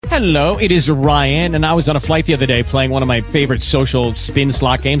Hello, it is Ryan, and I was on a flight the other day playing one of my favorite social spin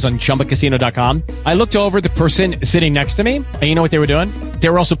slot games on ChumbaCasino.com. I looked over at the person sitting next to me, and you know what they were doing? They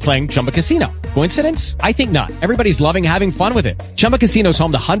were also playing Chumba Casino. Coincidence? I think not. Everybody's loving having fun with it. Chumba Casino is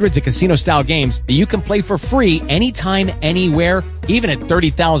home to hundreds of casino-style games that you can play for free anytime, anywhere, even at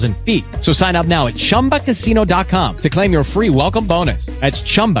 30,000 feet. So sign up now at ChumbaCasino.com to claim your free welcome bonus. That's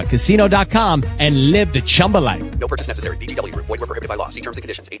ChumbaCasino.com and live the Chumba life. No purchase necessary. VGW. Void where prohibited by law. See terms and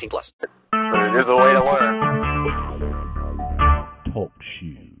conditions. 18+. But it is a way to learn. Talk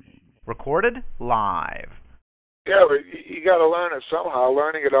shoes. Recorded live. Yeah, but you got to learn it somehow.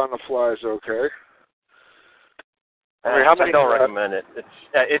 Learning it on the fly is okay. I don't recommend it.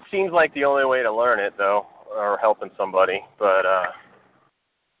 It seems like the only way to learn it, though, or helping somebody. But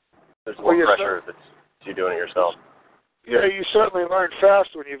there's more pressure if you're doing it yourself. Yeah, you certainly learn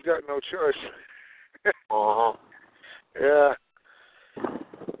fast when you've got no choice. Uh-huh. Yeah.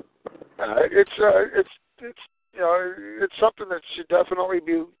 It's something that should definitely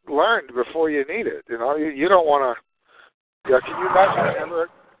be learned before you need it. You know, you don't want to. Yeah, can you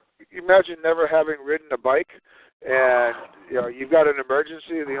imagine never having ridden a bike, and you've got an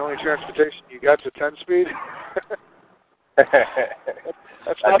emergency, and the only transportation you got to 10-speed?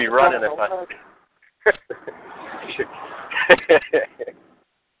 I'd be running if I.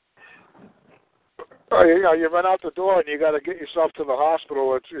 Oh, you run out the door and you got to get yourself to the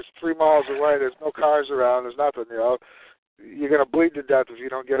hospital. It's 3 miles away. There's no cars around. There's nothing. You're going to bleed to death if you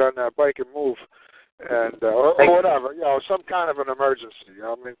don't get on that bike and move, and or whatever. Some kind of an emergency.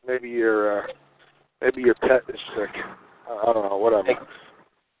 Maybe your pet is sick. I don't know. Whatever.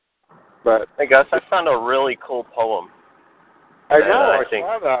 But hey, Gus, I found a really cool poem. I know. I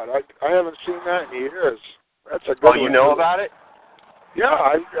saw that. I haven't seen that in years. That's a good one. Oh, you know about it? Yeah,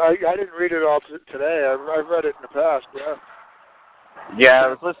 I didn't read it all today. I've read it in the past, yeah. Yeah, I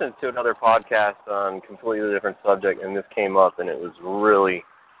was listening to another podcast on a completely different subject, and this came up, and it was really,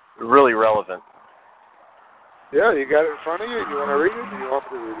 really relevant. Yeah, you got it in front of you? You want to read it, or you want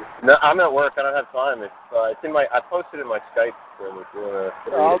me to read it? No, I'm at work. I don't have time. It's in my. I posted it in my Skype thing. If you want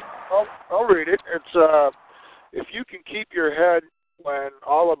to read it. I'll read it. It's if you can keep your head when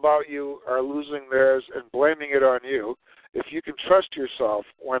all about you are losing theirs and blaming it on you, if you can trust yourself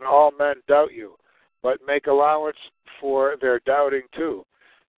when all men doubt you, but make allowance for their doubting too,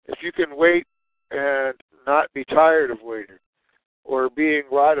 if you can wait and not be tired of waiting or being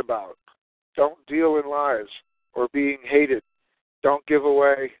lied about, don't deal in lies, or being hated, don't give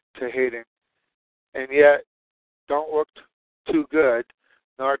away to hating, and yet don't look too good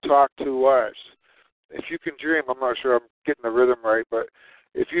nor talk too wise. If you can dream, I'm not sure I'm getting the rhythm right, but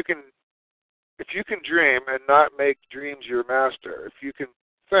if you can dream and not make dreams your master, if you can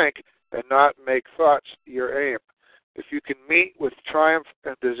think and not make thoughts your aim, if you can meet with triumph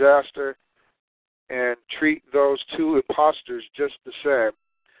and disaster and treat those two impostors just the same,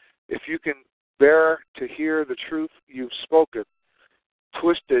 if you can bear to hear the truth you've spoken,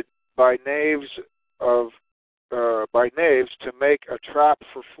 twisted by knaves to make a trap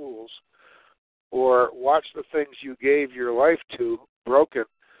for fools, or watch the things you gave your life to broken,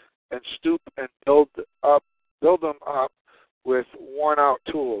 and stoop and build them up with worn-out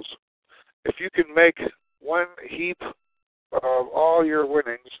tools. If you can make one heap of all your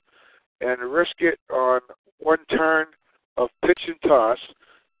winnings and risk it on one turn of pitch and toss,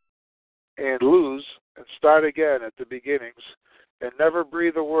 and lose and start again at the beginnings, and never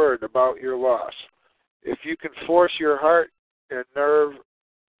breathe a word about your loss. If you can force your heart and nerve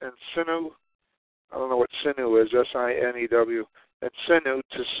and sinew, I don't know what sinew is, S-I-N-E-W, and sinew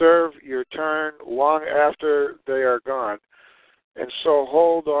to serve your turn long after they are gone, and so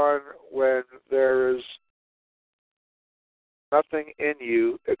hold on when there is nothing in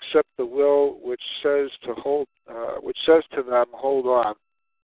you except the will which says to them, hold on.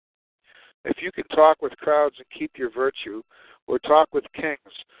 If you can talk with crowds and keep your virtue, or talk with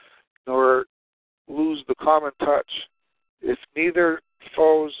kings, nor lose the common touch, if neither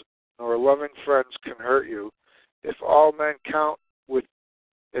foes nor loving friends can hurt you, if all men count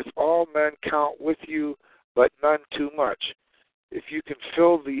with you, but none too much, if you can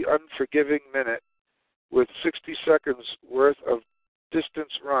fill the unforgiving minute with 60 seconds worth of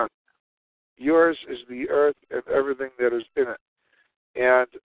distance run, yours is the earth and everything that is in it, and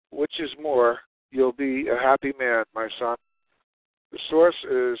which is more, you'll be a happy man, my son. The source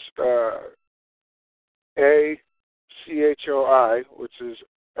is A-C-H-O-I, which is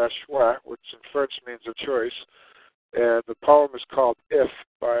a choix, which in French means a choice, and the poem is called If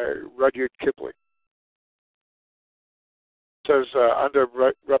by Rudyard Kipling. It says under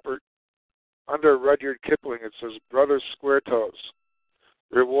Rudyard Kipling, it says, brothers square toes.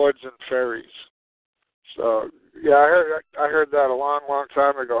 rewards and ferries. So, yeah, I heard that a long, long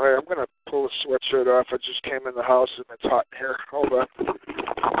time ago. Hey, I'm going to pull the sweatshirt off. I just came in the house and it's hot in here. Hold on.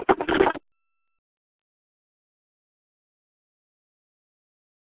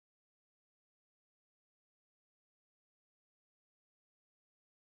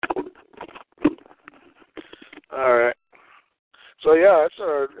 All right. So yeah, it's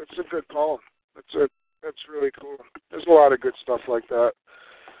a good poem. It's really cool. There's a lot of good stuff like that.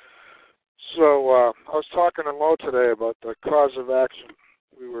 So I was talking to Mo today about the cause of action.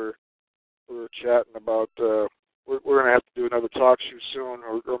 We were chatting about. We're going to have to do another talk show soon,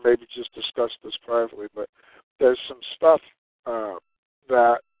 or maybe just discuss this privately. But there's some stuff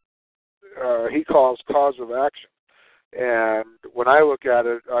that he calls cause of action, and when I look at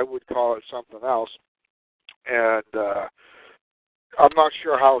it, I would call it something else. And I'm not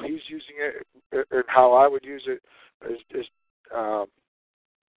sure how he's using it and how I would use it.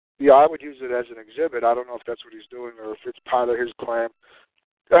 I would use it as an exhibit. I don't know if that's what he's doing or if it's part of his claim.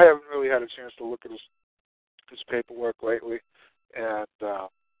 I haven't really had a chance to look at his paperwork lately, and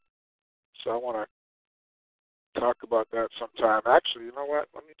so I want to talk about that sometime. Actually, you know what?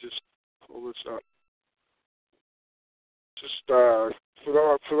 Let me just pull this up. Just for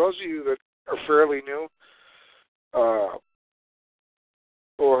those of you that are fairly new, or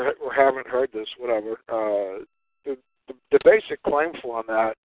haven't heard this, whatever. The basic claim form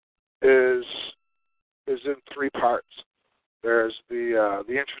that is in three parts. There's the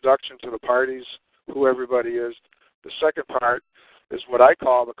introduction to the parties, who everybody is. The second part is what I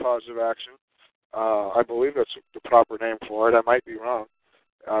call the cause of action. I believe that's the proper name for it. I might be wrong.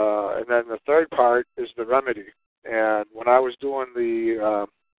 And then the third part is the remedy. And when I was doing the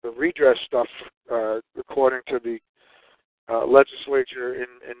redress stuff, according to the legislature in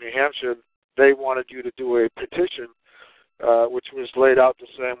New Hampshire, they wanted you to do a petition, which was laid out the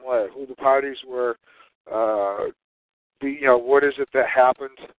same way. Who the parties were, what is it that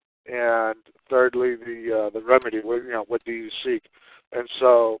happened, and thirdly, the remedy. What do you seek? And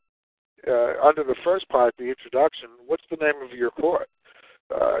so, under the first part, the introduction, what's the name of your court?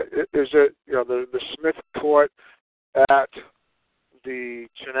 Is it the Smith Court at the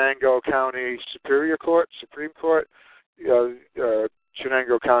Chenango County Supreme Court?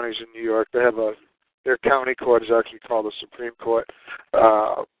 Chenango County's in New York. They have their county court is actually called the Supreme Court.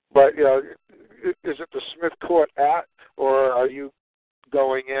 But is it the Smith Court at, or are you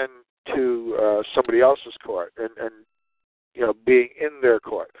going into somebody else's court and being in their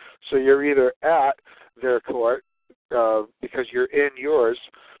court? So you're either at their court because you're in yours,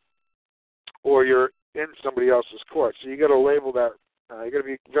 or you're in somebody else's court. So you got to label that. You got to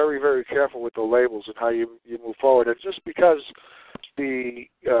be very, very careful with the labels and how you move forward. And just because the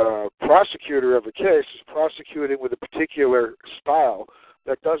prosecutor of a case is prosecuting with a particular style,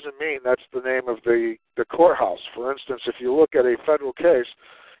 that doesn't mean that's the name of the courthouse. For instance, if you look at a federal case,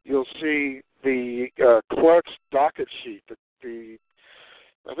 you'll see the clerk's docket sheet,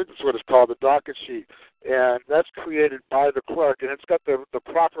 I think that's what it's called, the docket sheet. And that's created by the clerk, and it's got the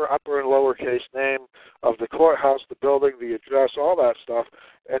proper upper and lowercase name of the courthouse, the building, the address, all that stuff.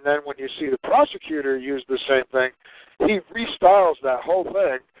 And then when you see the prosecutor use the same thing, he restyles that whole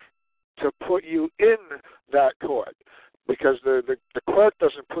thing to put you in that court. Because the clerk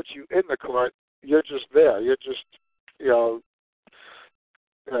doesn't put you in the court, you're just there. You're just, you've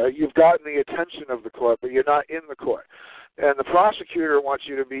gotten the attention of the court, but you're not in the court. And the prosecutor wants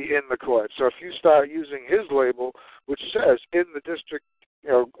you to be in the court. So if you start using his label, which says in the district,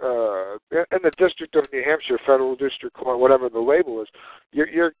 in the District of New Hampshire, Federal District Court, whatever the label is,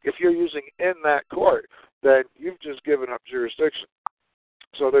 if you're using in that court, then you've just given up jurisdiction.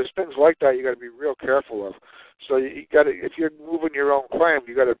 So there's things like that you got to be real careful of. So you got to, if you're moving your own claim,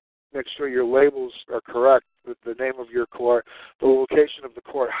 you got to make sure your labels are correct. The name of your court, the location of the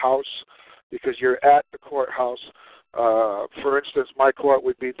courthouse, because you're at the courthouse. For instance, my court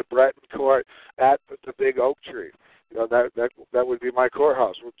would be the Breton Court at the Big Oak Tree. That would be my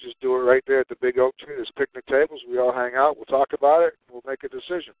courthouse. We'll just do it right there at the Big Oak Tree. There's picnic tables. We all hang out. We'll talk about it. We'll make a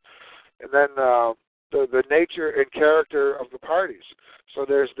decision. And then the nature and character of the parties. So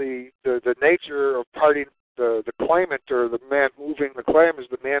there's the nature of party. The claimant or the man moving the claim is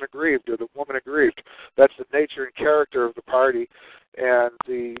the man aggrieved or the woman aggrieved. That's the nature and character of the party. And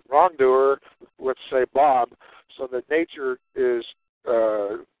the wrongdoer, let's say Bob. So the nature is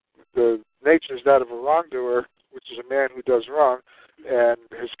that of a wrongdoer, which is a man who does wrong, and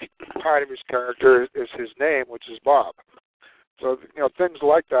part of his character is his name, which is Bob. So things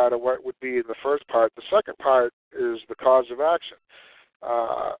like that are what would be in the first part. The second part is the cause of action.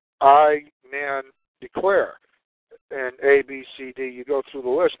 I, man, declare. and A, B, C, D. You go through the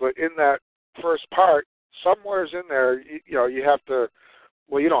list, but in that first part, somewhere's in there, you have to.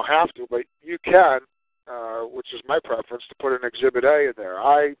 Well, you don't have to, but you can, which is my preference, to put an Exhibit A in there.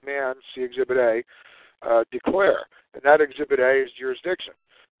 I, man, see Exhibit A, declare. And that Exhibit A is jurisdiction,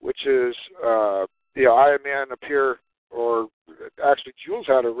 which is, I, man, appear, or actually Jules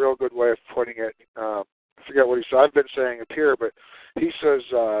had a real good way of putting it. I forget what he said. I've been saying appear, but he says,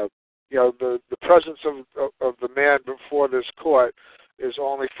 the presence of the man before this court is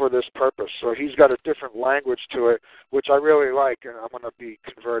only for this purpose. So he's got a different language to it, which I really like, and I'm going to be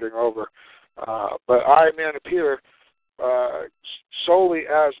converting over. But I, man, appear solely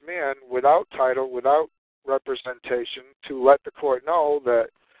as man, without title, without representation, to let the court know that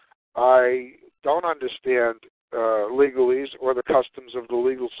I don't understand legalese or the customs of the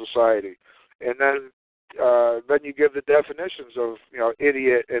legal society. And then you give the definitions of,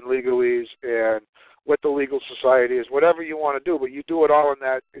 idiot and legalese and what the legal society is, whatever you want to do, but you do it all in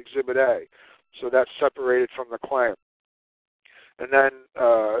that Exhibit A. So that's separated from the claim. And then,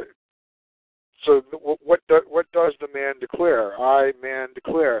 what does the man declare? I, man,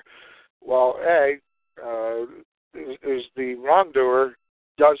 declare. Well, A, is the wrongdoer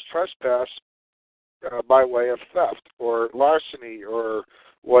does trespass by way of theft or larceny or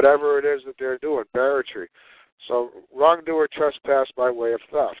whatever it is that they're doing, barratry. So wrongdoer trespass by way of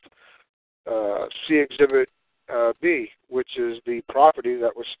theft. See Exhibit B, which is the property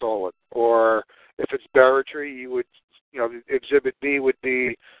that was stolen. Or if it's barratry, you would, Exhibit B would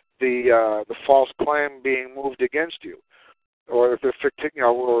be the false claim being moved against you, or if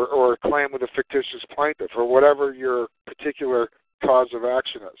or a claim with a fictitious plaintiff, or whatever your particular cause of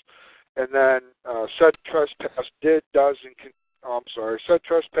action is. And then said trespass said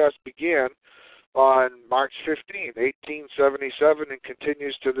trespass began on March 15, 1877, and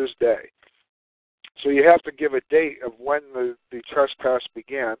continues to this day. So you have to give a date of when the trespass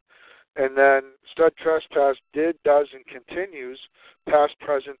began. And then said trespass did, does, and continues, past,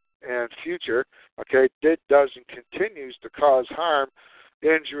 present, and future. Okay, did, does, and continues to cause harm,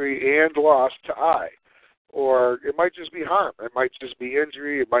 injury, and loss to I. Or it might just be harm. It might just be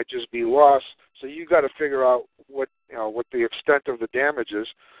injury. It might just be loss. So you got to figure out what the extent of the damage is.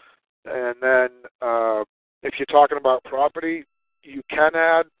 And then if you're talking about property, you can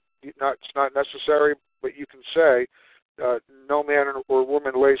add. It's not necessary, but you can say no man or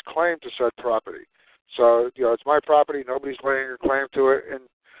woman lays claim to said property. So it's my property. Nobody's laying a claim to it, and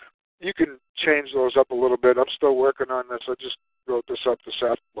you can change those up a little bit. I'm still working on this. I just wrote this up this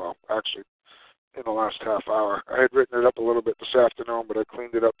afternoon. Well, actually, in the last half hour. I had written it up a little bit this afternoon, but I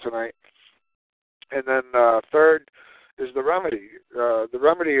cleaned it up tonight. And then third is the remedy. The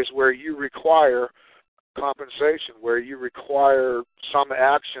remedy is where you require compensation, where you require some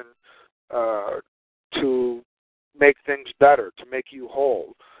action to make things better, to make you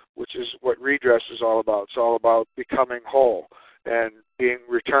whole, which is what redress is all about. It's all about becoming whole and being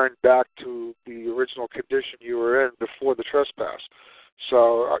returned back to the original condition you were in before the trespass.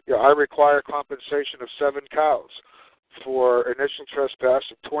 So I require compensation of 7 cows for initial trespass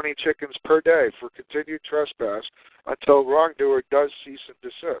and 20 chickens per day for continued trespass until wrongdoer does cease and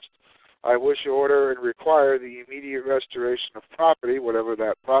desist. I wish, order, and require the immediate restoration of property, whatever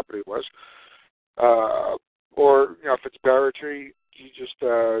that property was, or if it's barratry, you just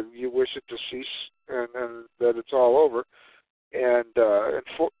you wish it to cease and that it's all over.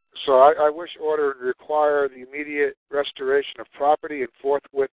 So I wish, order, and require the immediate restoration of property and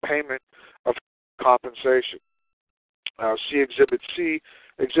forthwith payment of compensation. See Exhibit C.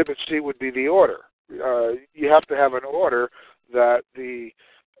 Exhibit C would be the order. You have to have an order that the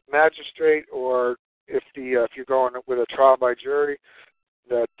magistrate, or if you're going with a trial by jury,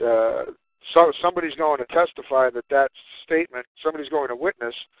 that somebody's going to testify that statement, somebody's going to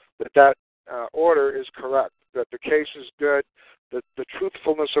witness that order is correct, that the case is good, that the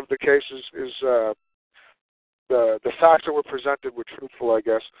truthfulness of the case is the facts that were presented were truthful, I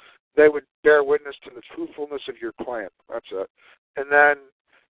guess. They would bear witness to the truthfulness of your claim. That's it. And then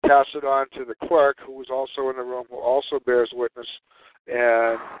pass it on to the clerk, who is also in the room, who also bears witness,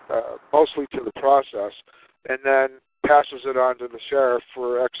 and mostly to the process, and then passes it on to the sheriff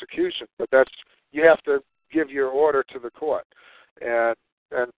for execution. But you have to give your order to the court and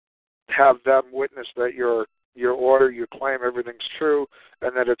have them witness that your order, your claim, everything's true,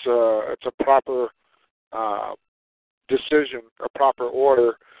 and that it's a proper decision, a proper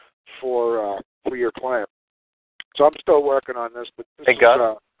order for your claim. So I'm still working on this, but this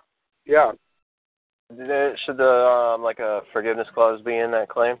yeah. Should the like a forgiveness clause be in that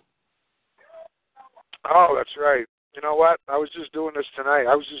claim? Oh, that's right. You know what? I was just doing this tonight.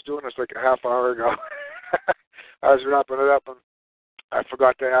 I was just doing this like a half hour ago. I was wrapping it up, and I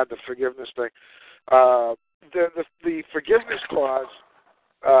forgot to add the forgiveness thing. The forgiveness clause,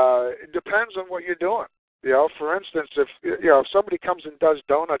 it depends on what you're doing. For instance, if somebody comes and does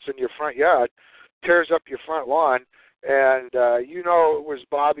donuts in your front yard, tears up your front lawn, and it was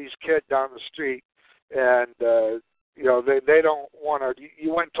Bobby's kid down the street, and they don't want to.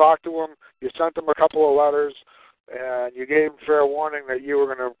 You went and talked to them. You sent them a couple of letters, and you gave them fair warning that you were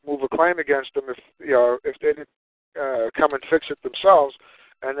going to move a claim against them if they didn't come and fix it themselves,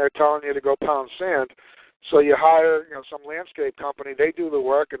 and they're telling you to go pound sand. So you hire some landscape company. They do the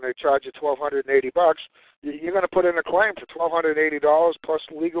work, and they charge you $1,280. You're going to put in a claim for $1,280 plus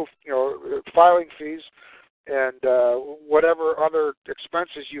legal filing fees and whatever other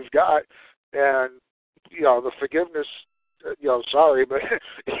expenses you've got, and the forgiveness. Sorry, but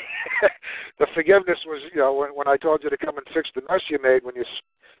the forgiveness was when I told you to come and fix the mess you made when you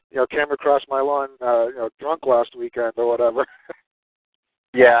came across my lawn drunk last weekend or whatever.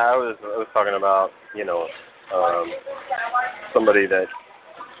 Yeah, I was talking about somebody that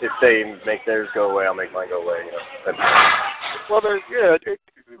if they make theirs go away, I'll make mine go away. Well,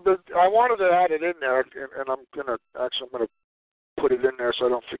 I wanted to add it in there, and I'm gonna put it in there so I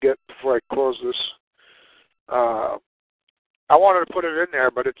don't forget before I close this. I wanted to put it in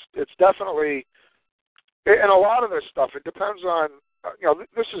there, but it's definitely, and a lot of this stuff, it depends on,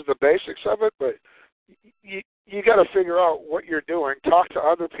 this is the basics of it, but you got to figure out what you're doing, talk to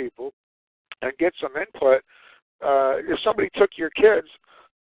other people, and get some input. If somebody took your kids,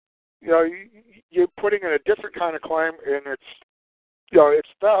 you're putting in a different kind of claim, and it's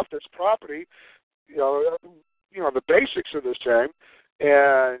theft, it's property. The basics are the same.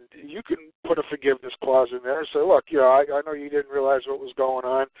 And you can put a forgiveness clause in there and say, look, I know you didn't realize what was going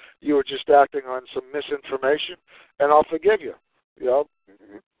on. You were just acting on some misinformation, and I'll forgive you.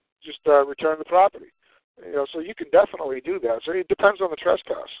 Just return the property. So you can definitely do that. So it depends on the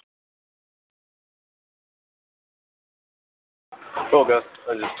trespass. Cool, Gus.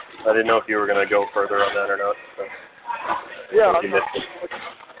 I didn't know if you were going to go further on that or not. So. Yeah,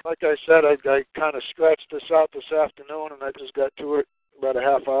 like I said, I kind of scratched this out this afternoon, and I just got to it about a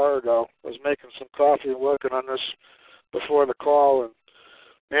half hour ago. I was making some coffee and working on this before the call, and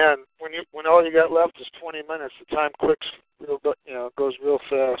man, when all you got left is 20 minutes, the time clicks goes real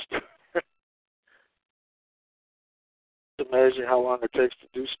fast. It's amazing how long it takes to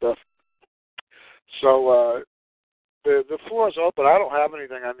do stuff. So the floor is open. I don't have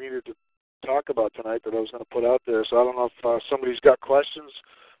anything I needed to talk about tonight that I was going to put out there, so I don't know if somebody's got questions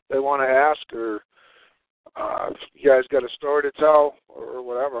they want to ask, or if you guys got a story to tell, or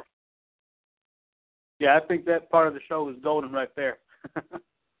whatever. Yeah, I think that part of the show is golden right there.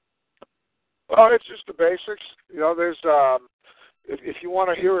 Well, it's just the basics. There's if you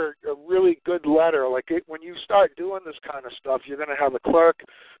want to hear a really good letter, when you start doing this kind of stuff, you're going to have a clerk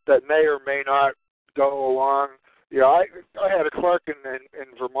that may or may not go along. I had a clerk in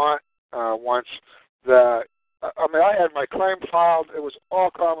Vermont once that, I had my claim filed. It was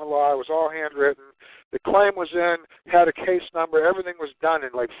all common law. It was all handwritten. The claim was in, had a case number. Everything was done in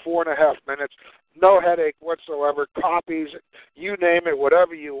 4.5 minutes. No headache whatsoever. Copies, you name it,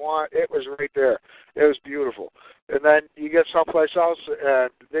 whatever you want. It was right there. It was beautiful. And then you get someplace else, and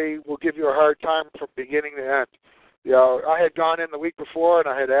they will give you a hard time from beginning to end. I had gone in the week before, and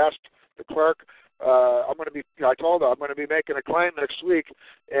I had asked the clerk, I told her I'm going to be making a claim next week,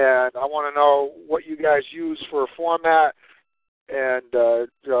 and I want to know what you guys use for a format, and I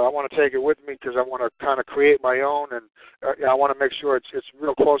want to take it with me because I want to kind of create my own, and I want to make sure it's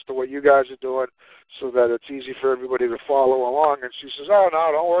real close to what you guys are doing so that it's easy for everybody to follow along. And she says, "Oh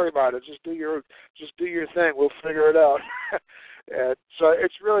no, don't worry about it. Just do your thing. We'll figure it out." And so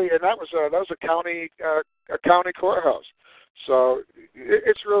it's really, and that was a county courthouse. So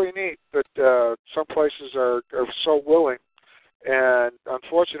it's really neat that some places are so willing, and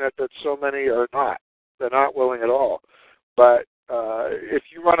unfortunate that so many are not. They're not willing at all. But if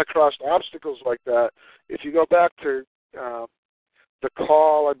you run across obstacles like that, if you go back to the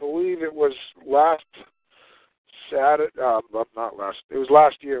call, I believe it was last Saturday, not last, it was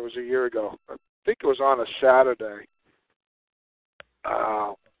last year, it was a year ago. I think it was on a Saturday.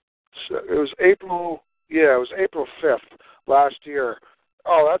 So it was April 5th last year.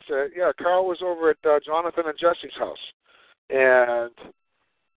 Oh, that's it. Yeah, Carl was over at Jonathan and Jesse's house, and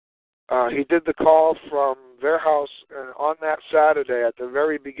he did the call from their house, and on that Saturday, at the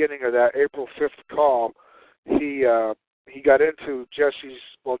very beginning of that April 5th call, he got into Jesse's.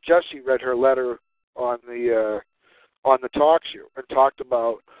 Well, Jesse read her letter on the talk show and talked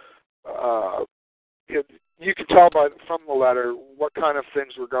about. You can tell from the letter what kind of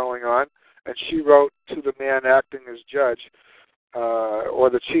things were going on, and she wrote to the man acting as judge, or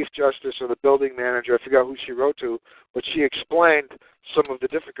the chief justice or the building manager. I forgot who she wrote to, but she explained some of the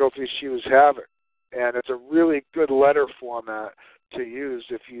difficulties she was having, and it's a really good letter format to use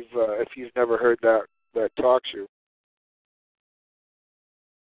if you've never heard that talk show.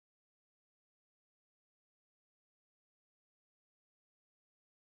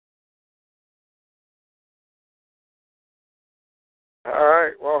 All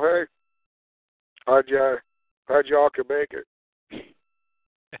right. Well, hey, how'd y'all can make it?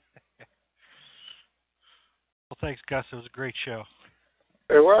 Well, thanks, Gus. It was a great show.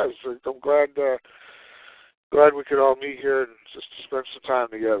 It was. I'm glad we could all meet here and just spend some time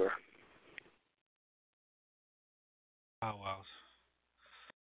together. Oh, wow.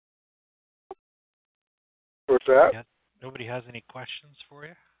 What's that? Yeah, nobody has any questions for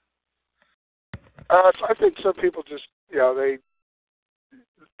you? So I think some people just, they,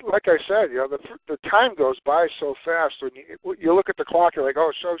 like I said, the time goes by so fast. When you look at the clock, you're like,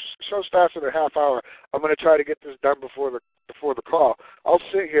 oh, show starts in a half hour. I'm going to try to get this done before the call. I'll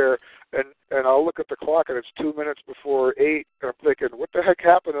sit here and I'll look at the clock and it's 2 minutes before 8, and I'm thinking, what the heck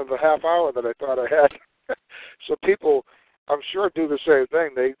happened in the half hour that I thought I had? So people, I'm sure, do the same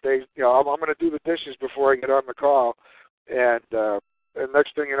thing. They I'm going to do the dishes before I get on the call, and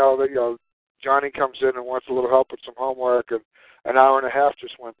next thing you know, Johnny comes in and wants a little help with some homework, and an hour and a half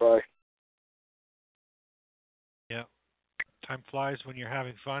just went by. Yeah. Time flies when you're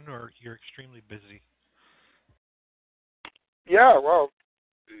having fun or you're extremely busy. Yeah, well,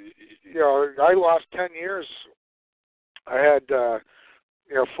 I lost 10 years. I had,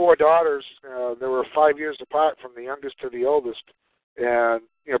 4 daughters. They were 5 years apart from the youngest to the oldest. And,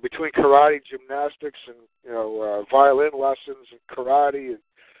 between karate, gymnastics, and, violin lessons and karate, and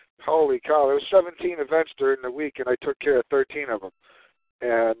holy cow, there was 17 events during the week, and I took care of 13 of them.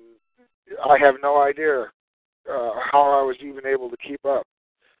 And I have no idea how I was even able to keep up.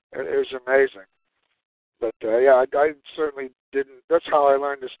 It was amazing. But, I certainly didn't. That's how I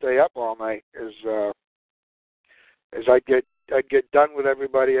learned to stay up all night, is I'd get done with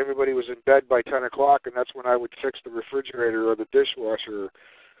everybody. Everybody was in bed by 10 o'clock, and that's when I would fix the refrigerator or the dishwasher,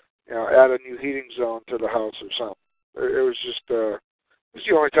 add a new heating zone to the house or something. It was just, it's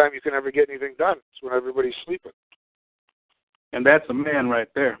the only time you can ever get anything done. It's when everybody's sleeping. And that's a man right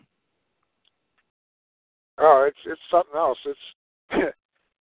there. Oh, it's something else. I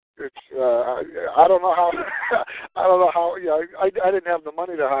don't know how. I don't know how. I didn't have the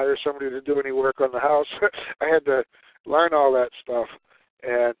money to hire somebody to do any work on the house. I had to learn all that stuff,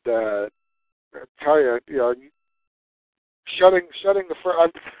 and I tell you, shutting the.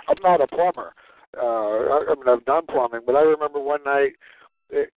 I'm not a plumber. I've done plumbing, but I remember one night,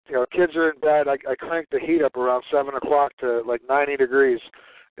 kids are in bed. I cranked the heat up around 7 o'clock to like 90 degrees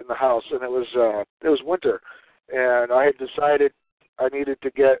in the house, and it was winter, and I had decided I needed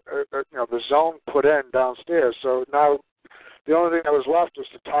to get the zone put in downstairs. So now the only thing that was left was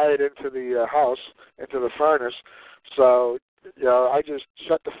to tie it into the house, into the furnace. So I just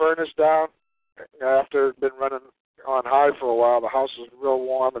shut the furnace down after it had been running on high for a while. The house was real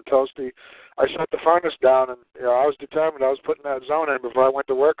warm and toasty. I shut the furnace down, and I was determined I was putting that zone in before I went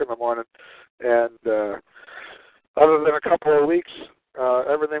to work in the morning. And other than a couple of leaks,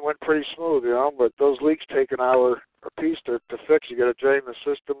 everything went pretty smooth, but those leaks take an hour a piece to fix. You got to drain the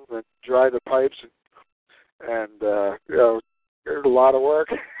system and dry the pipes, and there's a lot of work.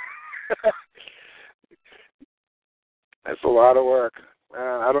 That's a lot of work.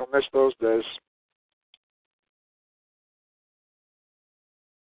 Man, I don't miss those days.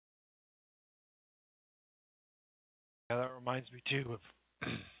 Yeah, that reminds me too of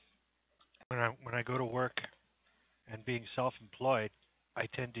when I go to work and being self-employed, I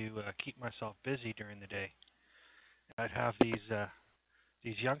tend to keep myself busy during the day. I'd have these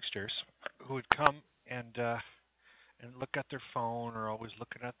youngsters who would come and look at their phone, or always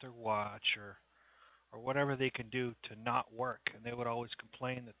looking at their watch, or whatever they can do to not work, and they would always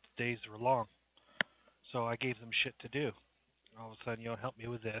complain that the days were long. So I gave them shit to do. All of a sudden, help me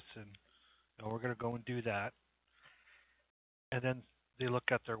with this, and we're going to go and do that. And then they look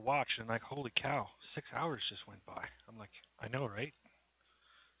at their watch and like, holy cow, 6 hours just went by. I'm like, I know, right?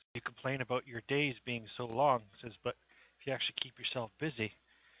 You complain about your days being so long. It says, but if you actually keep yourself busy,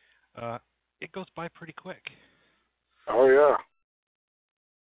 it goes by pretty quick. Oh, yeah.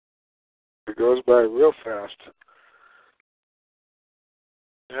 It goes by real fast.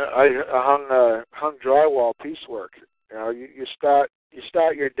 Yeah, I hung drywall piecework. You start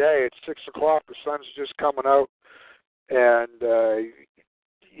your day at 6 o'clock. The sun's just coming out, and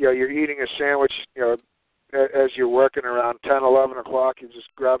you're eating a sandwich. As you're working around 10, 11 o'clock, you just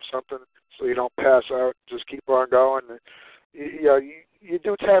grab something, so you don't pass out. Just keep on going. You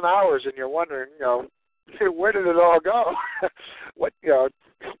do 10 hours and you're wondering, where did it all go? What,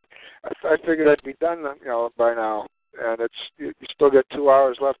 I figured I'd be done, by now. And you still got 2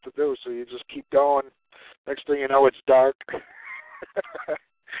 hours left to do, so you just keep going. Next thing you know, it's dark.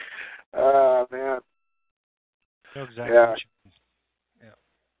 Man. No, exactly. Yeah. Yeah.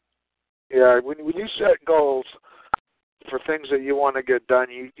 Yeah. When you set goals for things that you want to get done,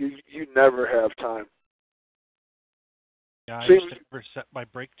 you never have time. Yeah, I used to never set my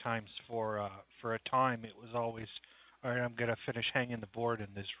break times for a time. It was always, all right, I'm going to finish hanging the board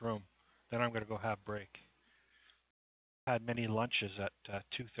in this room. Then I'm going to go have break. I had many lunches at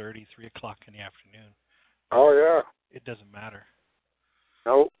 2:30, 3 o'clock in the afternoon. Oh, yeah. It doesn't matter.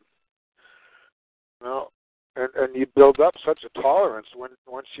 Nope. No. And you build up such a tolerance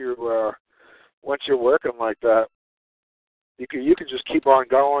once you're working like that. You can just keep on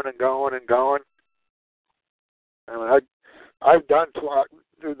going and going and going. I mean, I've done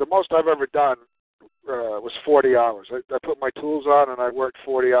the most I've ever done was 40 hours. I put my tools on and I worked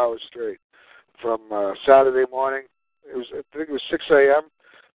 40 hours straight from Saturday morning. I think it was 6 a.m.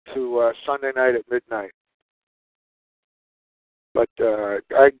 to Sunday night at midnight. But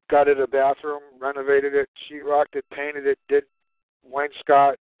I gutted a bathroom, renovated it, sheetrocked it, painted it, did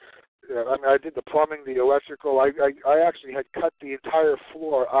wainscot. I did the plumbing, the electrical. I actually had cut the entire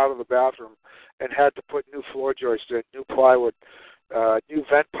floor out of the bathroom and had to put new floor joists in, new plywood, new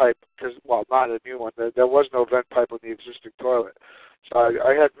vent pipe, not a new one. There was no vent pipe on the existing toilet. So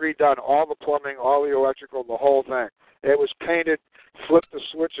I had redone all the plumbing, all the electrical, the whole thing. It was painted, flipped the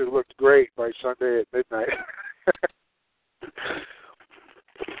switch, it looked great by Sunday at midnight.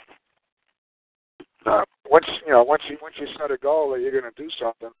 Once you set a goal that you're going to do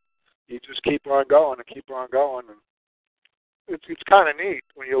something, you just keep on going and keep on going, and it's kind of neat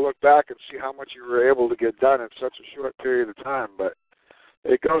when you look back and see how much you were able to get done in such a short period of time. But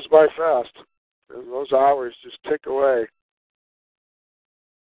it goes by fast. Those hours just tick away.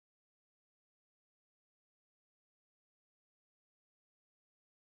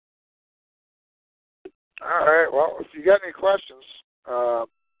 All right. Well, if you got any questions,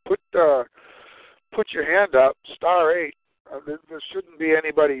 put your hand up. *8. There shouldn't be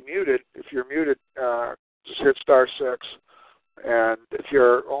anybody muted. If you're muted, just hit *6. And if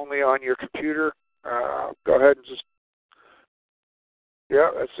you're only on your computer, go ahead and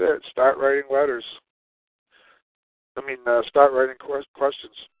that's it. Start writing letters. Start writing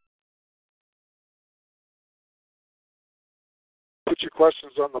questions. Put your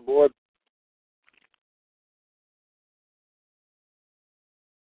questions on the board.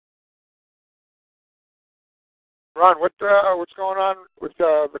 Ron, what's going on with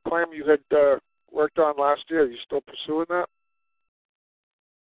the claim you had worked on last year? Are you still pursuing that?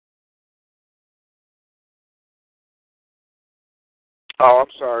 Oh,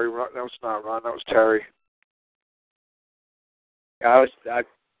 I'm sorry, Ron. That was not Ron. That was Terry.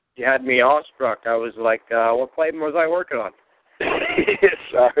 You had me awestruck. I was like, what claim was I working on?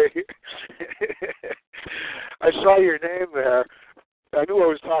 Sorry. I saw your name there. I knew I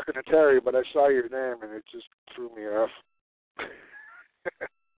was talking to Terry, but I saw your name, and it just threw me off.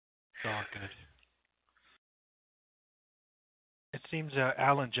 It's all good. It seems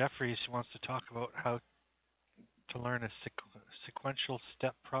Alan Jeffries wants to talk about how to learn a sequential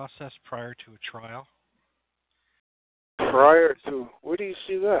step process prior to a trial. Prior to? Where do you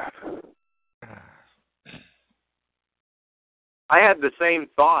see that? I had the same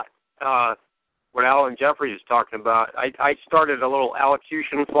thought what Alan Jeffries was talking about. I started a little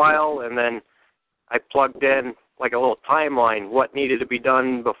allocution file, and then I plugged in like a little timeline, what needed to be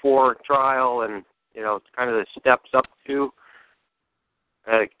done before trial, and, kind of the steps up to.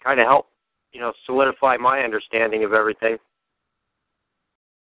 It kind of helped, solidify my understanding of everything.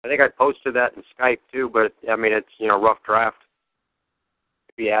 I think I posted that in Skype too, but, it's, rough draft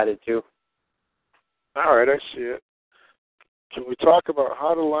to be added to. All right, I see it. Can we talk about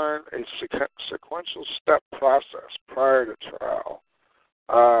how to learn a sequential step process prior to trial?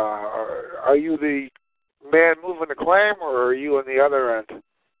 Are you the man moving the claim, or are you on the other end,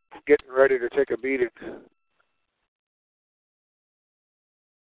 getting ready to take a beating?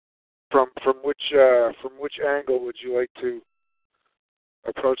 From which angle would you like to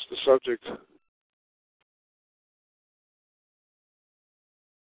approach the subject?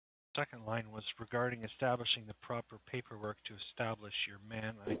 Second line was regarding establishing the proper paperwork to establish your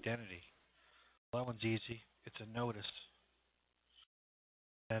man identity. Well, that one's easy. It's a notice.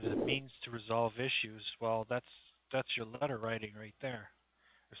 And as a means to resolve issues, well, that's your letter writing right there.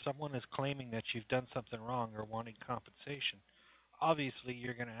 If someone is claiming that you've done something wrong or wanting compensation, obviously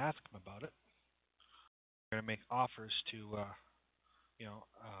you're going to ask them about it. You're going to make offers to, you know,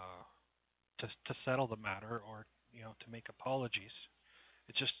 to settle the matter, or to make apologies.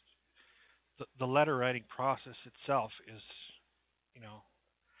 It's just the letter writing process itself is, you know,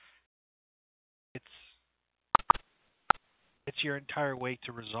 it's your entire way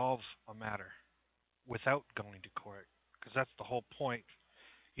to resolve a matter without going to court, because that's the whole point.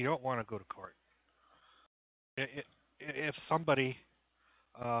 You don't want to go to court. If somebody,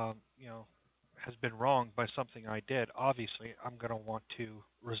 has been wronged by something I did, obviously I'm going to want to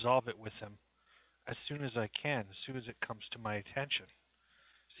resolve it with them as soon as I can, as soon as it comes to my attention.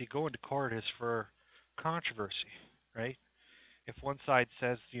 See, going to court is for controversy, right? If one side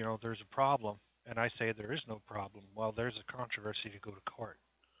says, there's a problem, and I say there is no problem, well, there's a controversy to go to court.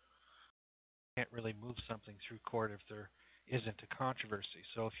 You can't really move something through court if there isn't a controversy.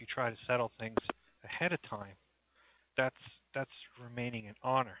 So if you try to settle things ahead of time, that's remaining in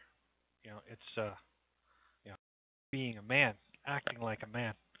honor. It's being a man, acting like a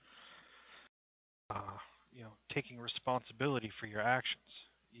man. Taking responsibility for your actions,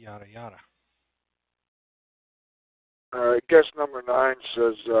 yada yada. Guest number 9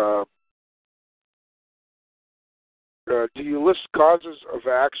 says, do you list causes of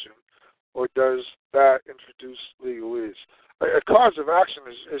action, or does that introduce legalese? A cause of action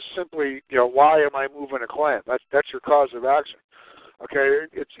is simply, why am I moving a claim? That's your cause of action. Okay,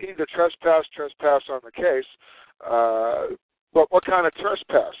 it's either trespass on the case, but what kind of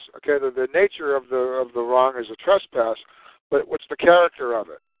trespass? Okay, the nature of the wrong is a trespass, but what's the character of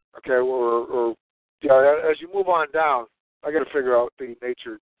it? Okay, or as you move on down, I got to figure out the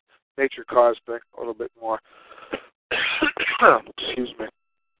nature cause thing a little bit more. Excuse me,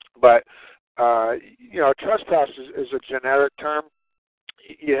 but trespass is a generic term.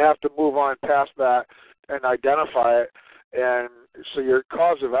 You have to move on past that and identify it, and so your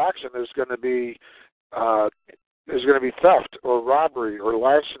cause of action is going to be theft or robbery or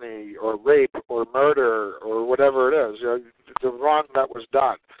larceny or rape or murder or whatever it is, the wrong that was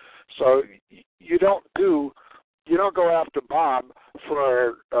done. So you don't go after Bob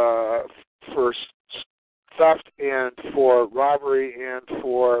for theft and for robbery and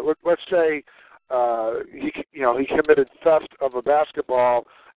for, let's say he committed theft of a basketball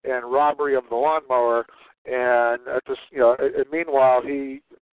and robbery of the lawnmower, and at this and meanwhile he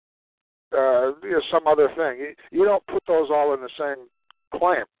some other thing. You don't put those all in the same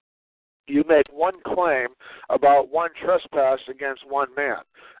claim. You make one claim about one trespass against one man.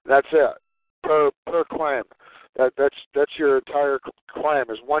 That's it per claim. That's your entire claim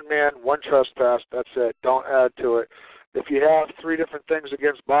is one man, one trespass. That's it. Don't add to it. If you have 3 different things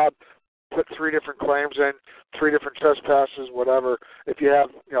against Bob, put 3 different claims in, 3 different trespasses, whatever. If you have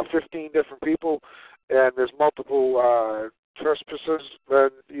 15 different people and there's multiple trespasses,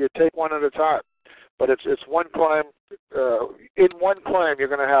 then you take one at a time. But it's one claim. In one claim, you're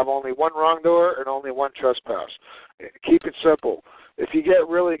going to have only one wrongdoer and only one trespass. Keep it simple. If you get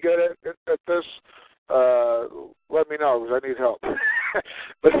really good at this, let me know, because I need help.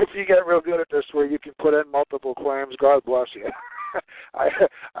 But if you get real good at this where you can put in multiple claims, God bless you. I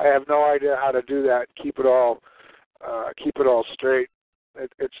have no idea how to do that. Keep it all straight.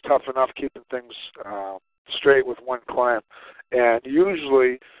 It's tough enough keeping things straight with one claim. And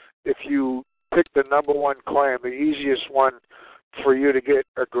usually, if you pick the number one claim, the easiest one for you to get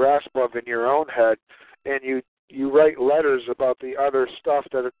a grasp of in your own head, and you write letters about the other stuff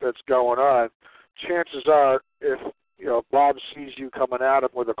that's going on, chances are, if Bob sees you coming at him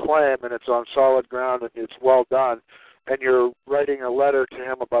with a claim and it's on solid ground and it's well done, and you're writing a letter to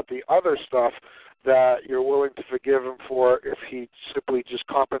him about the other stuff that you're willing to forgive him for if he simply just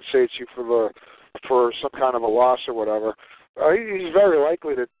compensates you for some kind of a loss or whatever, he's very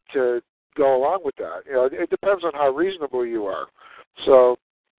likely to go along with that. It depends on how reasonable you are. So,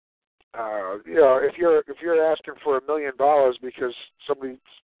 if you're asking for $1 million because somebody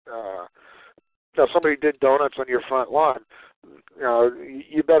did donuts on your front lawn,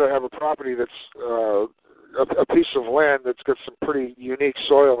 you better have a property that's a piece of land that's got some pretty unique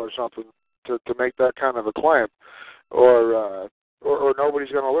soil or something to make that kind of a claim, or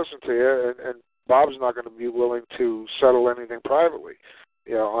nobody's going to listen to you, and Bob's not going to be willing to settle anything privately,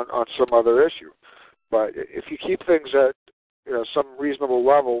 on some other issue. But if you keep things at some reasonable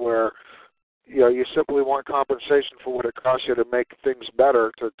level where you simply want compensation for what it costs you to make things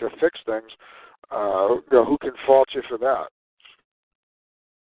better, to fix things, who can fault you for that?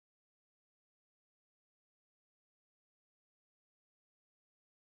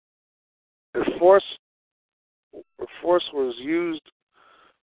 If force was used,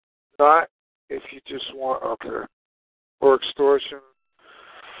 not if you just want, okay. or extortion,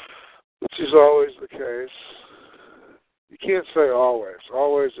 which is always the case. You can't say always.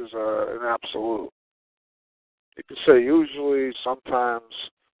 Always is an absolute. You can say usually,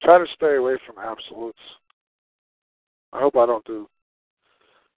 sometimes. Try to stay away from absolutes. I hope I don't do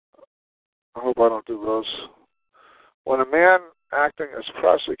those. When a man acting as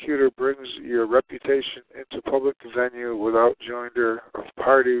prosecutor brings your reputation into public venue without joinder of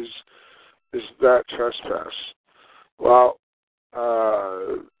parties, is that trespass? Well,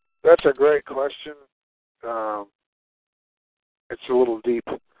 that's a great question. It's a little deep.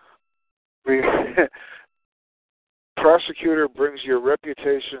 Prosecutor brings your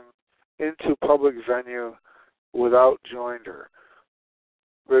reputation into public venue without joinder.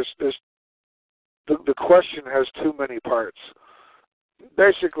 The question has too many parts.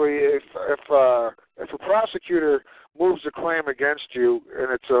 Basically, if a prosecutor moves a claim against you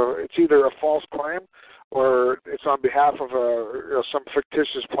and it's either a false claim or it's on behalf of some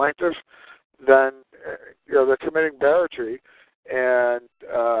fictitious plaintiff, then they're committing barratry, and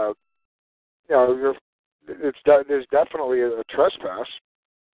there's definitely a trespass.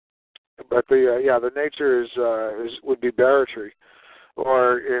 But the nature would be barratry,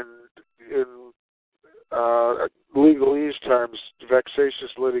 or in legalese terms,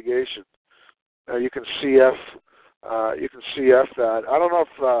 vexatious litigation. You can CF that. I don't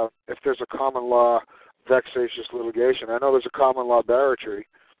know if there's a common law vexatious litigation. I know there's a common law barratry.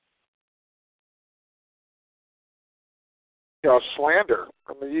 Slander.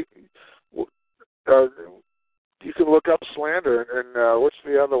 I mean, you can look up slander, and what's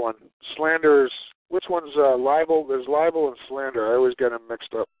the other one? Slander's. Which one's libel? There's libel and slander. I always get them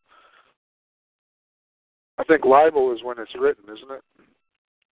mixed up. I think libel is when it's written, isn't it? I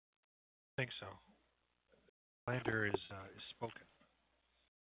think so. Slander is spoken.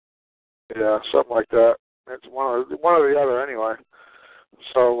 Yeah, something like that. It's one or the other anyway.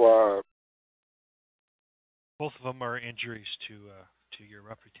 So both of them are injuries to your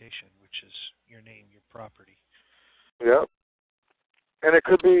reputation, which is your name, your property. Yeah, and it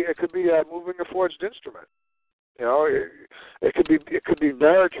could be moving a forged instrument. It could be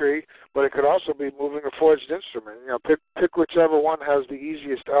barratry, but it could also be moving a forged instrument. Pick whichever one has the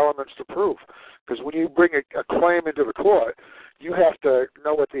easiest elements to prove. Because when you bring a claim into the court, you have to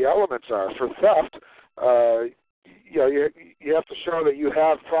know what the elements are. For theft, you have to show that you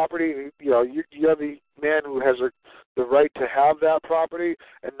have property. You're the man who has the right to have that property,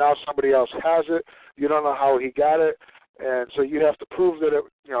 and now somebody else has it. You don't know how he got it, and so you have to prove that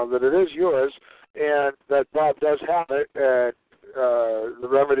it is yours, and that Bob does have it, and the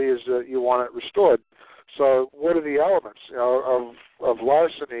remedy is that you want it restored. So, what are the elements, of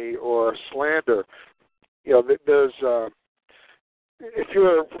larceny or slander? There's if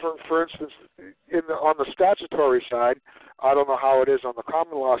you're, for instance, on the statutory side, I don't know how it is on the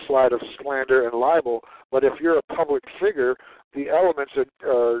common law side of slander and libel, but if you're a public figure, the elements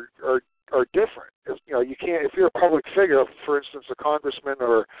are different. You can't, if you're a public figure, for instance, a congressman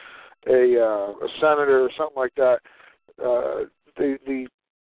or a senator or something like that, there's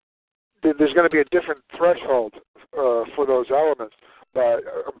going to be a different threshold for those elements, but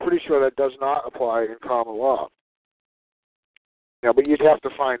I'm pretty sure that does not apply in common law. Yeah, but you'd have to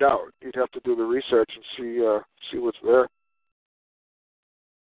find out. You'd have to do the research and see what's there.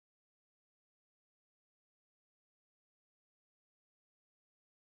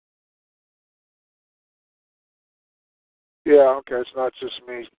 Yeah, okay, it's not just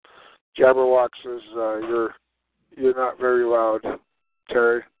me. Jabberwock says you're not very loud,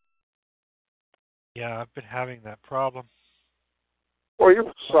 Terry. Yeah, I've been having that problem. Well,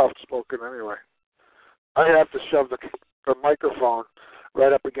 you're soft-spoken anyway. I have to shove the microphone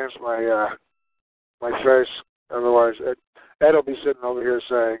right up against my face. Otherwise, Ed will be sitting over here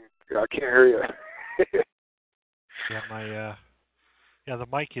saying, "I can't hear you." Yeah, the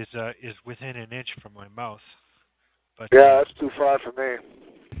mic is within an inch from my mouth. But yeah, that's too far for me.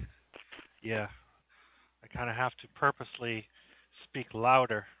 Yeah, I kind of have to purposely speak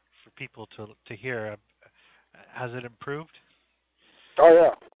louder for people to hear. Has it improved? Oh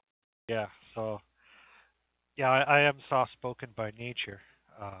yeah. Yeah. So. Yeah, I am soft-spoken by nature.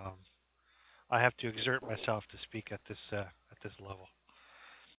 I have to exert myself to speak at this level.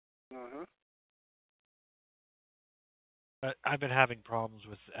 Mm-hmm. But I've been having problems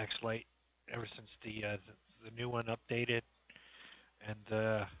with X-Lite ever since the new one updated,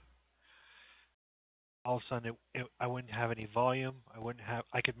 and all of a sudden I wouldn't have any volume.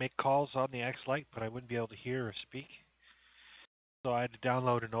 I could make calls on the X-Lite, but I wouldn't be able to hear or speak. So I had to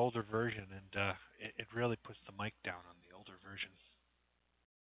download an older version, and it really puts the mic down on the older version.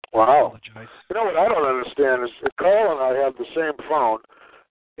 Wow. Apologize. You know what I don't understand is that Carl and I have the same phone,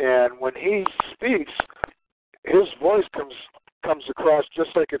 and when he speaks, his voice comes across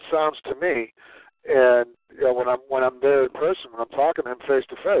just like it sounds to me. And you know, when I'm there in person, when I'm talking to him face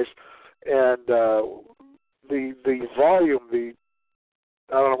to face, and the volume,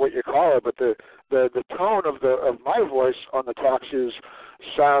 I don't know what you call it, but the tone of my voice on the talk shoes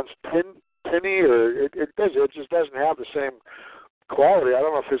sounds tinny, or it just doesn't have the same quality. I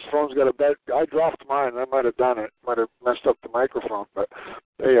don't know if his phone's got a bad. I dropped mine. I might have done it. Might have messed up the microphone. But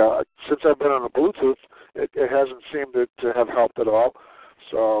since I've been on the Bluetooth, it hasn't seemed to have helped at all.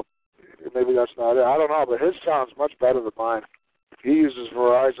 So maybe that's not it. I don't know. But his sounds much better than mine. He uses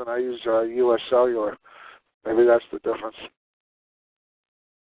Verizon. I use U.S. Cellular. Maybe that's the difference.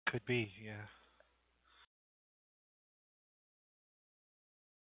 Could be, yeah.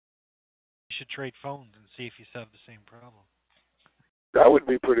 You should trade phones and see if you have the same problem. That would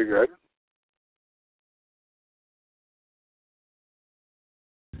be pretty good.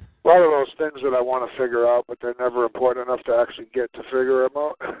 A lot of those things that I want to figure out, but they're never important enough to actually get to figure them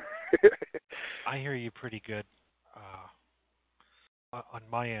out. I hear you pretty good on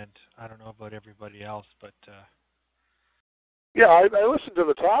my end. I don't know about everybody else, but... Yeah, I listen to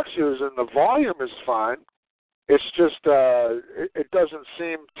the talk shoes, and the volume is fine. It's just it doesn't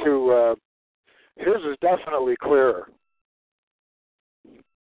seem to... his is definitely clearer.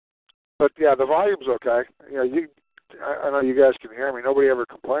 But, yeah, the volume's okay. You know, I know you guys can hear me. Nobody ever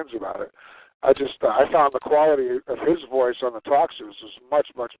complains about it. I found the quality of his voice on the talk shoes is much,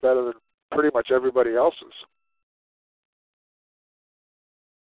 much better than pretty much everybody else's.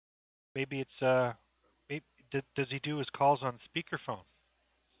 Maybe it's... does he do his calls on speakerphone?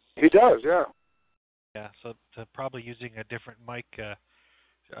 He does, yeah. Yeah, so probably using a different mic to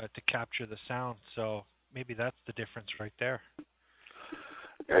capture the sound. So maybe that's the difference right there.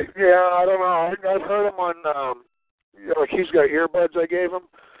 Yeah, I don't know. I've heard him on, like he's got earbuds I gave him,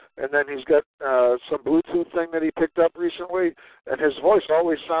 and then he's got some Bluetooth thing that he picked up recently, and his voice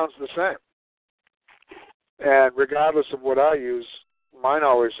always sounds the same. And regardless of what I use, mine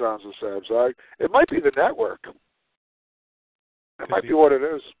always sounds the same. So it might be the network. It might be what it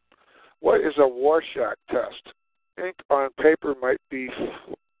is. What is a Rorschach test? Ink on paper might be...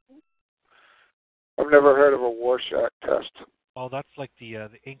 I've never heard of a Rorschach test. Oh, that's like the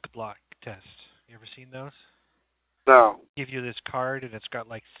ink block test. You ever seen those? No. Give you this card and it's got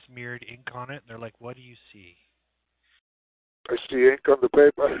like smeared ink on it, and they're like, "What do you see?" I see ink on the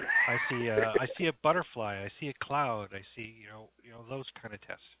paper. I see a butterfly. I see a cloud. I see you know those kind of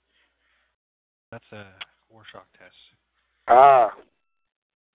tests. That's a Rorschach test. Ah.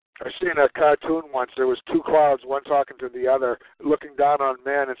 I seen a cartoon once. There was two clouds, one talking to the other, looking down on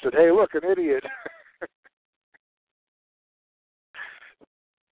man and said, "Hey, look, an idiot."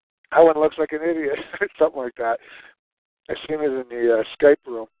 That one looks like an idiot. Something like that. I seen it in the Skype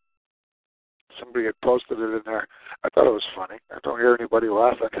room. Somebody had posted it in there. I thought it was funny. I don't hear anybody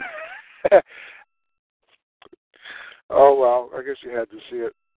laughing. Oh, well, I guess you had to see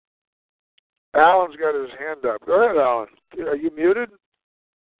it. Alan's got his hand up. Go ahead, Alan. Are you muted?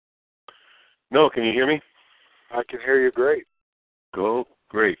 No, can you hear me? I can hear you great. Go,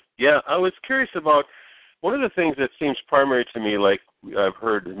 great. Yeah, I was curious about one of the things that seems primary to me, like I've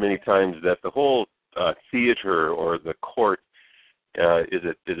heard many times, that the whole theater or the court is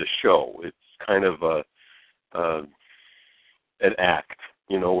a show. It's kind of an act,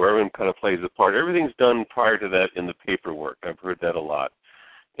 you know, where everyone kind of plays a part. Everything's done prior to that in the paperwork. I've heard that a lot.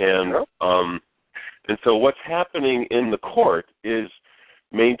 And and so what's happening in the court is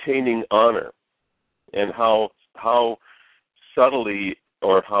maintaining honor, and how subtly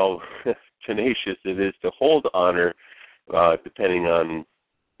or how tenacious it is to hold honor, depending on,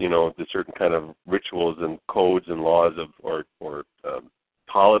 you know, the certain kind of rituals and codes and laws of or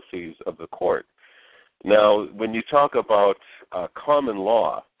policies of the court. Now, when you talk about common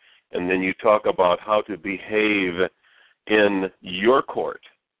law, and then you talk about how to behave in your court,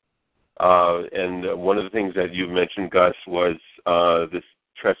 and one of the things that you mentioned, Gus, was this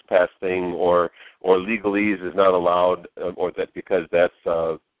trespass thing, or legalese is not allowed, or that because that's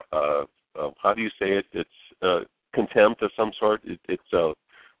how do you say it? It's contempt of some sort. It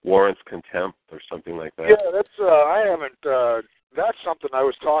warrants contempt or something like that. Yeah, that's I haven't. That's something I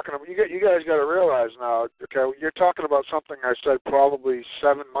was talking about. You guys got to realize now. Okay, you're talking about something I said probably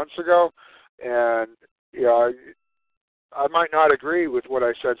 7 months ago, and I might not agree with what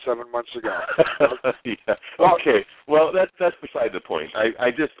I said 7 months ago. Yeah. Okay. Well, that's beside the point.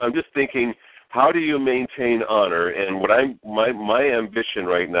 I'm just thinking, how do you maintain honor? And what my ambition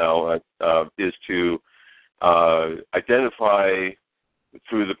right now is to identify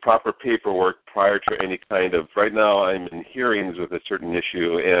through the proper paperwork prior to any kind of. Right now, I'm in hearings with a certain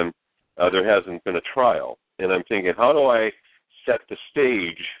issue, and there hasn't been a trial. And I'm thinking, how do I set the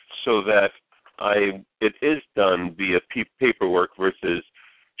stage so that it is done via paperwork versus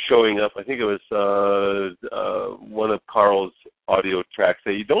showing up? I think it was one of Carl's audio tracks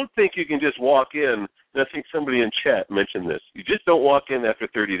that you don't think you can just walk in. And I think somebody in chat mentioned this. You just don't walk in after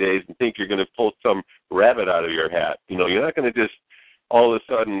 30 days and think you're going to pull some rabbit out of your hat. You're not going to just all of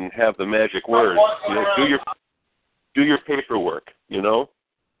a sudden have the magic words. Do your paperwork.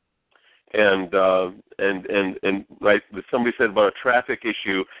 And like somebody said about a traffic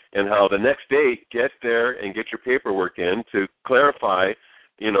issue and how the next day get there and get your paperwork in to clarify,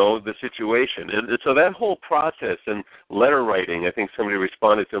 the situation. And so that whole process and letter writing, I think somebody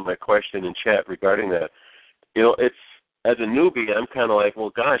responded to my question in chat regarding that. It's, as a newbie, I'm kind of like,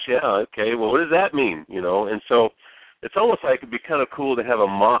 well, gosh, yeah, okay, well, what does that mean? And so it's almost like it'd be kind of cool to have a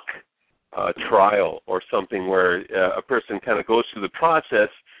mock trial or something where a person kind of goes through the process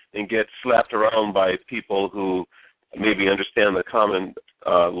and get slapped around by people who maybe understand the common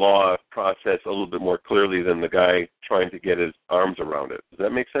law process a little bit more clearly than the guy trying to get his arms around it. Does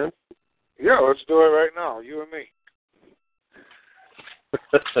that make sense? Yeah, let's do it right now, you and me.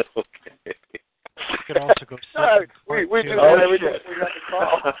 Okay. You could also go we got the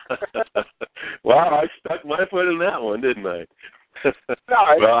call. Wow, I stuck my foot in that one, didn't I? No,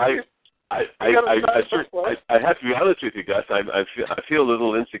 I have to be honest with you, Gus. I feel a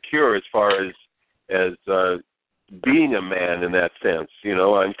little insecure as far as being a man in that sense.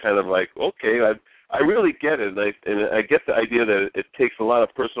 I'm kind of like, okay, I really get it, and I get the idea that it takes a lot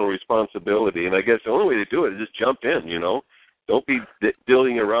of personal responsibility. And I guess the only way to do it is just jump in. Don't be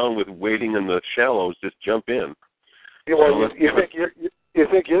dilling around with wading in the shallows. Just jump in. Well, you think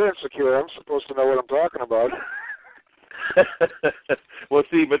you're insecure? I'm supposed to know what I'm talking about. Well,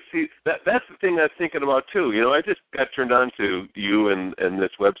 that's the thing I'm thinking about too. I just got turned on to you and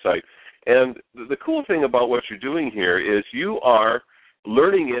this website, and the cool thing about what you're doing here is you are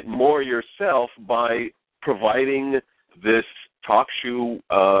learning it more yourself by providing this talk show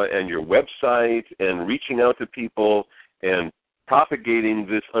and your website and reaching out to people and propagating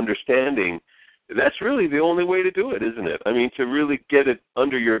this understanding. That's really the only way to do it, isn't it? I mean, to really get it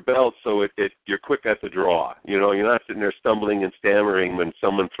under your belt so you're quick at the draw. You're not sitting there stumbling and stammering when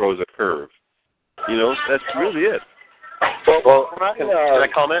someone throws a curve. That's really it. Well, can I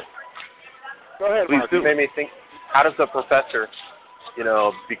comment? Go ahead, Please Mark. do. You made me think, how does a professor,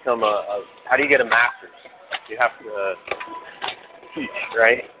 become how do you get a master's? You have to teach,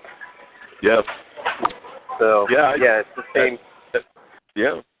 right? Yeah. So, it's the same.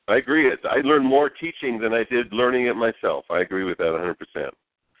 Yeah. I agree. I learned more teaching than I did learning it myself. I agree with that 100%.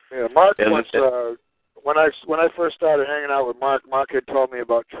 Yeah, Mark once, when I first started hanging out with Mark had told me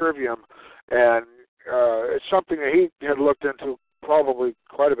about Trivium, and it's something that he had looked into probably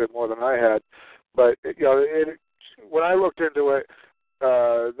quite a bit more than I had. But when I looked into it,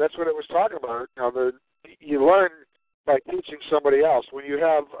 that's what it was talking about. You learn by teaching somebody else. When you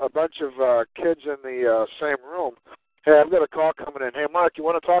have a bunch of kids in the same room. Hey, I've got a call coming in. Hey, Mark, you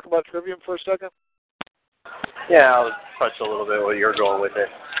want to talk about Trivium for a second? Yeah, I'll touch a little bit where you're going with it.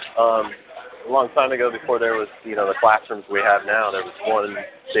 A long time ago, before there was, the classrooms we have now, there was one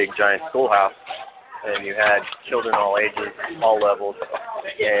big giant schoolhouse, and you had children all ages, all levels,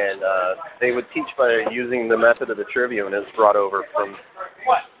 and they would teach by using the method of the Trivium, and it was brought over from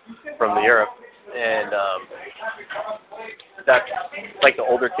Europe, and that's like the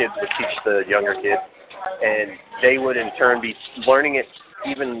older kids would teach the younger kids. And they would in turn be learning it,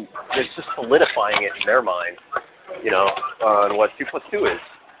 even it's just solidifying it in their mind, on what 2 + 2 is.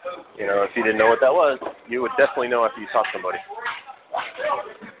 If you didn't know what that was, you would definitely know after you taught somebody.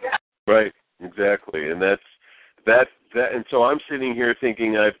 Right, exactly, and that's that. And so I'm sitting here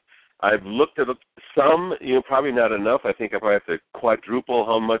thinking I've looked at some, probably not enough. I think I probably have to quadruple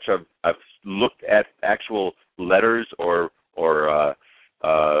how much I've looked at actual letters or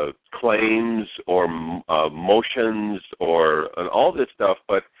claims or motions and all this stuff.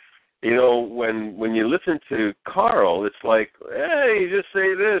 But when you listen to Carl, it's like, hey, you just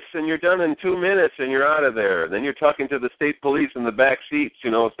say this and you're done in 2 minutes and you're out of there. Then you're talking to the state police in the back seats,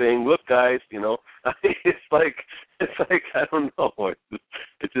 saying, look, guys, it's like I don't know.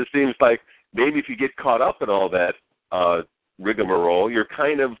 It just seems like maybe if you get caught up in all that rigmarole, you're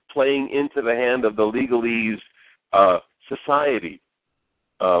kind of playing into the hand of the legalese society.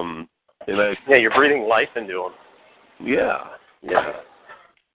 You're breathing life into them. Yeah.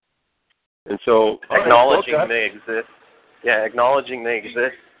 And so acknowledging they exist. Yeah, acknowledging they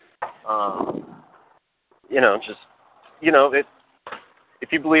exist.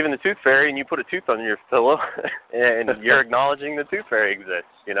 if you believe in the tooth fairy and you put a tooth on your pillow, and you're acknowledging the tooth fairy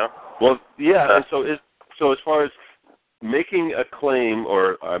exists, you know. Well, yeah. And so as far as making a claim,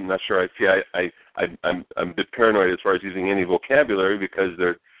 or I'm not sure. I'm a bit paranoid as far as using any vocabulary because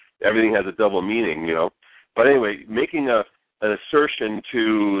everything has a double meaning, you know. But anyway, making an assertion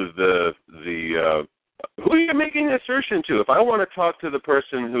to the who are you making an assertion to? If I want to talk to the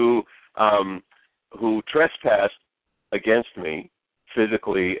person who trespassed against me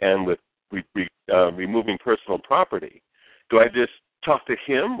physically and with removing personal property, do I just talk to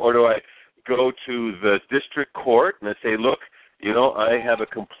him, or do I go to the district court and I say, look, you know, I have a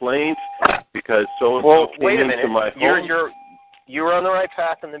complaint because so-and-so came into my home? You were on the right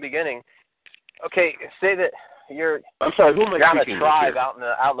path in the beginning. Okay, say that you're I'm sorry, who am I speaking to? You're on a tribe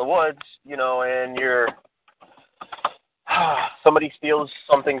out in the woods, you know, and somebody steals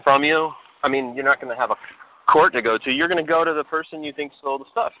something from you. I mean, you're not going to have a court to go to. You're going to go to the person you think stole the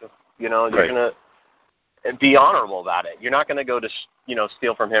stuff. You know, you're going to be honorable about it. You're not going to go to, you know,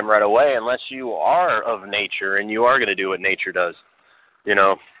 steal from him right away unless you are of nature and you are going to do what nature does. You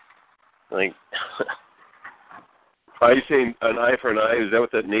know, like. Are you saying an eye for an eye? Is that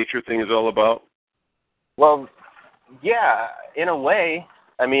what that nature thing is all about? Well, yeah, in a way.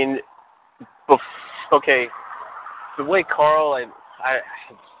 I mean, okay, the way Carl, I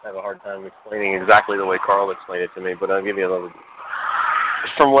have a hard time explaining exactly the way Carl explained it to me, but I'll give you a little,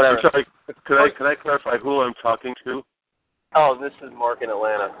 from whatever. I'm sorry, can I clarify who I'm talking to? Oh, this is Mark in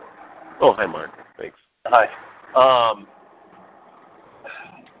Atlanta. Oh, hi, Mark. Thanks. Hi.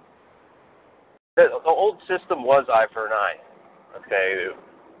 The old system was eye for an eye, okay?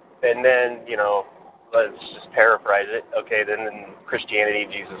 And then, you know, let's just paraphrase it. Okay, then in Christianity,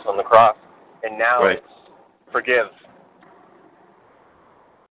 Jesus on the cross. And now it's forgive.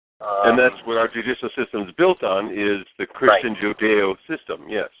 And that's what our judicial system is built on, is the Christian Judeo system,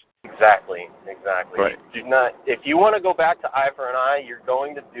 yes. Exactly. Right. If you want to go back to eye for an eye, you're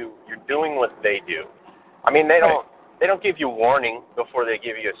doing what they do. I mean, they don't give you warning before they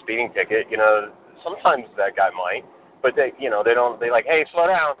give you a speeding ticket. You know, sometimes that guy might, but they like, hey, slow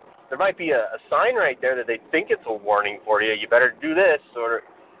down. There might be a sign right there that they think it's a warning for you. You better do this, or,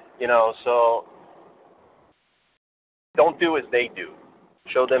 you know, so don't do as they do.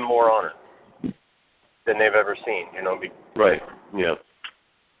 Show them more honor than they've ever seen, you know. Right, yeah.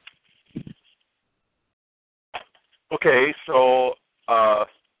 Okay, so I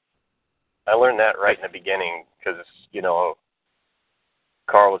learned that right in the beginning because, you know,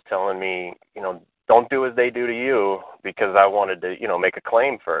 Carl was telling me, you know, don't do as they do to you, because I wanted to, you know, make a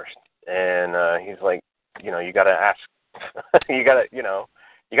claim first. And he's like, you know, you got to ask, you got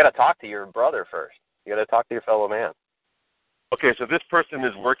to talk to your brother first. You got to talk to your fellow man. Okay, so this person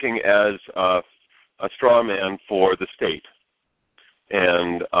is working as a straw man for the state.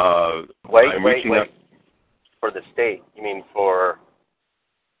 And wait. For the state? You mean for,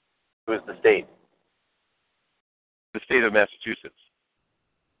 who is the state? The state of Massachusetts.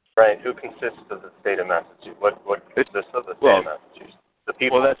 Right. Who consists of the state of Massachusetts? What consists of the state of Massachusetts? The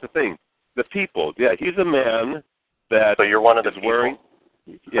people. Well, that's the thing. The people. Yeah, he's a man that. So you're one of the people. Wearing.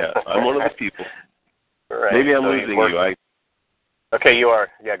 Yeah, I'm one of the people. Right. Maybe I'm losing you. Okay, you are.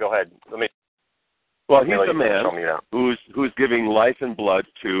 Yeah, go ahead. Well, he's a man who's giving life and blood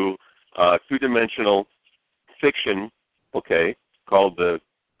to two-dimensional fiction, okay, called the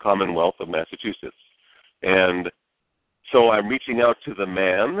Commonwealth of Massachusetts. And so I'm reaching out to the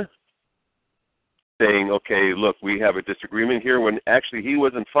man saying, okay, look, we have a disagreement here, when actually he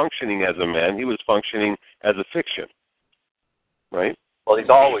wasn't functioning as a man. He was functioning as a fiction, right? Well, he's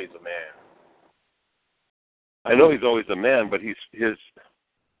always a man. I know he's always a man, but his,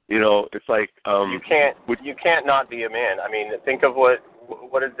 you know, it's like you can't not be a man. I mean, think of what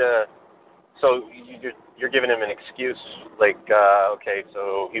did the. So you're giving him an excuse, like, okay,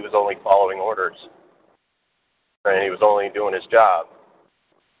 so he was only following orders, right? He was only doing his job.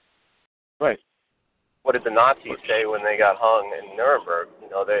 Right. What did the Nazis say when they got hung in Nuremberg? You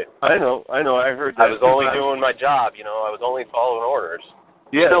know, I know. I heard that. I was only doing my job. You know, I was only following orders.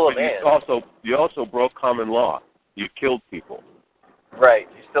 Yeah, still a but man. You also broke common law. You killed people. Right.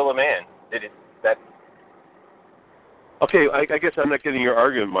 You're still a man. Okay, I guess I'm not getting your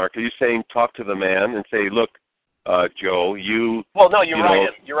argument, Mark. Are you saying talk to the man and say, look, Joe, you... Well, no, you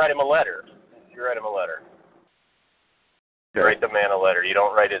write him a letter. You write him a letter. Okay. You write the man a letter. You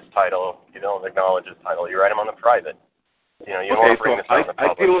don't write his title. You don't acknowledge his title. You write him on the private. You know, you don't want to bring this out in the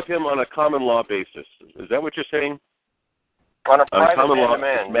public. I deal with him on a common law basis. Is that what you're saying? On a private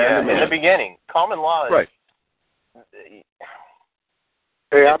man-to-man. Yeah, in the beginning. Common law is... Right.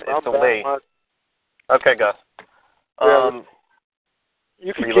 Hey, it's a way. Okay, Gus.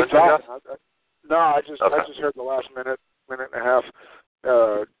 You can Are you keep listening, talking. Gus? No, I just Okay. heard the last minute and a half.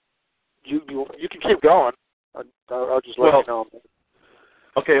 You can keep going. I'll just let you know.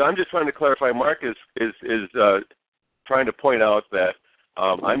 Okay, I'm just trying to clarify. Mark is trying to point out that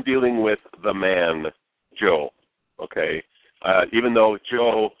I'm dealing with the man, Joe. Okay, even though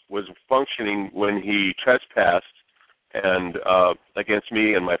Joe was functioning when he trespassed and against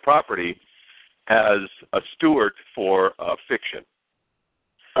me and my property as a steward for fiction.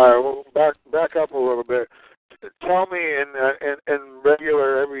 All right, well, back up a little bit. Tell me in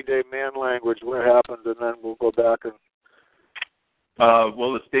regular, everyday man language what happened, and then we'll go back and.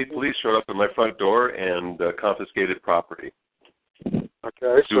 Well, the state police showed up at my front door and confiscated property.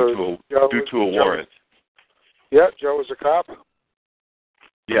 Okay, due to a warrant. Yeah, Joe was a cop.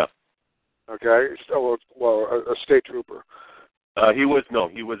 Yeah. Okay, so a state trooper. He was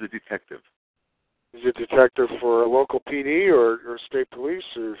a detective. Is he a detective for a local PD or state police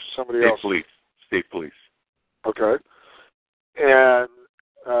or somebody else? State police. Okay. And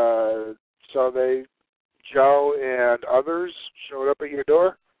so Joe and others showed up at your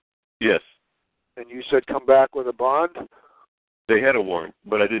door? Yes. And you said come back with a bond? They had a warrant,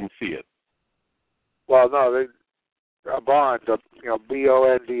 but I didn't see it. Well, no, a bond,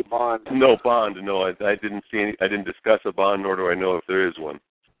 B-O-N-D bond. No bond. No, I didn't see any. I didn't discuss a bond, nor do I know if there is one.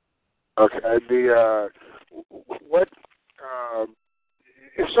 Okay.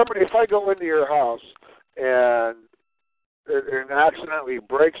 If I go into your house and accidentally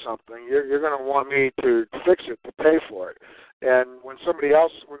break something, you're going to want me to fix it, to pay for it. And when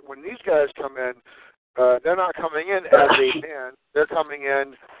these guys come in, they're not coming in as a man. They're coming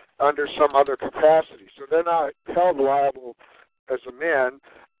in under some other capacity. So they're not held liable as a man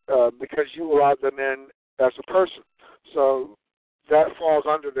because you allowed them in as a person. So that falls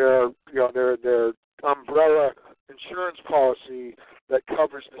under their umbrella insurance policy that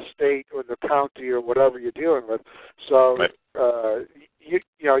covers the state or the county or whatever you're dealing with. So,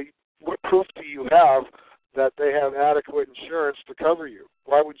 what proof do you have that they have adequate insurance to cover you?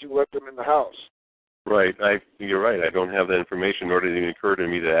 Why would you let them in the house? Right. You're right. I don't have that information, nor did it occur to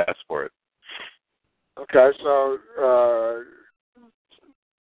me to ask for it. Okay, so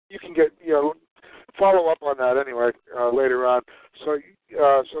you can get follow up on that anyway later on. So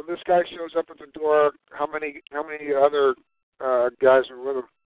this guy shows up at the door. How many other guys are with him?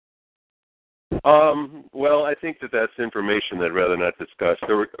 Well, I think that's information that I'd rather not discuss.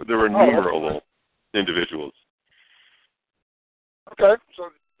 There were numerable individuals. Okay, so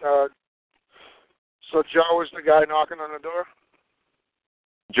Joe is the guy knocking on the door?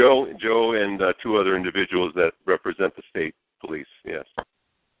 Joe and two other individuals that represent the state police, yes.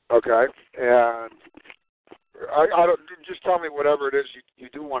 Okay, and I don't, just tell me whatever it is you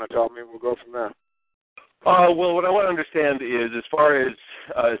do want to tell me, and we'll go from there. Well, what I want to understand is, as far as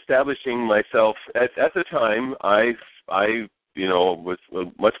establishing myself, at the time, I was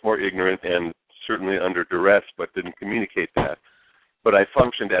much more ignorant and certainly under duress, but didn't communicate that. But I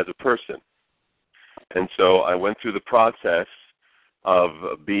functioned as a person. And so I went through the process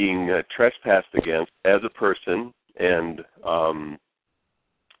of being trespassed against as a person and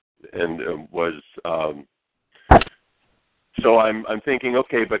was so I'm thinking,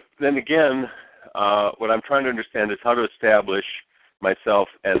 okay, but then again, what I'm trying to understand is how to establish myself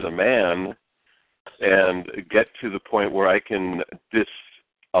as a man and get to the point where I can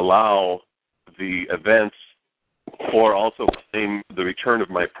disallow the events or also claim the return of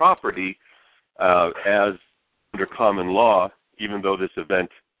my property as under common law, even though this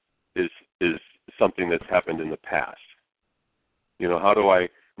event is something that's happened in the past. How do I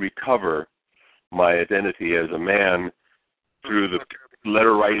recover my identity as a man through the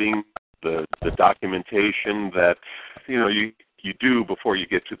letter writing, the documentation that you do before you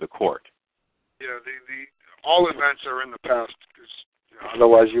get to the court? Yeah, the all events are in the past because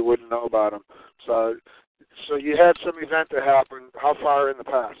otherwise you wouldn't know about them. So you had some event that happened. How far in the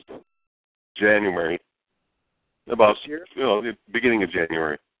past? January. About this year? The beginning of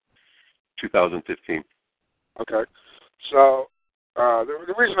January, 2015. Okay. So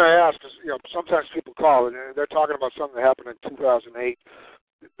the reason I ask is, sometimes people call and they're talking about something that happened in 2008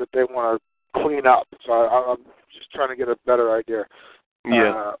 that they want to clean up. So I'm just trying to get a better idea.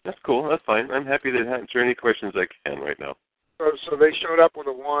 Yeah, that's cool. That's fine. I'm happy to answer any questions I can right now. So they showed up with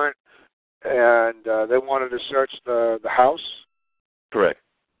a warrant and they wanted to search the house? Correct.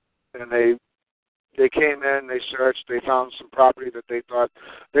 And they came in, they searched, they found some property that they thought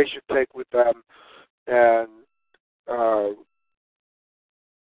they should take with them, and I'm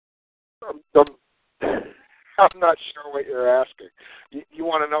not sure what you're asking. You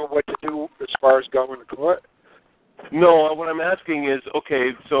want to know what to do as far as going to court? No, what I'm asking is,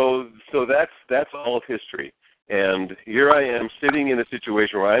 okay, so that's all history. And here I am sitting in a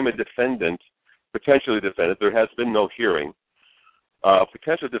situation where I'm a defendant, potentially defendant. There has been no hearing.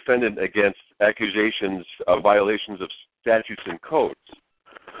 Potential defendant against accusations of violations of statutes and codes.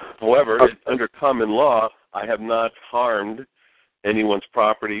 However, under common law, I have not harmed anyone's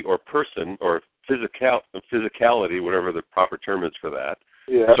property or person or physicality, whatever the proper term is for that.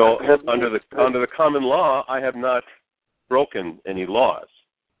 Yeah. So under the common law, I have not broken any laws.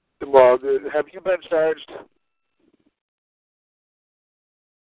 Well, have you been charged?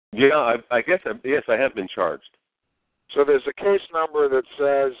 Yeah, I guess, yes, I have been charged. So there's a case number that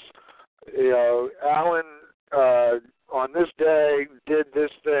says, Alan on this day did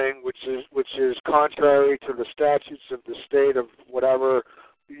this thing, which is contrary to the statutes of the state of whatever.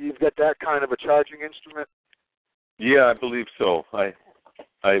 You've got that kind of a charging instrument. Yeah, I believe so. I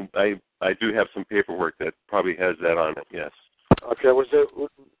do have some paperwork that probably has that on it. Yes. Okay. Was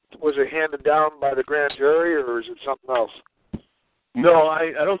it handed down by the grand jury, or is it something else? No,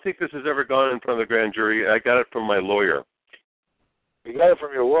 I don't think this has ever gone in front of the grand jury. I got it from my lawyer. You got it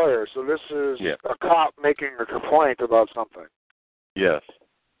from your lawyer, so this is a cop making a complaint about something. Yes.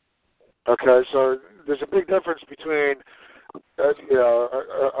 Okay, so there's a big difference between a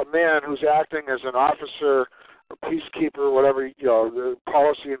man who's acting as an officer, a peacekeeper, whatever, the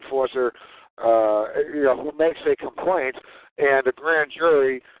policy enforcer, who makes a complaint, and a grand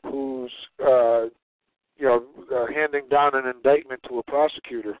jury who's handing down an indictment to a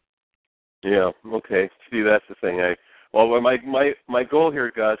prosecutor. Yeah. Okay. See, that's the thing. My goal here,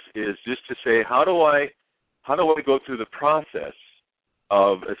 Gus, is just to say, how do I go through the process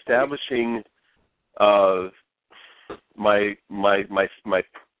of establishing my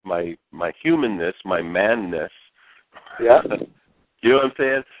humanness, my manness. Yeah. You know what I'm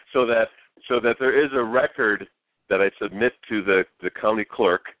saying? So that there is a record that I submit to the county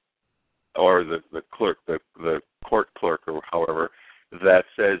clerk or the clerk, the court clerk, or however, that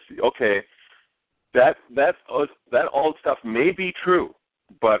says, okay, that old stuff may be true,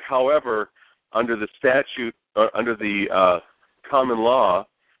 but however, under the statute, under the common law,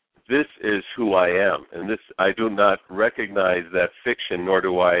 this is who I am, and this I do not recognize that fiction, nor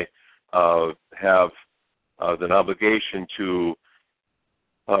do I have an obligation to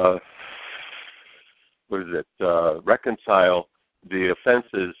reconcile the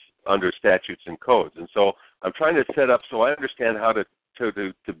offenses under statutes and codes. And so I'm trying to set up so I understand how to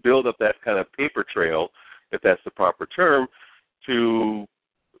build up that kind of paper trail, if that's the proper term, to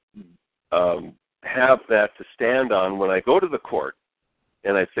have that to stand on when I go to the court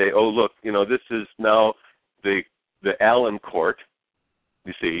and I say, oh, look, this is now the Allen court,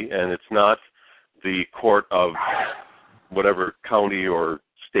 you see, and it's not the court of whatever county or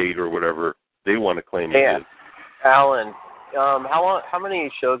state or whatever they want to claim it is. Alan, how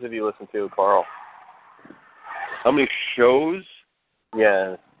many shows have you listened to, Carl? How many shows?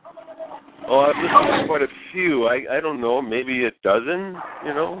 Yeah. Oh, I've listened to quite a few. I don't know, maybe a dozen,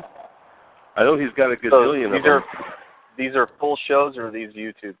 I know he's got a gazillion of them. These are full shows, or are these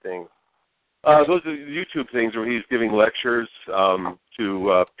YouTube things? Those are YouTube things where he's giving lectures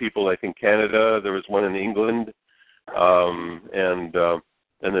to people like in Canada. There was one in England. And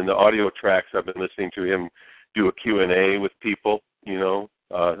then the audio tracks, I've been listening to him do a Q&A with people, on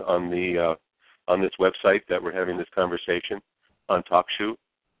this website that we're having this conversation on TalkShoe.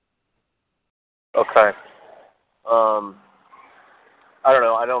 Okay. I don't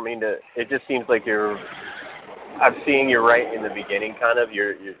know. I don't mean to. It just seems like I'm seeing you right in the beginning, kind of.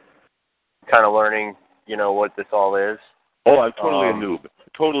 You're kind of learning, what this all is. Oh, I'm totally a noob.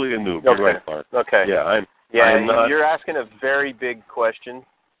 Totally a noob. Okay. You're right, Mark. Okay. Yeah, I'm not... You're asking a very big question.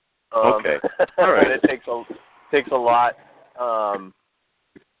 Okay. All right. And it takes a lot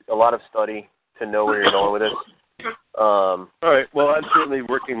of study to know where you're going with it. All right. Well, I'm certainly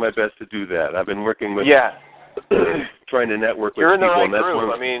working my best to do that. I've been working with trying to network with people. You're in the right and that's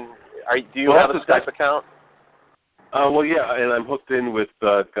group. Do you have a Skype account? Well, yeah, and I'm hooked in with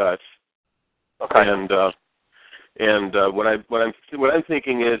Gus. Okay. And what I'm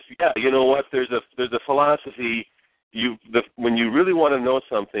thinking is, you know what? There's a philosophy. When you really want to know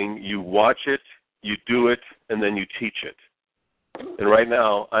something, you watch it, you do it, and then you teach it. And right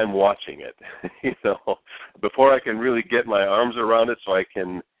now, I'm watching it. Before I can really get my arms around it, so I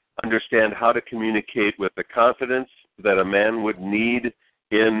can understand how to communicate with the confidence that a man would need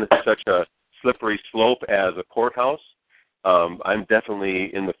in such a slippery slope as a courthouse. I'm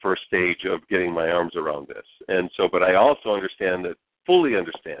definitely in the first stage of getting my arms around this. And so, but I also fully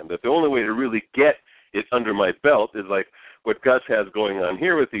understand that the only way to really get it under my belt is like, what Gus has going on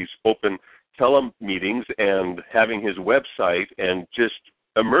here with these open telemeetings and having his website and just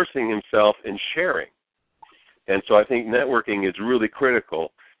immersing himself in sharing. And so I think networking is really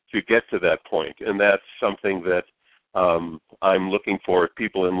critical to get to that point, and that's something that I'm looking for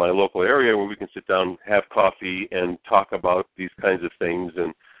people in my local area where we can sit down, have coffee, and talk about these kinds of things,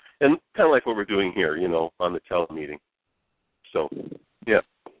 and kind of like what we're doing here, on the telemeeting. So, yeah,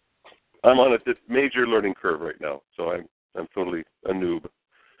 I'm on a major learning curve right now, so I'm totally a noob.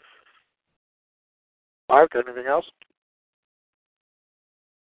 Mark, anything else?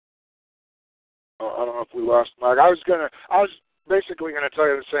 Oh, I don't know if we lost Mark. I was basically gonna tell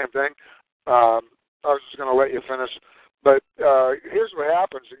you the same thing. I was just gonna let you finish. But here's what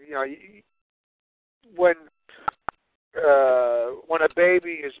happens. When a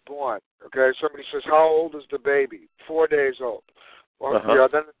baby is born, okay, somebody says, "How old is the baby?" 4 days old. Well,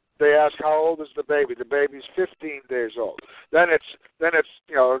 then they ask, "How old is the baby?" The baby's 15 days old. Then it's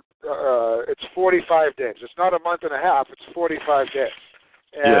 45 days. It's not a month and a half. It's 45 days.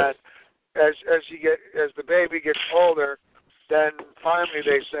 And as the baby gets older, then finally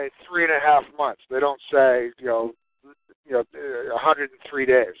they say 3.5 months. They don't say 103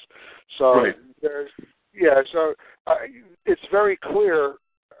 days. So it's very clear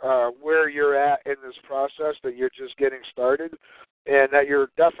where you're at in this process, that you're just getting started, and that you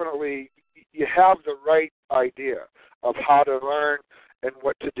have the right idea of how to learn and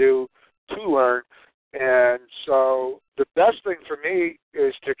what to do to learn. And so the best thing for me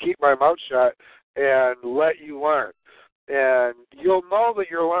is to keep my mouth shut and let you learn. And you'll know that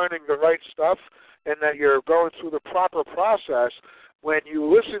you're learning the right stuff and that you're going through the proper process when you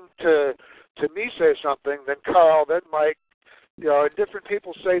listen to me say something, then Carl, then Mike, and different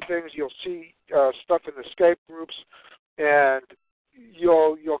people say things. You'll see stuff in the Skype groups, and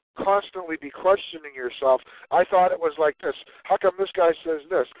you'll constantly be questioning yourself. I thought it was like this. How come this guy says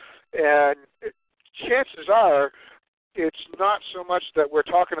this? And chances are it's not so much that we're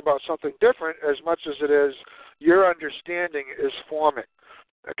talking about something different as much as it is your understanding is forming.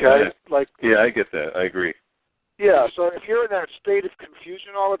 Okay? I get that. I agree. Yeah, so if you're in that state of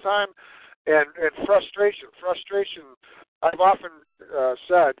confusion all the time and frustration, I've often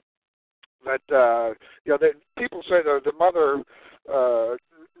said that that people say the mother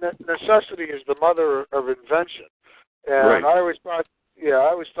necessity is the mother of invention, and I always thought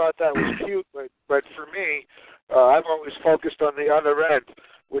that was cute, but for me, I've always focused on the other end,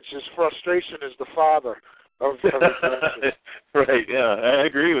 which is frustration is the father of invention. Right? Yeah, I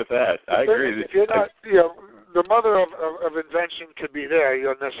agree with that. I agree. If you're not, the mother of invention could be there,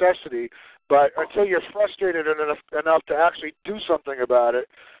 necessity, but until you're frustrated enough to actually do something about it,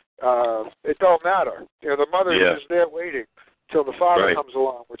 it don't matter. The mother is just there waiting till the father comes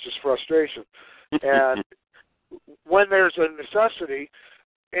along, which is frustration. And when there's a necessity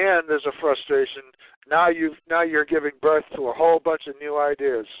and there's a frustration, now you're giving birth to a whole bunch of new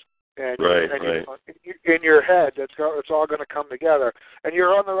ideas. And in your head, it's all going to come together, and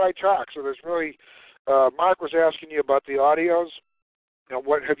you're on the right track. So there's really, Mark was asking you about the audios.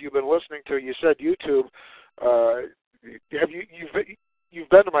 What have you been listening to? You said YouTube. You've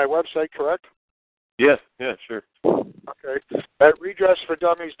been to my website, correct? Yes. Yeah, sure. Okay. At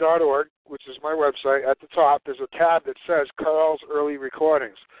redressfordummies.org, which is my website, at the top there's a tab that says Carl's Early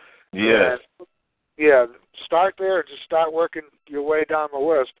Recordings. Yes. And, start there and just start working your way down the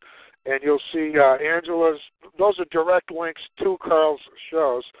list, and you'll see Angela's. Those are direct links to Carl's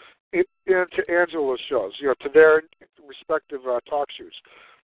shows and to Angela's shows, to their respective talk shows.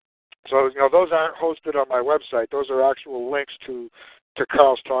 So, those aren't hosted on my website. Those are actual links to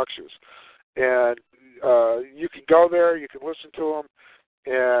Carl's talk shows. And you can go there, you can listen to them,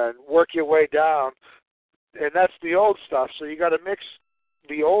 and work your way down. And that's the old stuff. So you got to mix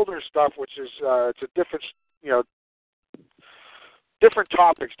the older stuff, which is it's a different, different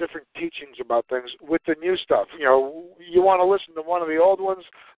topics, different teachings about things, with the new stuff. You want to listen to one of the old ones,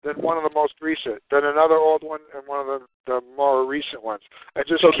 then one of the most recent, then another old one, and one of the more recent ones. And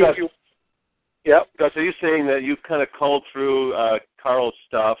just keep you. Yep. So you're saying that you've kind of culled through Carl's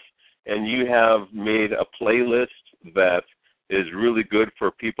stuff, and you have made a playlist that is really good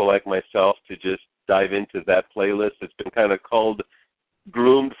for people like myself to just dive into that playlist. It's been kind of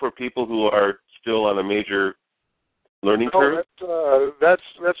groomed for people who are still on a major learning curve?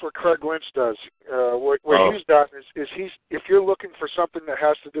 That's what Craig Lynch does. What he's done is if you're looking for something that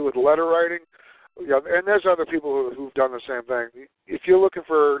has to do with letter writing, and there's other people who've done the same thing. If you're looking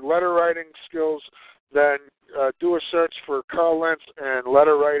for letter writing skills, then do a search for Carl Lentz and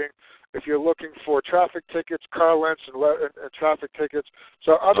letter writing. If you're looking for traffic tickets, Carl Lentz and traffic tickets.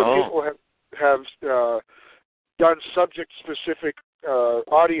 So other people have done subject-specific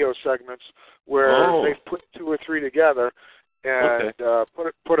audio segments where they've put 2 or 3 together and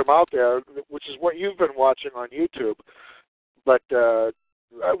put them out there, which is what you've been watching on YouTube. But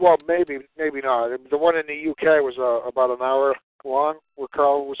well, maybe not. The one in the UK was about an hour long, where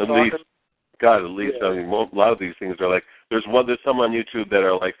Carl was talking. At least. Yeah. I mean, a lot of these things are like, there's some on YouTube that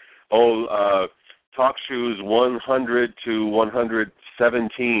are like, talk shoes 100 to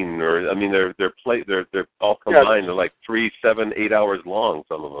 117, or I mean, they're all combined. They're like 3, 7, 8 hours long.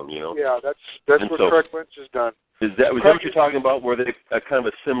 Some of them, you know. Yeah, that's what Craig Lynch has done. Was that what you're talking about, where they kind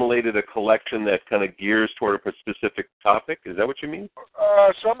of assimilated a collection that kind of gears toward a specific topic? Is that what you mean?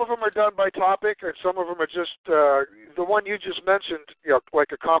 Some of them are done by topic, and some of them are just the one you just mentioned,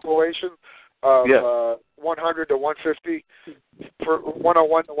 like a compilation of 100 to 150, for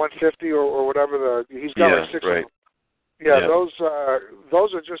 101 to 150, or whatever. He's got like 6 of them. Yeah, those are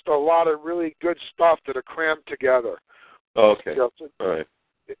just a lot of really good stuff that are crammed together. Okay. All right.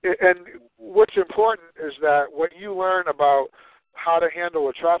 And what's important is that what you learn about how to handle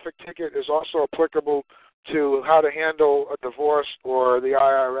a traffic ticket is also applicable to how to handle a divorce or the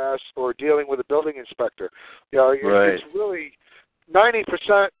IRS or dealing with a building inspector. It's really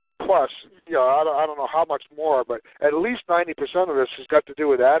 90% plus. I don't know how much more, but at least 90% of this has got to do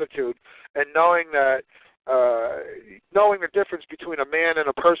with attitude and knowing the difference between a man and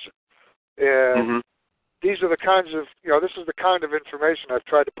a person. And these are the kinds of, this is the kind of information I've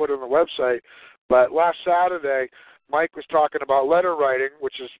tried to put on the website. But last Saturday, Mike was talking about letter writing,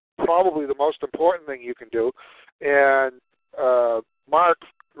 which is probably the most important thing you can do. And Mark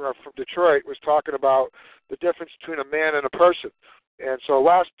from Detroit was talking about the difference between a man and a person. And so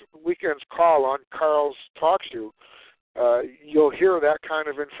last weekend's call on Carl's Talk Show, you'll hear that kind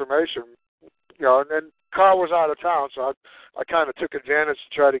of information. And then Carl was out of town, so I kind of took advantage to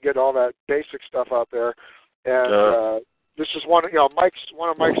try to get all that basic stuff out there. And this is one of Mike's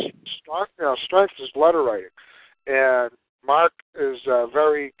strengths is letter writing, and Mark is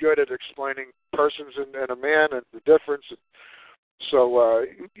very good at explaining persons and a man and the difference. So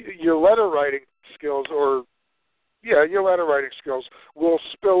your letter writing skills, will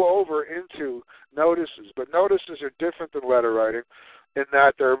spill over into notices, but notices are different than letter writing in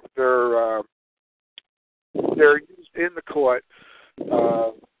that they're used in the court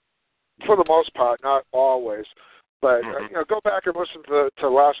for the most part, not always. But go back and listen to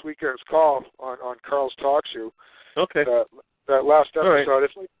last weekend's call on Carl's Talk Show. Okay. That last episode. Right.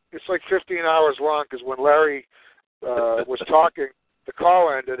 It's like 15 hours long because when Larry was talking, the call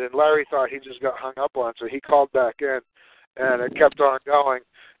ended and Larry thought he just got hung up on, so he called back in, and it kept on going.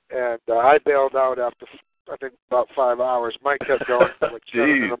 And I bailed out after I think about 5 hours. Mike kept going till like 7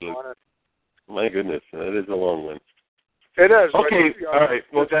 in the morning. My goodness, that is a long one. It is. Okay, all right.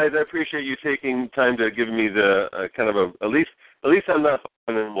 Well, guys, I appreciate you taking time to give me the kind of at least I'm not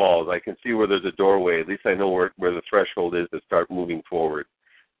in walls. I can see where there's a doorway. At least I know where the threshold is to start moving forward.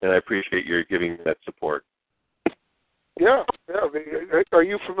 And I appreciate your giving that support. Yeah. Are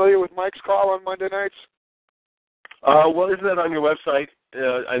you familiar with Mike's call on Monday nights? Well, isn't that on your website?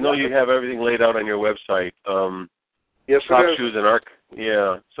 I know you have everything laid out on your website. Yes, Talk it is. Shoes and Arc.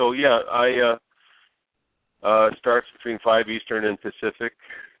 Yeah. So, I starts between 5 Eastern and Pacific.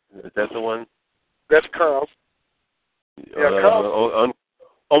 Is that the one? That's Carl. Yeah, Carl.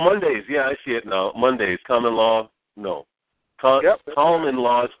 Mondays. Yeah, I see it now. Mondays. Common Law. No. Common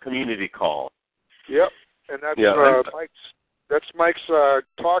Law's Community Call. Yep. And that's Mike's. That's Mike's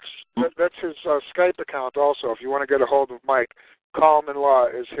talks. That's his Skype account also. If you want to get a hold of Mike, Common Law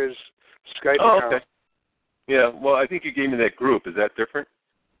is his Skype account. Okay. Yeah. Well, I think you gave me that group. Is that different?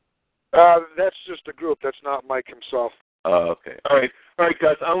 That's just a group. That's not Mike himself. Okay. All right,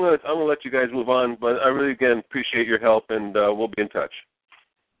 guys. I'm gonna let you guys move on, but I really again appreciate your help, and we'll be in touch.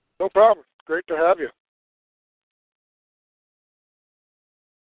 No problem. Great to have you.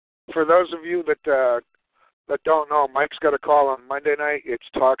 For those of you that don't know, Mike's got a call on Monday night. It's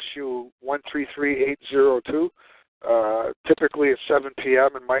Talk Show 133802. Typically at 7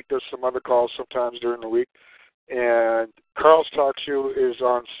 p.m., and Mike does some other calls sometimes during the week. And Carl's Talk Show is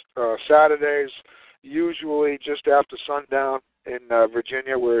on Saturdays, usually just after sundown in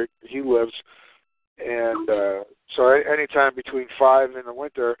Virginia, where he lives. And so anytime between 5 in the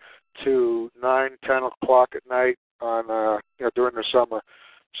winter to 9, 10 o'clock at night on during the summer.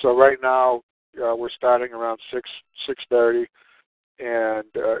 So right now we're starting around 6:30, and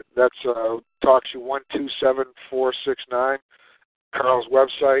that's Talk Show 127469. Carl's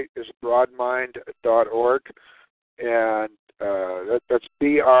website is broadmind.org, and that's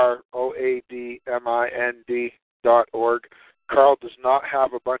BROADMIND.org. Carl does not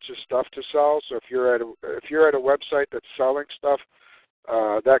have a bunch of stuff to sell. So if you're at a website that's selling stuff,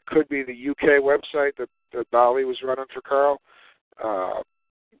 that could be the UK website that Bali was running for Carl,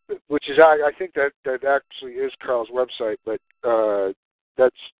 which is I think that actually is Carl's website, but I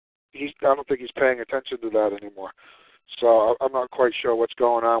don't think he's paying attention to that anymore. So I'm not quite sure what's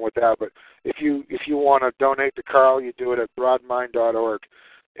going on with that. But if you want to donate to Carl, you do it at broadmind.org.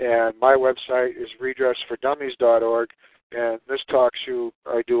 And my website is redressfordummies.org. And this talk show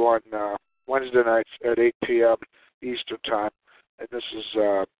I do on Wednesday nights at 8 p.m. Eastern Time. And this is,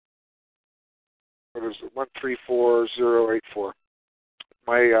 134084.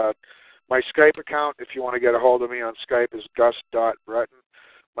 My Skype account, if you want to get a hold of me on Skype, is gus.breton.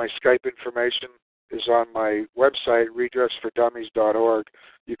 My Skype information is on my website, redressfordummies.org.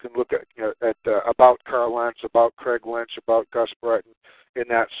 You can look at about Carl Lentz, about Craig Lynch, about Gus Breton. In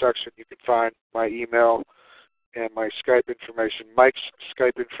that section, you can find my email and my Skype information. Mike's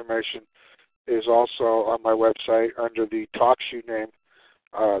Skype information is also on my website under the TalkShoe name.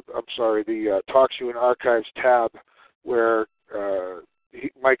 The TalkShoe and Archives tab, where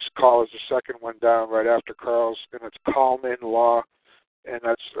Mike's call is the second one down right after Carl's, and it's Callman Law, and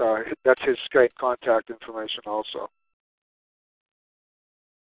that's his Skype contact information also.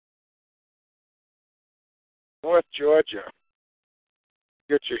 North Georgia,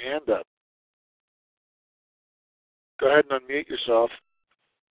 get your hand up. Go ahead and unmute yourself,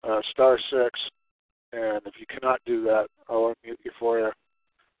 *6, and if you cannot do that, I'll unmute you for you.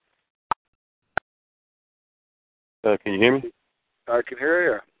 Can you hear me? I can hear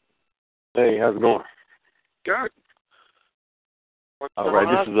you. Hey, how's it going? Good. What's All going right,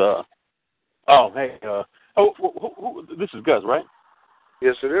 on? this is this is Gus, right?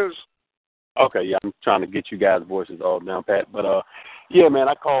 Yes, it is. Okay, yeah, I'm trying to get you guys' voices all down pat, but yeah, man,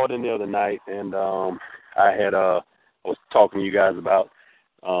 I called in the other night and I was talking to you guys about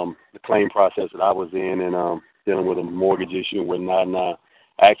the claim process that I was in and dealing with a mortgage issue and whatnot, and I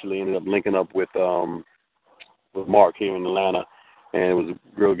actually ended up linking up with Mark here in Atlanta, and it was a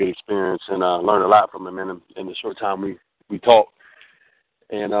real good experience, and I learned a lot from him in the short time we talked.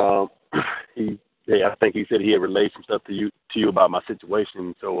 And I think he said he had relayed some stuff to you about my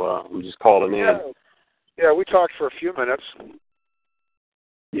situation, so I'm just calling in. Yeah, we talked for a few minutes.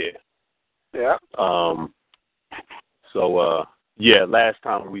 Yeah. Yeah. Last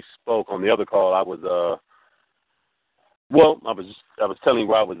time we spoke on the other call, I was telling you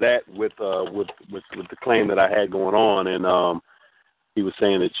where I was at with the claim that I had going on, and he was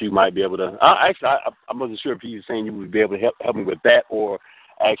saying that you might be able to. I wasn't sure if he was saying you would be able to help me with that, or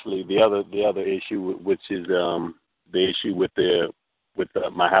actually the other issue, which is the issue with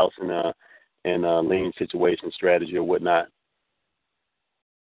my house and lien situation strategy or whatnot.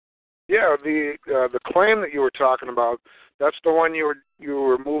 Yeah, the claim that you were talking about, that's the one you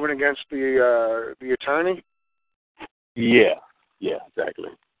were moving against the attorney? Yeah,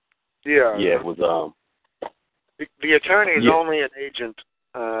 exactly. Yeah. Yeah, it was the attorney is only an agent.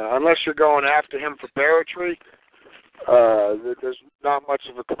 Unless you're going after him for barratry, there's not much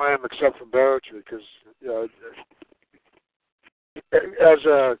of a claim except for barratry, because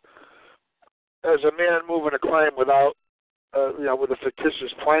as a man moving a claim without with a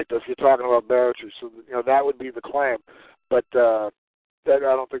fictitious plaintiff, you're talking about barratry, so that would be the claim. But I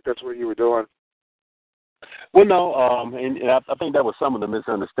don't think that's what you were doing. Well, no, and I think that was some of the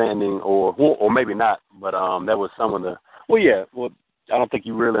misunderstanding, or maybe not, but that was some of the. I don't think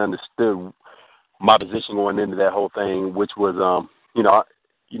you really understood my position going into that whole thing, which was,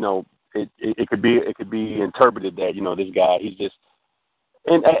 it could be interpreted that this guy, he's just.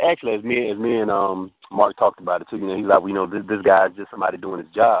 And actually, as me and Mark talked about it too, he's like, this guy is just somebody doing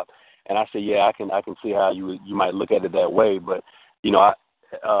his job, and I said, yeah, I can see how you might look at it that way, but I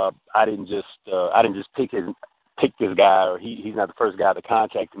didn't just pick this guy, or he's not the first guy that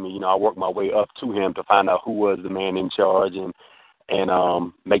contacted me. I worked my way up to him to find out who was the man in charge and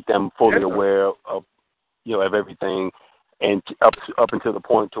make them fully aware of of everything, and up until the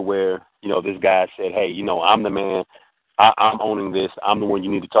point to where this guy said, hey, I'm the man. I'm owning this. I'm the one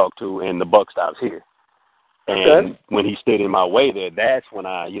you need to talk to, and the buck stops here. And when he stood in my way there, that's when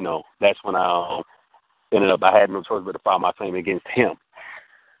I ended up. I had no choice but to file my claim against him.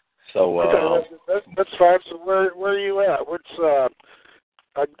 So that's fine. So where are you at? What's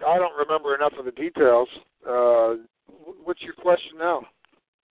I don't remember enough of the details. What's your question now?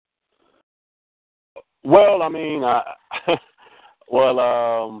 Well, I mean,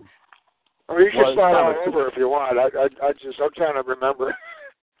 you can start all over if you want. I'm trying to remember.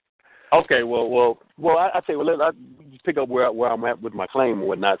 Okay, I tell you, let's pick up where I'm at with my claim and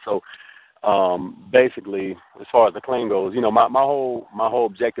whatnot. So, basically, as far as the claim goes, my whole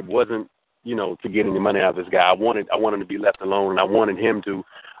objective wasn't, to get any money out of this guy. I wanted him to be left alone, and I wanted him to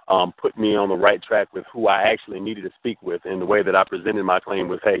put me on the right track with who I actually needed to speak with. And the way that I presented my claim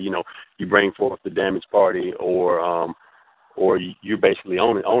was, hey, you bring forth the damaged party, or you're basically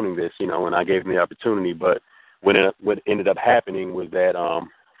owning this, and I gave him the opportunity. But what ended up happening was that, of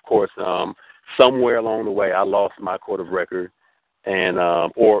course, somewhere along the way, I lost my court of record, and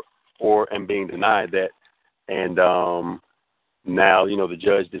am being denied that, and now the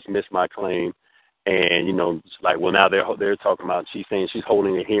judge dismissed my claim, and it's like, well, now they're talking about, she's saying she's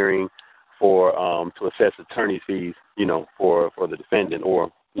holding a hearing for to assess attorney's fees, for the defendant,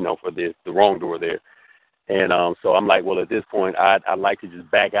 or for the wrongdoer there, and so I'm like, well, at this point, I'd like to just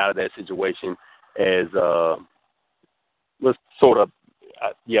back out of that situation as let's sort of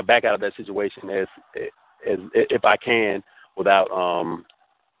back out of that situation as if I can, without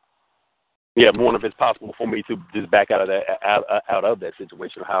wonder if it's possible for me to just back out of that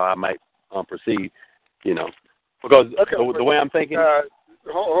situation, how I might proceed, because the way I'm thinking.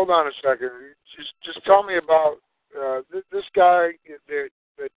 Hold on a second. Just tell me about this guy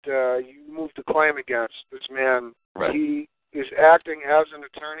that you moved the claim against. This man, right. He is acting as an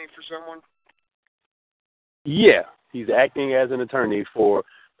attorney for someone. Yeah, he's acting as an attorney for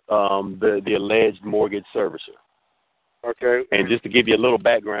the alleged mortgage servicer. Okay. And just to give you a little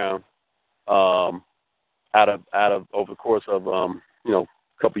background, out of over the course of a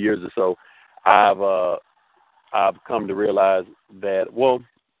couple of years or so, I've come to realize that, well,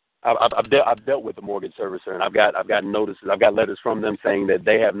 I've dealt with the mortgage servicer, and I've got notices, I've got letters from them saying that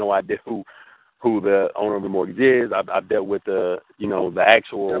they have no idea who the owner of the mortgage is. I've dealt with the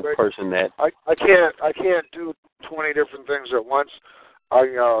actual person that I can't do 20 different things at once.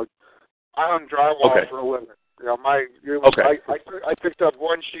 I'm drywall for a living. I picked up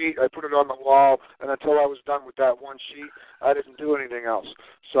one sheet, I put it on the wall, and until I was done with that one sheet, I didn't do anything else.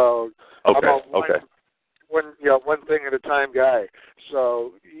 So I'm a one thing at a time guy.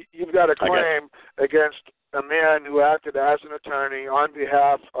 So you've got a claim against a man who acted as an attorney on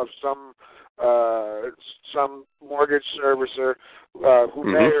behalf of some mortgage servicer who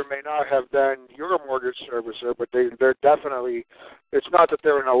may or may not have been your mortgage servicer, but they're definitely. It's not that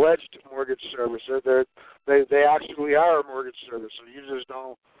they're an alleged mortgage servicer. They actually are a mortgage servicer. You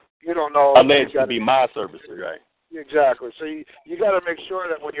don't know. Alleged to be my servicer, right? Exactly. So you got to make sure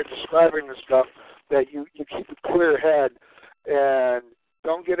that when you're describing this stuff, that you keep a clear head and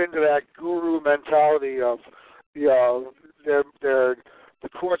don't get into that guru mentality of the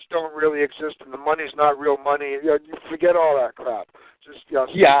courts don't really exist and the money's not real money. You forget all that crap. Just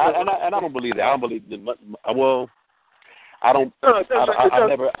and I don't believe that. I don't believe that. Well, I don't. I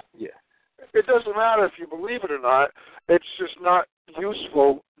never. Yeah. It doesn't matter if you believe it or not. It's just not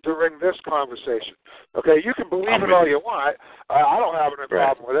useful during this conversation. Okay, you can believe it all you want. I don't have any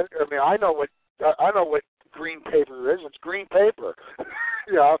problem with it. I mean, I know what green paper is. It's green paper.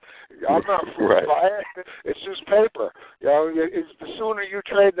 I'm not fooled by it. It's just paper. The sooner you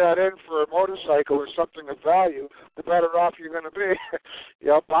trade that in for a motorcycle or something of value, the better off you're going to be.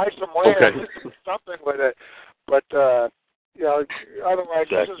 Buy some land, do something with it. But otherwise,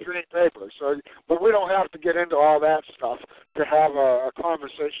 this is green paper. So, but we don't have to get into all that stuff to have a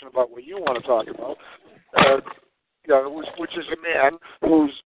conversation about what you want to talk about. Which is a man who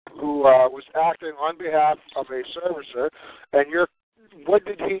was acting on behalf of a servicer, and what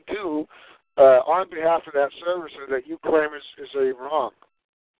did he do on behalf of that servicer that you claim is a wrong?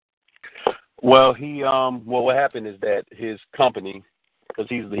 Well, what happened is that his company, because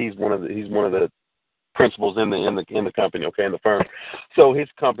he's one of the principals in the company, in the firm. So his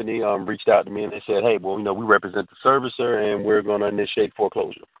company reached out to me and they said, hey, well, we represent the servicer and we're going to initiate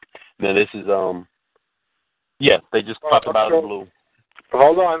foreclosure. Now this is they just popped them out of the blue.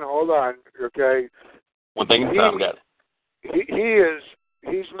 Hold on, okay. One thing at a time, got it.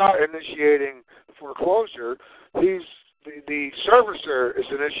 He's not initiating foreclosure. The servicer is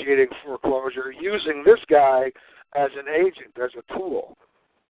initiating foreclosure using this guy as an agent, as a tool.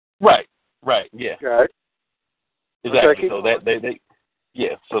 Right, yeah. Okay. Exactly. So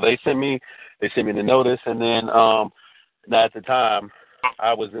so they sent me the notice, and then now at the time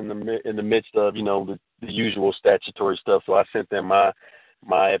I was in the midst of the usual statutory stuff. So I sent them my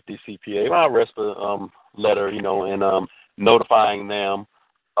FDCPA, my RESPA letter, and notifying them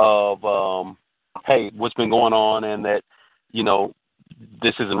of hey, what's been going on, and that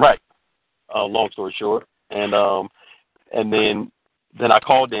this isn't right. Long story short, and then I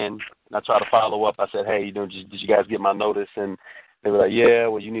called in and I tried to follow up. I said, hey, did you guys get my notice? And they were like, yeah,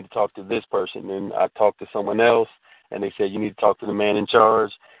 well, you need to talk to this person. And I talked to someone else, and they said, you need to talk to the man in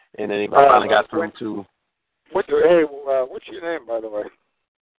charge. and then I finally got through to. What's your name, by the way?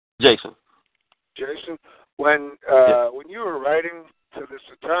 Jason. Jason, when you were writing to this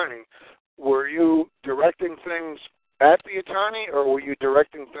attorney, were you directing things at the attorney, or were you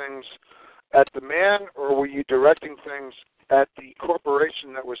directing things at the man, or were you directing things at the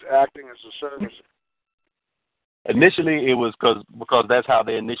corporation that was acting as a servicer? Initially, it was because that's how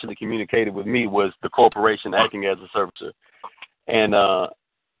they initially communicated with me, was the corporation acting as a servicer. And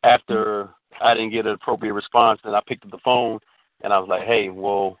after I didn't get an appropriate response, then I picked up the phone and I was like, hey,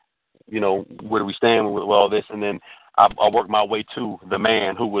 well, where do we stand with all this? And then I worked my way to the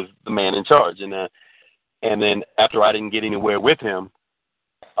man who was the man in charge. And then after I didn't get anywhere with him,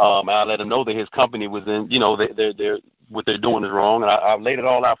 I let him know that his company was in, they're what they're doing is wrong. And I laid it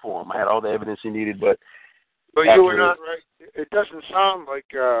all out for him. I had all the evidence he needed, but you were not right. It doesn't sound like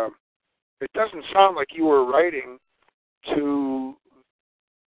you were writing to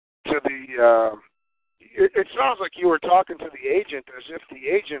the. It sounds like you were talking to the agent as if the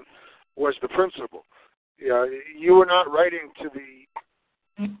agent was the principal. You were not writing to the.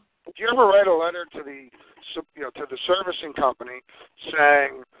 Did you ever write a letter to the servicing company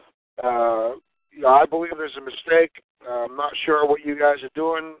saying, I believe there's a mistake. I'm not sure what you guys are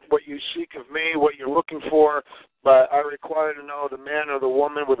doing, what you seek of me, what you're looking for, but I require to know the man or the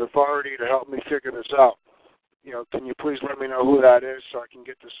woman with authority to help me figure this out. Can you please let me know who that is so I can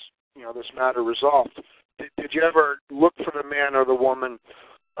get this, this matter resolved? Did you ever look for the man or the woman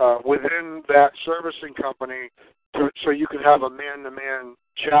within that servicing company so you could have a man-to-man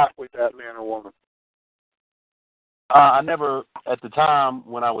chat with that man or woman? I never, at the time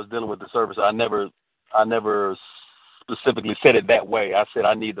when I was dealing with the service, I never specifically said it that way. I said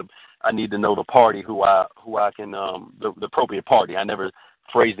I need to know the party who I can the appropriate party. I never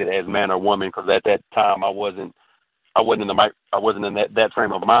phrased it as man or woman because at that time I wasn't in that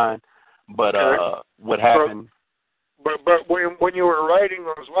frame of mind. But what happened? But when you were writing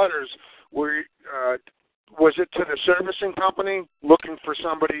those letters, was it to the servicing company looking for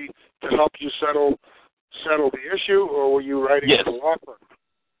somebody to help you settle the issue, or were you writing to the law firm?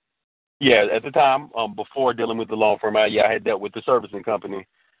 Yeah, at the time, before dealing with the law firm, I had dealt with the servicing company,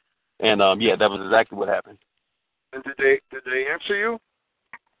 and that was exactly what happened. And did they answer you?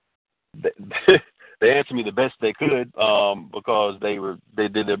 They answered me the best they could because they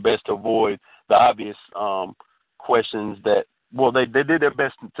did their best to avoid the obvious questions that. Well, they did their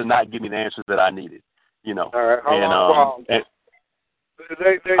best to not give me the answers that I needed. All right.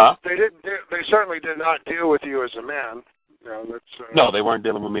 They certainly did not deal with you as a man. No, they weren't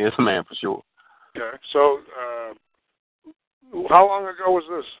dealing with me as a man for sure. Okay. So, how long ago was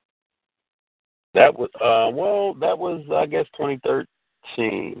this? That was I guess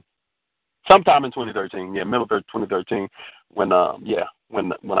 2013. Sometime in 2013, middle of 2013, when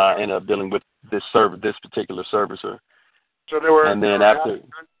I ended up dealing with this particular servicer. So they were acting.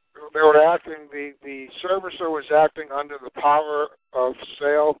 The servicer was acting under the power of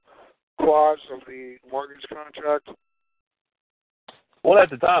sale clause of the mortgage contract. Well, at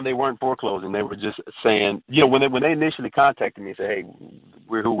the time they weren't foreclosing. They were just saying, when they initially contacted me and said, "Hey,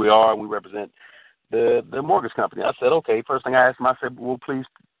 we're who we are. We represent the mortgage company." I said, "Okay." First thing I asked them, I said, "Well, please."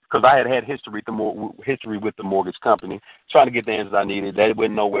 Because I had history with the mortgage company, trying to get the answers I needed. They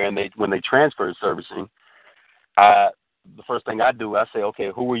went nowhere, and when they transferred servicing, the first thing I do, I say,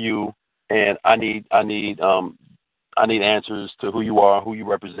 okay, who are you? And I need answers to who you are, who you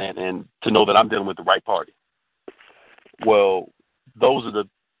represent, and to know that I'm dealing with the right party. Well, those are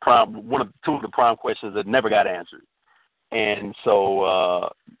two of the prime questions that never got answered, and so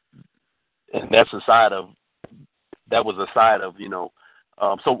and that was a side of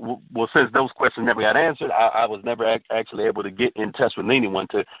since those questions never got answered, I was never actually able to get in touch with anyone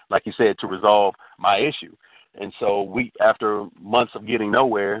to, like you said, to resolve my issue. And so after months of getting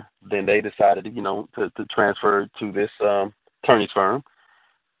nowhere, then they decided, to transfer to this attorney's firm.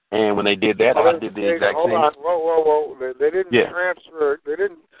 And when they did that, I did the exact same. Hold on, whoa! They didn't transfer. They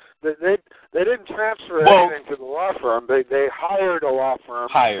didn't transfer anything to the law firm. They hired a law firm.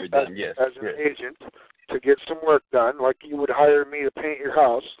 Hired them, as an agent to get some work done, like you would hire me to paint your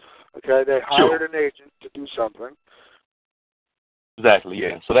house. Okay, they hired an agent to do something. Exactly,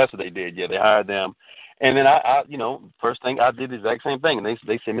 yeah. So that's what they did. Yeah, they hired them. And then I first thing I did the exact same thing, and they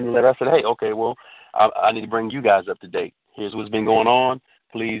sent me the letter. I said, hey, okay, well, I need to bring you guys up to date. Here's what's been going on.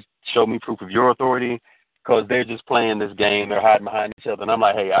 Please show me proof of your authority, because they're just playing this game. They're hiding behind each other, and I'm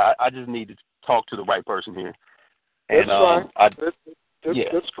like, hey, I just need to talk to the right person here. And that's fine.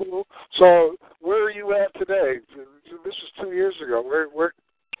 That's cool. So where are you at today? This is 2 years ago.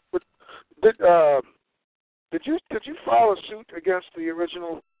 Did you file a suit against the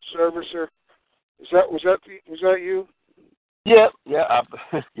original servicer? Was that you? Yeah.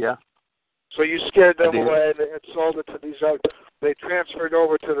 Yeah. So you scared them away and sold it to these other. They transferred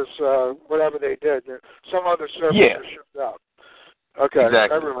over to this whatever they did. Some other servicer shipped out. Okay,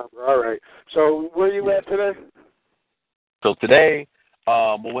 exactly. I remember. All right. So where are you at today? So today,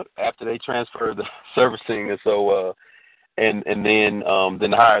 after they transferred the servicing, and so and then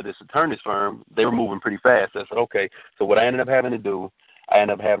hired this attorney's firm, they were moving pretty fast. I said, okay. So what I ended up having to do, I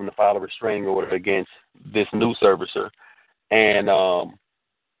ended up having to file a restraining order against this new servicer, and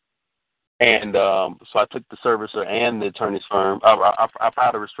so I took the servicer and the attorney's firm. I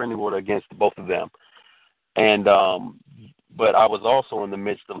filed a restraining order against both of them, and but I was also in the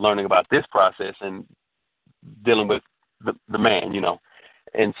midst of learning about this process and dealing with the man, you know.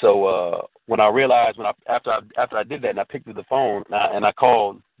 And so when I realized, after I did that, and I picked up the phone and I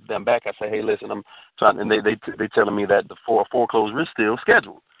called them back, I said, hey, listen, I'm trying, and they telling me that the foreclosure is still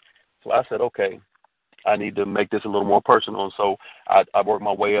scheduled. So I said, okay, I need to make this a little more personal. And so I worked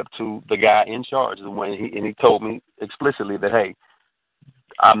my way up to the guy in charge, and he told me explicitly that, hey,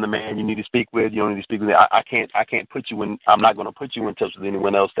 I'm the man you need to speak with. You don't need to speak with me. I can't put you in. I'm not going to put you in touch with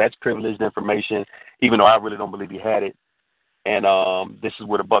anyone else. That's privileged information, even though I really don't believe he had it. And this is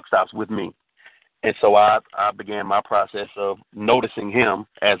where the buck stops with me. And so I began my process of noticing him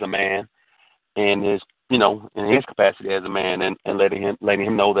as a man, and in his capacity as a man, and letting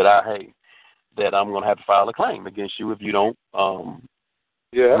him know that that I'm going to have to file a claim against you if you don't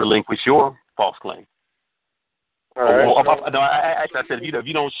relinquish your false claim. All right. I said, if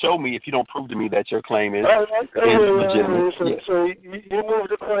you don't show me, if you don't prove to me that your claim is legitimate. So you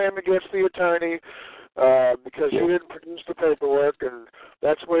moved a claim against the attorney because you didn't produce the paperwork, and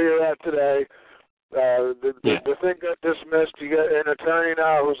that's where you're at today. The thing got dismissed. You got an attorney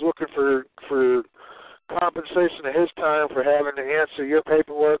now who's looking for compensation of his time for having to answer your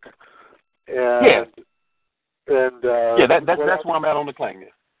paperwork. And that's where I'm at on the claim.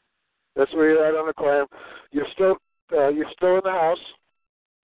 That's where you're at on the claim. You're still in the house.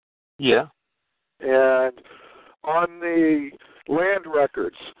 Yeah. And on the land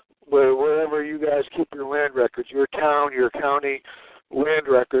records, wherever you guys keep your land records, your town, your county land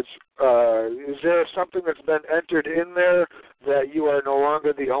records, is there something that's been entered in there that you are no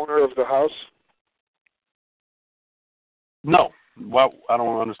longer the owner of the house? No. Why? I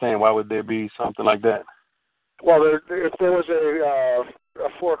don't understand. Why would there be something like that? Well, if there was a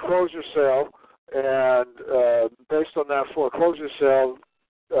foreclosure sale, and based on that foreclosure sale,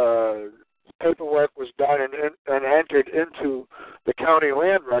 paperwork was done and entered into the county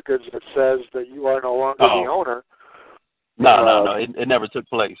land records that says that you are no longer the owner. No. It never took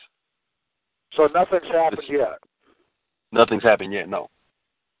place. So nothing's happened yet? Nothing's happened yet, no.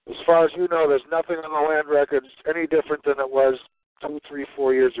 As far as you know, there's nothing on the land records any different than it was 2, 3,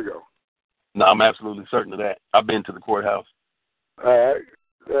 4 years ago? No, I'm absolutely certain of that. I've been to the courthouse. Is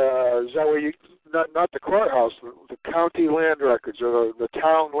that where you? Not the courthouse, the county land records or the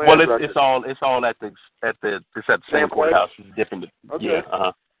town land records. Well, it's all at the same courthouse. It's different. Okay.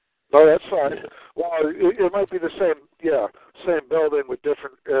 Yeah. No, that's fine. Yeah. Well, it might be the same building with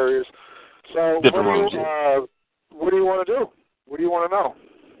different areas. So different rooms. What do you want to do? What do you want to know?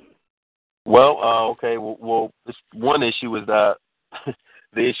 Well, okay. Well, this one issue is that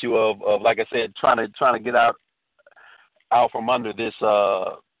the issue of like I said, trying to get out from under this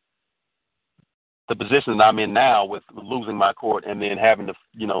the position that I'm in now with losing my court and then having to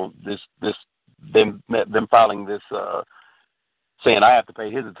them filing this saying I have to pay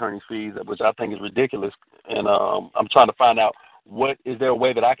his attorney's fees, which I think is ridiculous. And I'm trying to find out is there a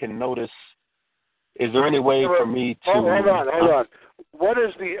way that I can notice. Is there any way for me to hold on. What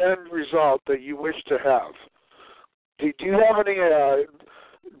is the end result that you wish to have? Do you have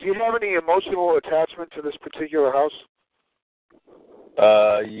any emotional attachment to this particular house?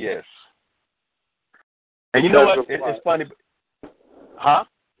 Yes. And you know what? It's funny. Huh?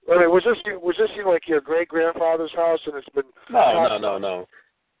 I mean, was this like your great grandfather's house, and it's been? No.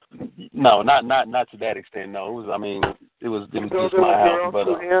 No, not to that extent. No, it was just my house, but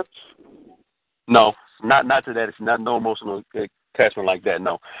no, not to that extent. No emotional attachment like that.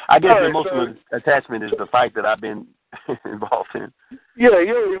 No, I guess the emotional attachment is the fight that I've been involved in. Yeah,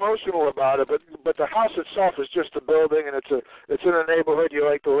 you're emotional about it, but the house itself is just a building, and it's in a neighborhood you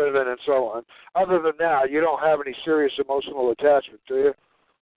like to live in, and so on. Other than that, you don't have any serious emotional attachment, do you?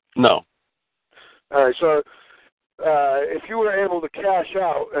 No. All right, so if you were able to cash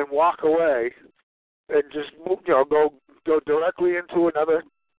out and walk away, and just move, go directly into another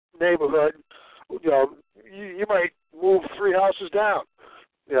neighborhood, you might move 3 houses down.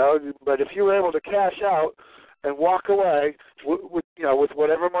 But if you were able to cash out and walk away with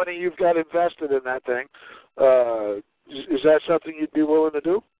whatever money you've got invested in that thing. Is that something you'd be willing to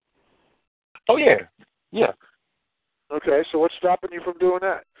do? Oh yeah. Okay, so what's stopping you from doing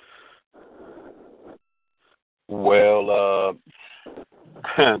that? Well,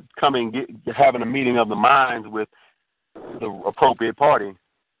 having a meeting of the minds with the appropriate party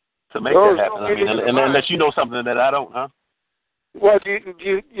to make that happen. I mean, unless you know something that I don't, huh? Well,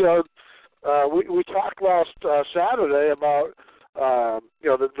 we talked last Saturday about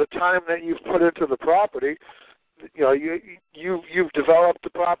the time that you've put into the property. You've developed the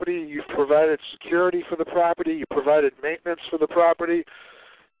property. You've provided security for the property. You provided maintenance for the property.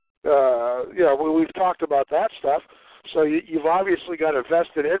 We've talked about that stuff. So you've obviously got a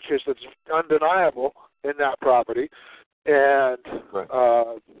vested interest that's undeniable in that property. And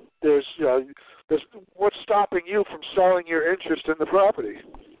there's what's stopping you from selling your interest in the property?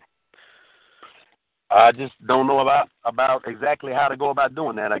 I just don't know about exactly how to go about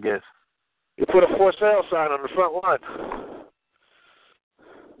doing that, I guess. You put a for sale sign on the front lawn.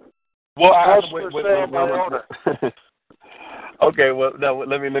 Well, okay. Well, no,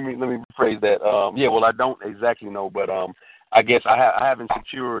 let me rephrase that. Well, I don't exactly know, but I guess I haven't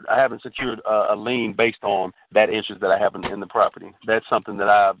secured a lien based on that interest that I have in the property. That's something that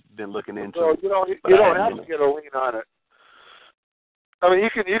I've been looking into. No, you don't have to get a lien on it. I mean, you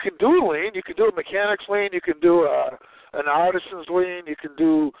can do a lien. You can do a mechanic's lien. You can do an artisan's lien. You can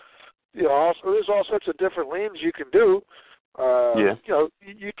do there's all sorts of different liens you can do. You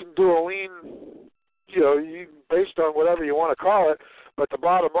can do a lien. Based on whatever you want to call it. But the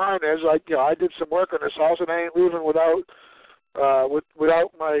bottom line is, I did some work on this house, and I ain't leaving without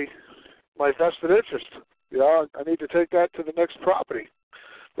my vested interest. I need to take that to the next property,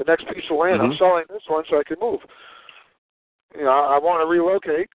 the next piece of land. I'm selling this one so I can move. I want to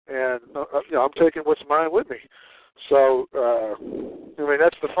relocate, and I'm taking what's mine with me. So,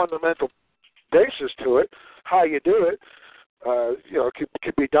 that's the fundamental basis to it. How you do it,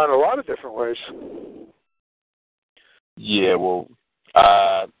 could be done a lot of different ways. Yeah, well,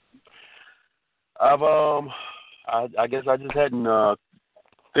 I guess I just hadn't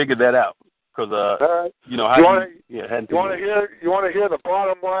figured that out because you want to hear the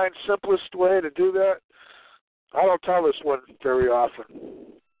bottom line, simplest way to do that? I don't tell this one very often.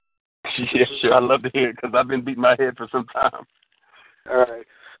 Yeah, sure. I'd love to hear it because I've been beating my head for some time. All right.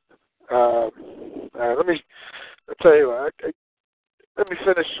 Let me tell you what. Let me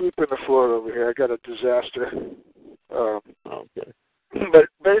finish sweeping the floor over here. I got a disaster. Okay. But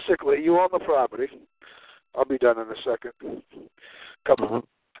basically, you own the property. I'll be done in a second. Couple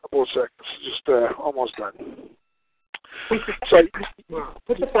of seconds. Just almost done. So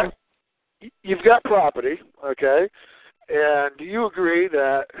you've got property, okay? And do you agree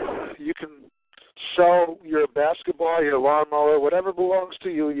that you can sell your basketball, your lawnmower, whatever belongs to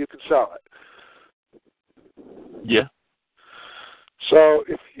you, you can sell it? Yeah. So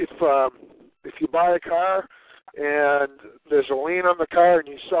if you buy a car and there's a lien on the car and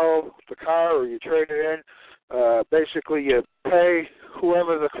you sell the car or you trade it in, basically you pay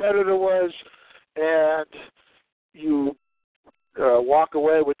whoever the creditor was and you walk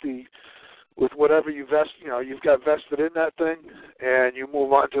away with whatever you've got vested in that thing, and you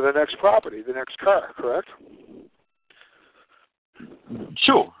move on to the next property, the next car, correct?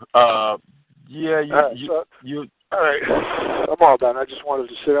 Sure. Yeah. All right. I'm all done. I just wanted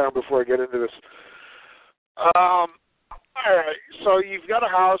to sit down before I get into this. All right. So you've got a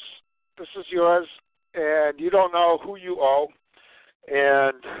house. This is yours, and you don't know who you owe.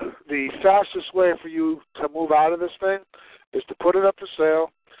 And the fastest way for you to move out of this thing is to put it up for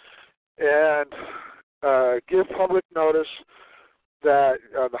sale and give public notice that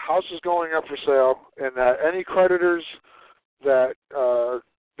the house is going up for sale and that any creditors that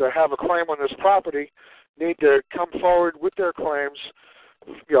have a claim on this property need to come forward with their claims,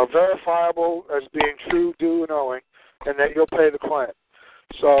 verifiable as being true, due, and owing, and that you'll pay the claim.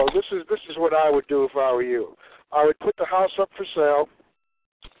 So this is what I would do if I were you. I would put the house up for sale.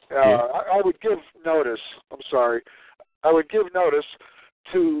 I would give notice. I would give notice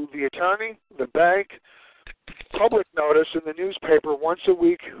to the attorney, the bank, public notice in the newspaper once a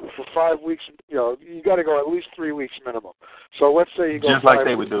week for 5 weeks. You got to go at least 3 weeks minimum. So let's say you go just like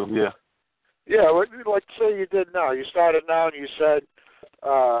they would do, yeah. Yeah, like say you did now. You started now and you said,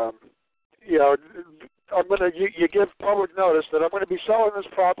 you give public notice that I'm going to be selling this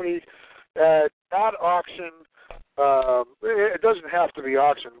property at auction. It doesn't have to be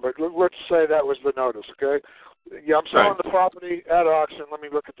auction, but let's say that was the notice, okay? Yeah, I'm selling the property at auction. Let me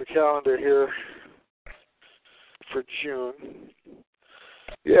look at the calendar here for June.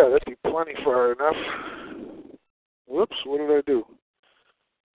 Yeah, that'd be plenty far enough. Whoops, what did I do?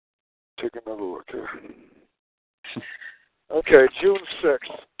 Take another look here. Okay, June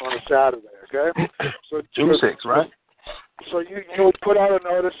 6th on a Saturday, okay? So June 6th, right? So you would put out a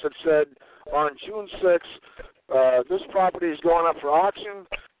notice that said, on June 6th, this property is going up for auction.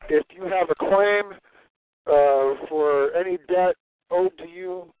 If you have a claim for any debt owed to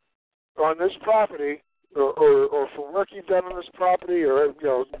you on this property, or for work you've done on this property, or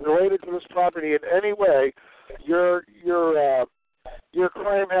related to this property in any way, your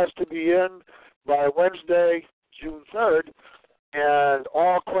claim has to be in by Wednesday, June 3rd, and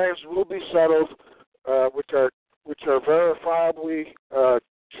all claims will be settled, which are verifiably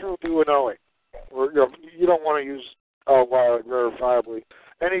true, due, and owing. Or you don't want to use verifiably.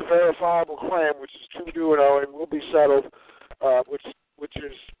 Any verifiable claim which is true, due, and owing will be settled, which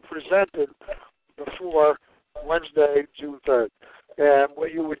is presented before Wednesday, June 3rd. And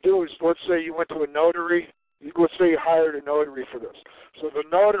what you would do is, let's say you went to a notary. Let's say you hired a notary for this. So the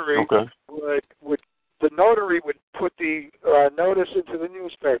notary would put the notice into the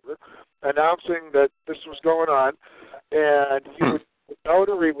newspaper announcing that this was going on, and the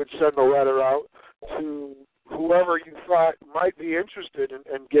notary would send a letter out to whoever you thought might be interested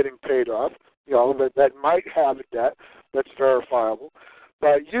in getting paid off, that might have a debt that's verifiable.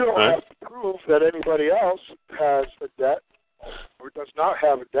 But you don't have to prove that anybody else has a debt or does not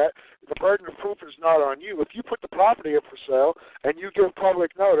have a debt. The burden of proof is not on you. If you put the property up for sale and you give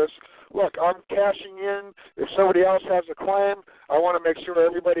public notice, look, I'm cashing in. If somebody else has a claim, I want to make sure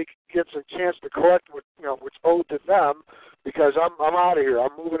everybody gets a chance to collect what's owed to them, because I'm out of here.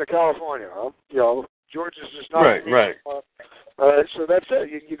 I'm moving to California. Georgia's just not. Right. So that's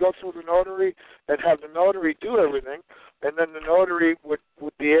it. You go through the notary and have the notary do everything, and then the notary would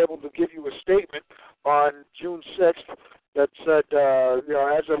be able to give you a statement on June 6th that said,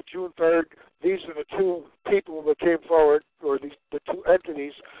 as of June 3rd, these are the two people that came forward, or the two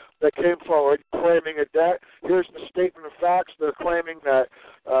entities that came forward claiming a debt. Here's the statement of facts. They're claiming that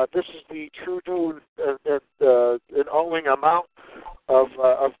this is the true due and owing amount of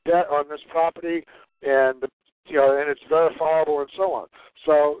debt on this property, and and it's verifiable and so on.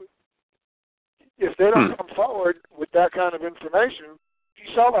 So if they don't come forward with that kind of information,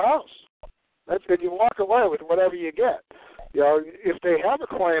 you sell the house. And you walk away with whatever you get. If they have a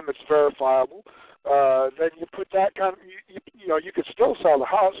claim that's verifiable, then you put that kind of, you could still sell the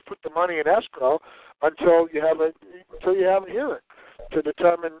house, put the money in escrow until you have a hearing to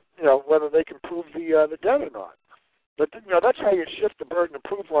determine whether they can prove the debt or not. But that's how you shift the burden of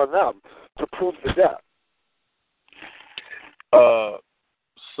proof on them to prove the debt.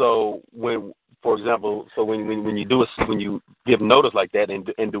 So when, for example, when you give notice like that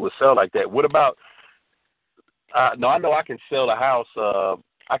and do a sale like that, what about? No, I know I can sell a house.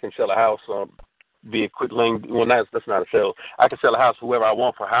 Via quick link. Well, that's not a sale. I can sell a house to whoever I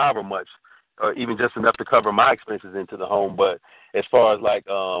want for however much, or even just enough to cover my expenses into the home. But as far as like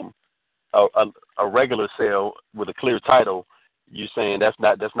a regular sale with a clear title, you're saying that's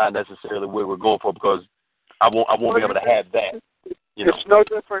not necessarily what we're going for, because I won't be able to have that. It's no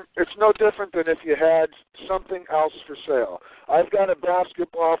different. It's no different than if you had something else for sale. I've got a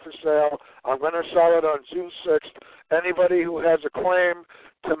basketball for sale. I'm going to sell it on June 6th. Anybody who has a claim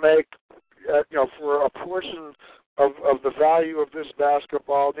to make, for a portion of the value of this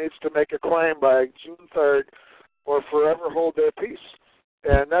basketball needs to make a claim by June 3rd, or forever hold their peace.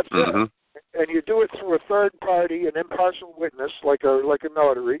 And that's it. And you do it through a third party, an impartial witness, like a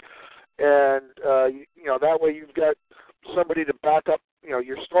notary, and that way you've got somebody to back up,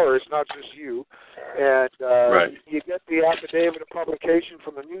 your story. It's not just you. And you get the affidavit of publication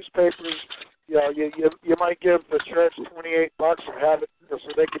from the newspapers. You might give the church $28 and have it so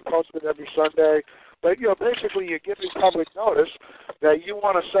they can post it every Sunday. But basically you're giving public notice that you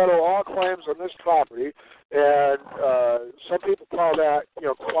want to settle all claims on this property, and some people call that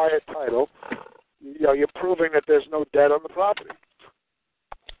quiet title. You're proving that there's no debt on the property.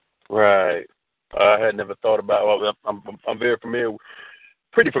 Right. I had never thought about. Well, I'm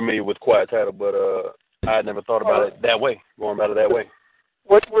pretty familiar with quiet title, but I had never thought about it that way. Going about it that way.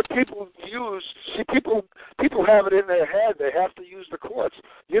 What people use? See, people have it in their head. They have to use the courts.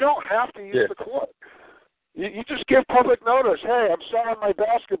 You don't have to use the court. You just give public notice. Hey, I'm selling my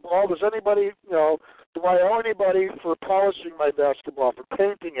basketball. Does anybody, do I owe anybody for polishing my basketball, for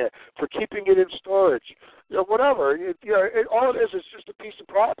painting it, for keeping it in storage? Whatever. All it is just a piece of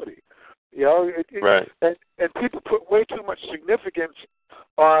property. Right. And people put way too much significance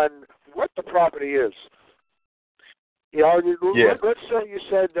on what the property is. Let's say you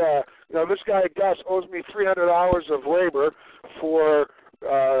said, this guy Gus owes me 300 hours of labor for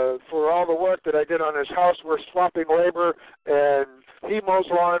all the work that I did on his house. We're swapping labor, and he mows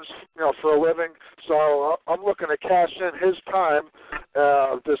lawns, for a living. So I'm looking to cash in his time.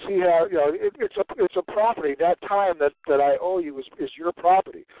 Does he have? It's a property. That time that I owe you is your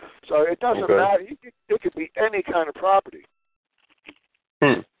property. So it doesn't matter. It could be any kind of property.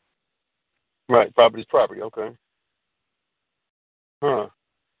 Right, property's property. Okay. Huh.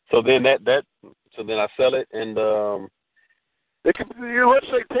 So then so then I sell it, and it could be, let's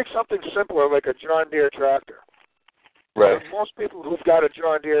say, take something simpler like a John Deere tractor. Right. Most people who've got a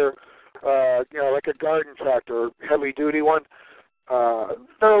John Deere, like a garden tractor, heavy duty one,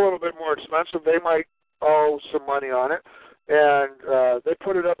 they're a little bit more expensive. They might owe some money on it, and they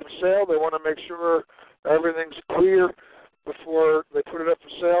put it up for sale. They want to make sure everything's clear before they put it up for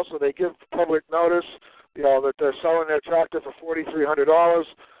sale, so they give public notice, that they're selling their tractor for $4,300.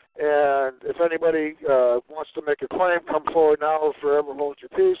 And if anybody wants to make a claim, come forward now or forever hold your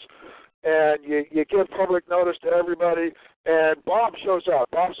peace. And you give public notice to everybody, and Bob shows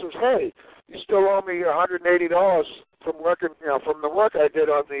up. Bob says, "Hey, you still owe me $180 from working, from the work I did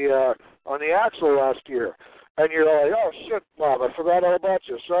on the axle last year." And you're like, "Oh shit, Bob, I forgot all about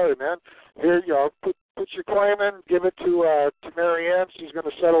you. Sorry, man. Here, put your claim in, give it to Mary Ann. She's going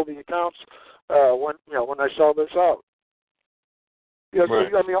to settle the accounts when I sell this out."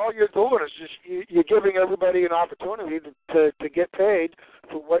 Right. So, all you're doing is just you're giving everybody an opportunity to get paid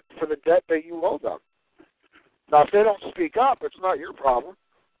for the debt that you owe them. Now, if they don't speak up, it's not your problem.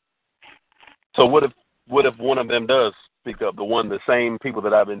 So what if one of them does speak up? The same people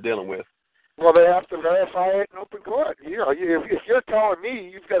that I've been dealing with. Well, they have to verify it in open court. If you're telling me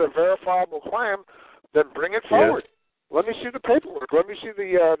you've got a verifiable claim, then bring it forward. Yes. Let me see the paperwork. Let me see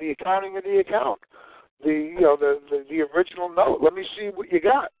the accounting of the account. The original note. Let me see what you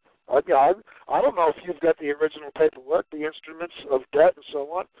got. I don't know if you've got the original paperwork, the instruments of debt, and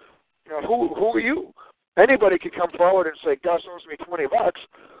so on. Who are you? Anybody could come forward and say, "Gus owes me $20."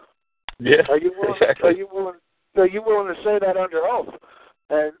 Yeah. Are you willing? Exactly. Are you willing to say that under oath?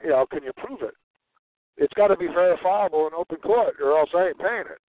 And can you prove it? It's got to be verifiable in open court, or else I ain't paying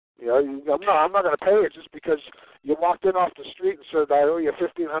it. I'm not going to pay it just because you walked in off the street and said I owe you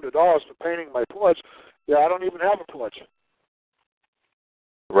 $1,500 for painting my porch. Yeah, I don't even have a porch.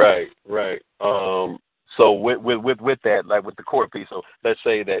 Right. So with that, like with the court piece, so let's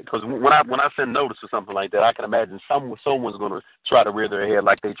say that because when I send notice or something like that, I can imagine someone's going to try to rear their head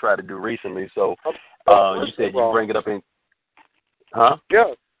like they tried to do recently. So you said you bring it up in, huh?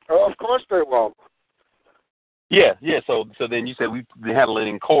 Yeah, of course they will. Yeah. So then you said we handle it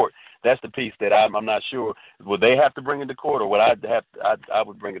in court. That's the piece that I'm not sure. Would they have to bring it to court, or would I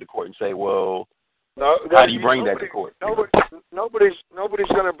would bring it to court and say, well, how do you bring that to court? Nobody's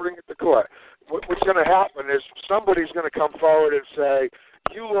going to bring it to court. What's going to happen is somebody's going to come forward and say,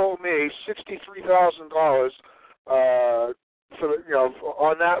 "You owe me $63,000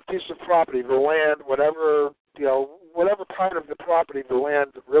 on that piece of property, the land, whatever part of the property, the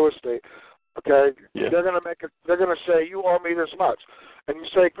land, the real estate." Okay, yeah. They're going to say, "You owe me this much," and you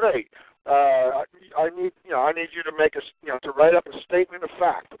say, "Great. I need you to make to write up a statement of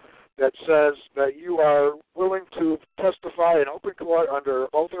fact that says that you are willing to testify in open court under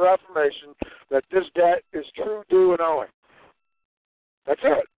oath or affirmation that this debt is true, due, and owing." That's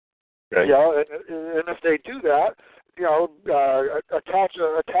it. Okay. And if they do that, attach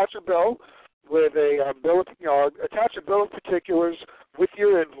a bill with attach a bill of particulars with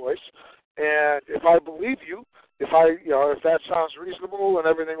your invoice. And if I believe you, if that sounds reasonable and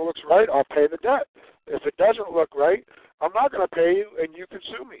everything looks right, I'll pay the debt. If it doesn't look right, I'm not going to pay you, and you can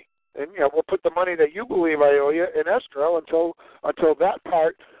sue me. And we'll put the money that you believe I owe you in escrow until that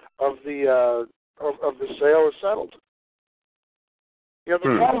part of the sale is settled. The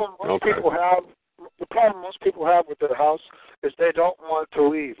problem most people have with their house is they don't want to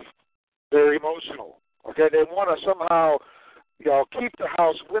leave. They're emotional. Okay, they want to somehow keep the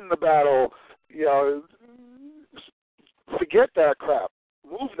house, win the battle. Forget that crap.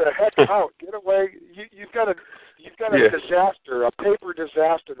 Move the heck out. Get away. You've got a disaster, a paper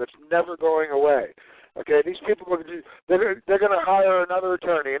disaster that's never going away. Okay, these people they're going to hire another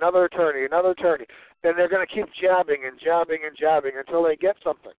attorney, and they're going to keep jabbing until they get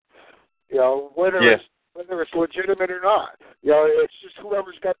something. Whether it's legitimate or not. It's just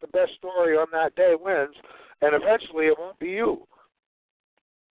whoever's got the best story on that day wins, and eventually it won't be you.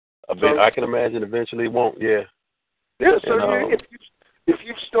 I can imagine eventually it won't. Yeah. Yeah. So if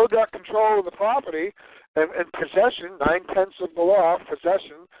you've still got control of the property and possession, 9/10 of the law,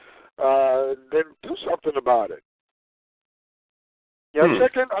 possession, then do something about it. Yeah,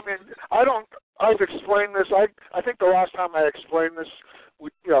 chicken. I mean, I've explained this. I think the last time I explained this,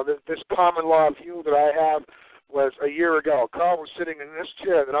 this common law view that I have was a year ago. Carl was sitting in this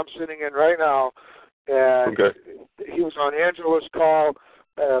chair that I'm sitting in right now, and he was on Angela's call,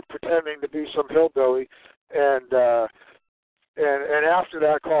 pretending to be some hillbilly, and after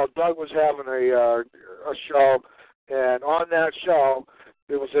that call, Doug was having a show, and on that show,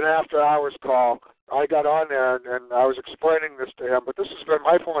 it was an after-hours call. I got on there, and I was explaining this to him, but this has been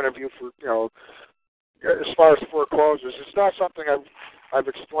my point of view for, as far as foreclosures. It's not something I've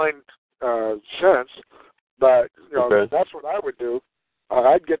explained since, but, that's what I would do.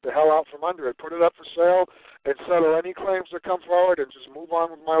 I'd get the hell out from under it, put it up for sale, and settle any claims that come forward and just move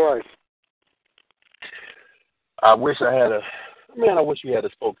on with my life. I wish we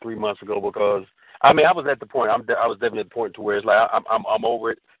had spoke 3 months ago, because I was at the point. I was definitely at the point to where it's like I'm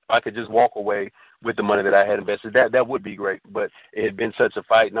over it. If I could just walk away with the money that I had invested, that would be great. But it had been such a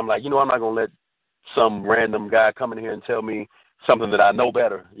fight, and I'm like, I'm not gonna let some random guy come in here and tell me something that I know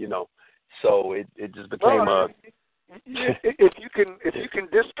better. So it just became If you can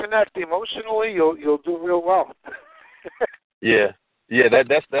disconnect emotionally, you'll do real well. Yeah. Yeah,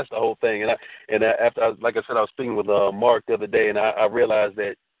 that's the whole thing. And after, like I said, I was speaking with Mark the other day, and I realized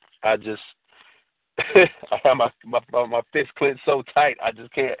that I just I have my fist clenched so tight, I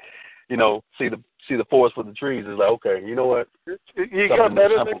just can't, see the forest for the trees. It's like, okay, you know what? You got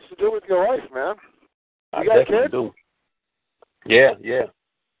better things to do with your life, man. You got kids? Do. Yeah.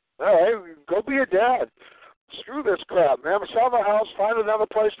 All right, go be a dad. Screw this crap, man. Sell the house, find another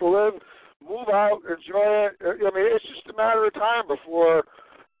place to live, move out, enjoy it. I mean, it's just a matter of time before,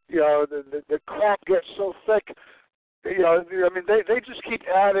 the crap gets so thick. They just keep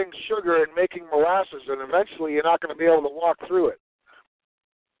adding sugar and making molasses, and eventually you're not going to be able to walk through it.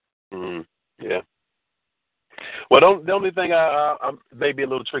 Yeah. Well, the only thing I may be a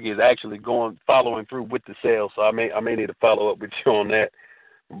little tricky is actually following through with the sale. So I may need to follow up with you on that.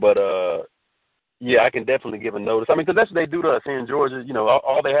 But yeah, I can definitely give a notice. I mean, because that's what they do to us here in Georgia.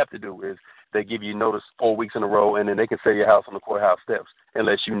 All they have to do is they give you notice 4 weeks in a row, and then they can sell your house on the courthouse steps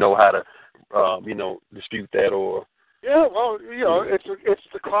unless you know how to, dispute that or. Yeah, well, it's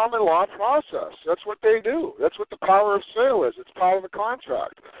the common law process. That's what they do. That's what the power of sale is. It's part of the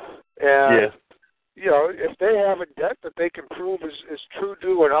contract. And, if they have a debt that they can prove is true,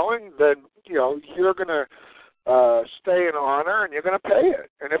 due, and owing, then, you're going to stay in honor and you're going to pay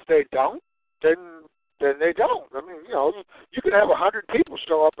it. And if they don't, then they don't. I mean, you can have 100 people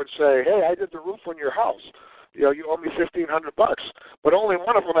show up and say, hey, I did the roof on your house. You owe me $1,500, but only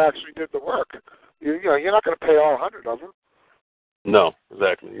one of them actually did the work. You're not going to pay all 100 of them. No,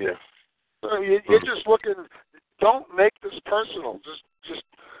 exactly. Yeah. So you're just looking. Don't make this personal. Just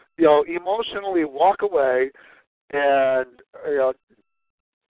emotionally walk away, and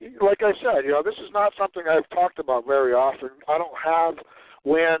like I said, this is not something I've talked about very often. I don't have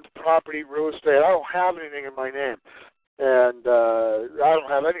land, property, real estate. I don't have anything in my name, and I don't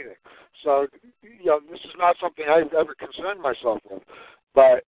have anything. So this is not something I've ever concerned myself with.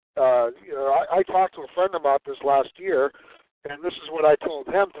 But I talked to a friend about this last year, and this is what I told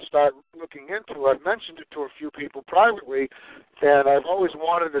him to start looking into. I've mentioned it to a few people privately, and I've always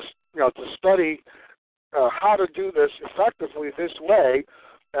wanted to study how to do this effectively this way.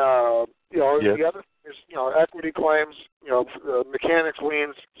 The other is equity claims, mechanics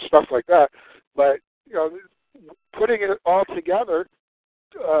liens, stuff like that. But putting it all together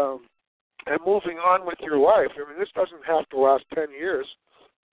and moving on with your life. I mean, this doesn't have to last 10 years.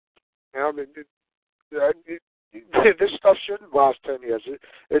 This stuff shouldn't last 10 years.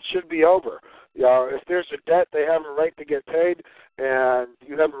 It should be over. If there's a debt, they have a right to get paid, and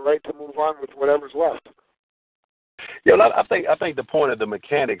you have a right to move on with whatever's left. Yeah, I think the point of the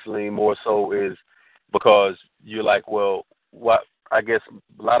mechanics lien more so is because you're like, well, what? I guess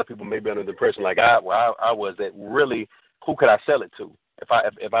a lot of people may be under the impression, like I was, that really, who could I sell it to? If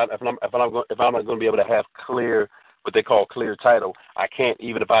I'm not going to be able to have clear, what they call clear title, I can't.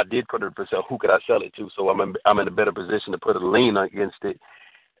 Even if I did put it for sale, who could I sell it to? So I'm in a better position to put a lien against it,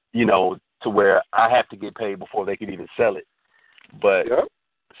 to where I have to get paid before they can even sell it. But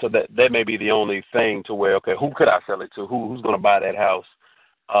so that may be the only thing to where, okay, who could I sell it to? Who's going to buy that house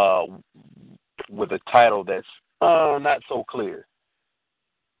with a title that's not so clear?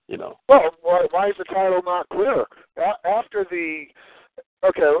 Well, why is the title not clear? Let's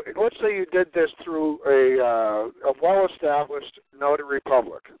say you did this through a well-established notary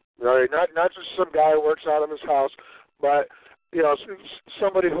public, right? Not just some guy who works out of his house, but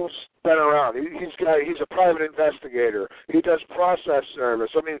somebody who's been around. He's a private investigator. He does process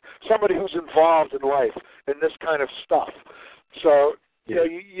service. I mean, somebody who's involved in life in this kind of stuff. So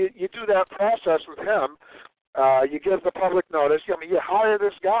you do that process with him. You give the public notice. I mean, you hire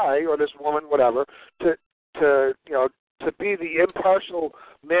this guy or this woman, whatever, to be the impartial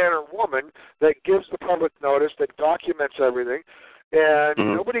man or woman that gives the public notice, that documents everything, and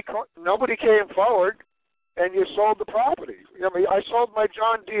nobody came forward, and you sold the property. I mean, I sold my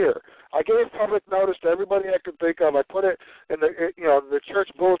John Deere. I gave public notice to everybody I could think of. I put it in the church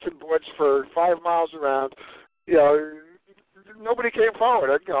bulletin boards for 5 miles around. Nobody came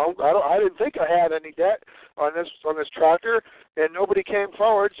forward. I didn't think I had any debt on this tractor, and nobody came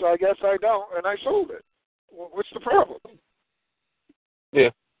forward. So I guess I don't, and I sold it. What's the problem?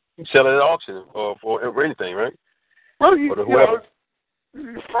 Yeah, you sell it at auction or for anything, right? Well, you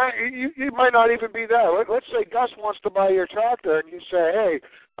might not even be that. Let's say Gus wants to buy your tractor, and you say, hey,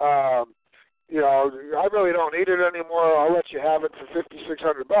 I really don't need it anymore. I'll let you have it for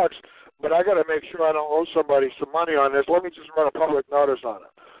 $5,600, but I got to make sure I don't owe somebody some money on this. Let me just run a public notice on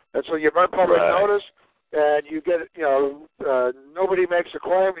it. And so you run public notice, and you get, nobody makes a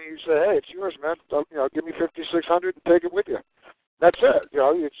claim, and you say, hey, it's yours, man. Give me $5,600 and take it with you. That's it.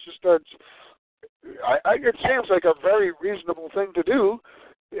 It's just it seems like a very reasonable thing to do.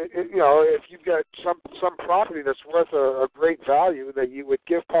 If you've got some property that's worth a great value, that you would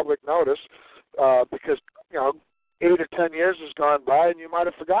give public notice, because 8 or 10 years has gone by, and you might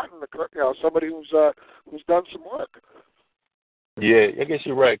have forgotten somebody who's done some work. Yeah, I guess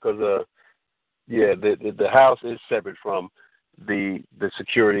you're right, because the house is separate from the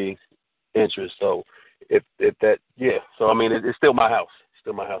security interest. So if that, so I mean, it's still my house,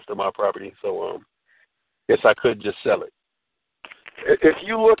 still my property. So guess I could just sell it. If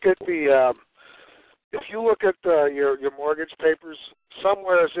you look at your mortgage papers,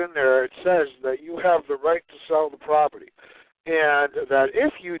 somewhere in there it says that you have the right to sell the property, and that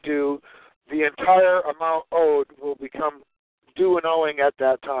if you do, the entire amount owed will become due and owing at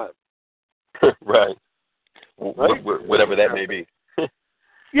that time. Right. Whatever that may be.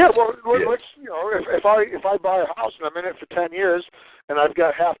 Yeah, well, let's if I buy a house and I'm in it for 10 years and I've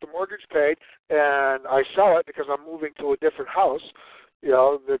got half the mortgage paid and I sell it because I'm moving to a different house,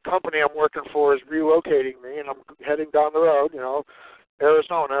 the company I'm working for is relocating me and I'm heading down the road,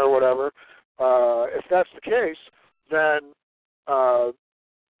 Arizona or whatever. If that's the case, then I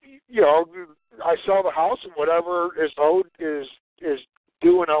sell the house and whatever is owed is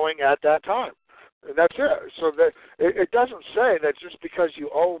due and owing at that time. And that's it. So that it doesn't say that just because you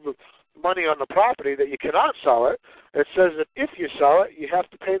owe the money on the property that you cannot sell it. It says that if you sell it, you have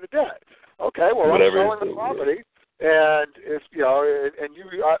to pay the debt. Okay, well, I'm selling the property, and if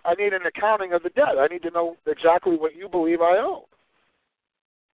I need an accounting of the debt. I need to know exactly what you believe I owe.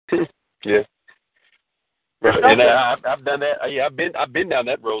 Yeah. Right. And I've done that. Yeah, I've been down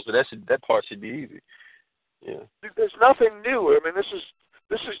that road, so that part should be easy. Yeah. There's nothing new. I mean, this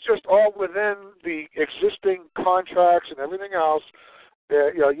is just all within the existing contracts and everything else.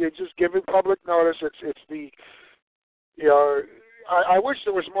 You're just giving public notice. It's the, I wish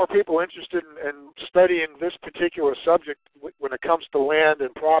there was more people interested in studying this particular subject when it comes to land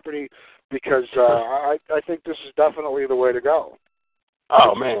and property, because I think this is definitely the way to go.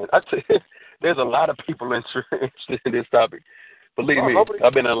 Oh man, there's a lot of people interested in this topic. Believe me,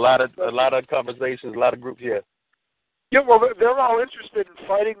 I've been in a lot of conversations, a lot of groups. Yeah. Yeah, well, they're all interested in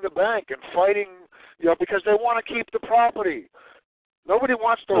fighting the bank and fighting, because they want to keep the property. Nobody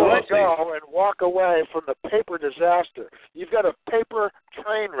wants to let go and walk away from the paper disaster. You've got a paper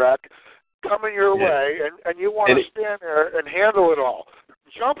train wreck coming your way, and you want to stand there and handle it all.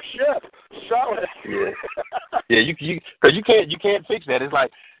 Jump ship, sell it. Yeah, because you can't fix that. It's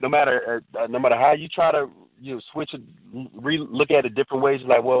like no matter how you try to switch it, look at it different ways. It's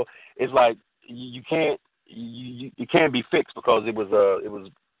like, well, it's like you can't. You can't be fixed because it was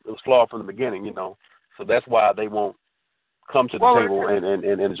flawed from the beginning, So that's why they won't come to the table and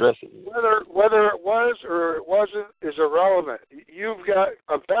address it. Whether it was or it wasn't is irrelevant. You've got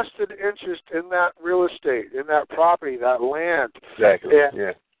a vested interest in that real estate, in that property, that land. Exactly.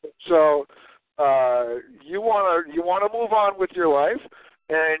 And so you want to move on with your life,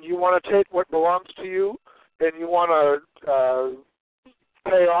 and you want to take what belongs to you, and you want to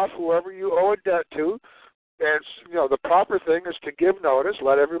pay off whoever you owe a debt to. And the proper thing is to give notice,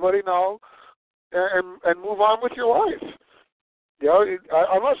 let everybody know, and move on with your life.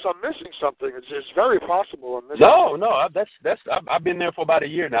 Unless I'm missing something, it's very possible. No, I've been there for about a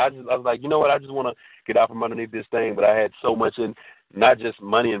year now. I was like, you know what? I just want to get out from underneath this thing. But I had so much in, not just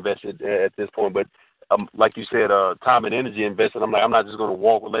money invested at this point, but like you said, time and energy invested. I'm like, I'm not just going to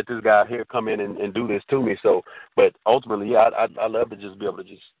walk and let this guy here come in and do this to me. So, but ultimately, I love to just be able to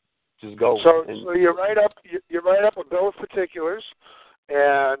just just go. So you write up a bill of particulars,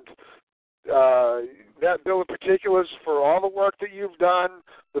 and that bill of particulars for all the work that you've done,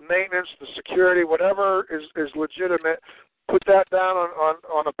 the maintenance, the security, whatever is legitimate. Put that down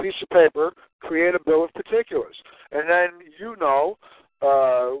on a piece of paper. Create a bill of particulars, and then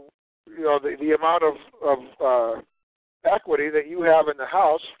the amount of equity that you have in the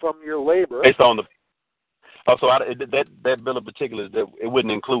house from your labor. Based on the that bill of particulars, that it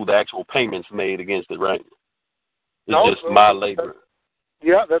wouldn't include the actual payments made against it, right? It's just my labor.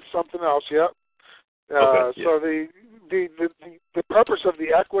 Yeah, that's something else. Yeah. Okay, yeah. So the purpose of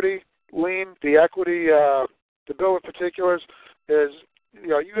the equity lien, the bill of particulars is,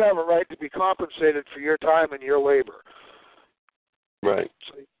 you have a right to be compensated for your time and your labor. Right.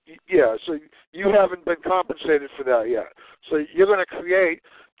 So, so you haven't been compensated for that yet. So you're going to create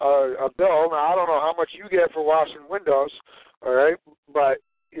a bill. Now, I don't know how much you get for washing windows, all right, but,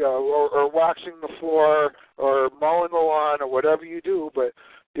 or waxing the floor or mowing the lawn or whatever you do, but,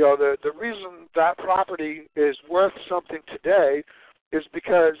 the reason that property is worth something today is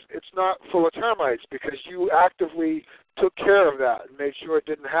because it's not full of termites, because you actively took care of that and made sure it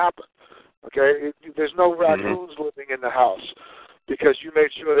didn't happen. Okay? There's no raccoons living in the house because you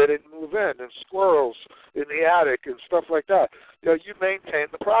made sure they didn't move in, and squirrels in the attic and stuff like that. You maintain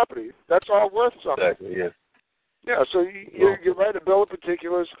the property. That's all worth something. Exactly, yeah. Yeah, so you write a bill of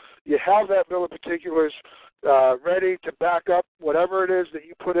particulars. You have that bill of particulars ready to back up whatever it is that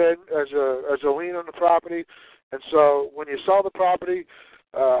you put in as a lien on the property. And so when you sell the property,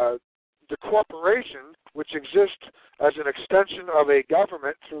 the corporation, which exists as an extension of a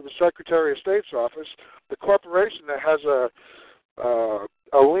government through the Secretary of State's office, the corporation that has a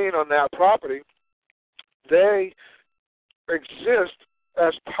lien on that property, they exist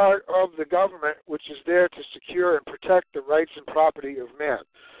as part of the government, which is there to secure and protect the rights and property of man.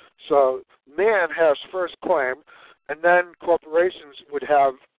 So man has first claim, and then corporations would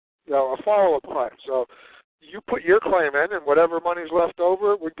have a follow-up claim. So you put your claim in, and whatever money's left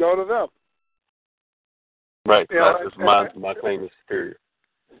over would go to them. Right. My claim is superior.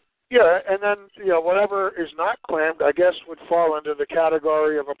 Yeah, and then whatever is not claimed, I guess, would fall under the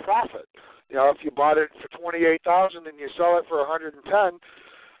category of a profit. If you bought it for $28,000 and you sell it for $110,000,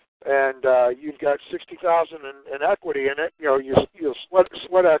 and you've got $60,000 in equity in it, you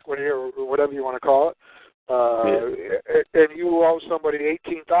sweat equity or whatever you want to call it, and you owe somebody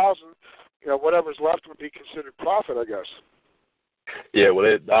 $18,000. Whatever's left would be considered profit, I guess. Yeah,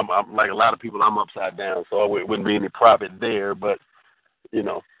 well, I'm like a lot of people. I'm upside down, so it wouldn't be any profit there. But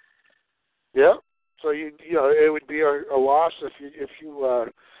Yeah, so it would be a loss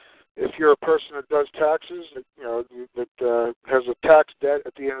if you're a person that does taxes, that has a tax debt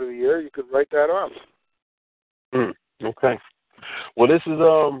at the end of the year. You could write that off. Okay. Well, this is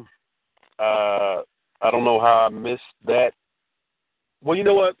I don't know how I missed that. Well, you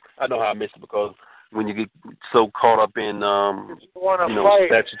know what? I know how I missed it, because when you get so caught up in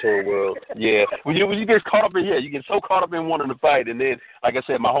statutory world, when you get caught up in you get so caught up in wanting to fight, and then, like I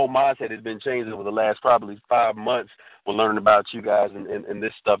said, my whole mindset has been changed over the last probably 5 months when learning about you guys and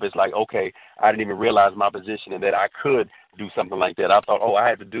this stuff. It's like, okay, I didn't even realize my position and that I could do something like that. I thought, I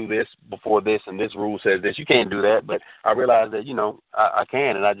had to do this before this, and this rule says this. You can't do that, but I realized that I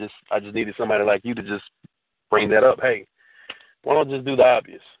can, and I just needed somebody like you to just bring that up. Hey, why don't just do the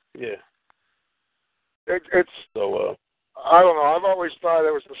obvious? Yeah. It's so. I don't know. I've always thought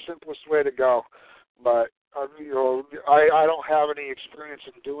it was the simplest way to go, but I don't have any experience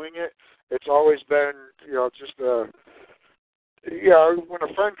in doing it. It's always been just when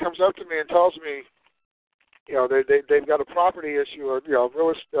a friend comes up to me and tells me they've got a property issue or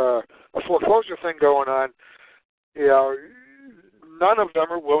a foreclosure thing going on, none of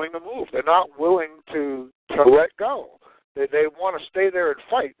them are willing to move. They're not willing to let go. They want to stay there and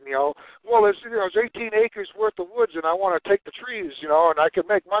fight. Well, there's 18 acres worth of woods, and I want to take the trees, and I can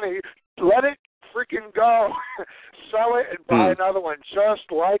make money. Let it freaking go. Sell it and buy another one just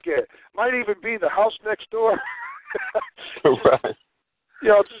like it. Might even be the house next door. Right.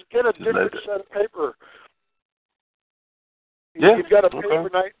 Just get a different set of paper. Yeah. You've got a paper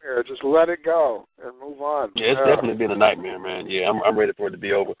nightmare. Just let it go and move on. Yeah, it's definitely been a nightmare, man. Yeah, I'm ready for it to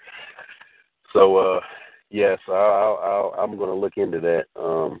be over. So, yes, I'm going to look into that,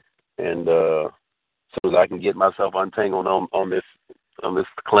 and as soon as I can get myself untangled on this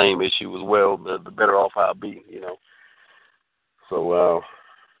claim issue as well, the better off I'll be, So,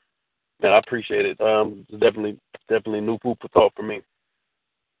 man, I appreciate it. It's definitely new food for thought for me.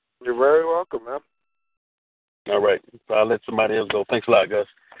 You're very welcome, man. All right, so I'll let somebody else go. Thanks a lot, Gus.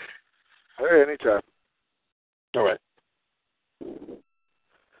 Hey, anytime. All right.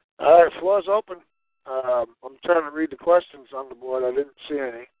 All right, floor's open. I'm trying to read the questions on the board. I didn't see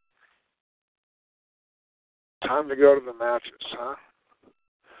any. Time to go to the matches, huh?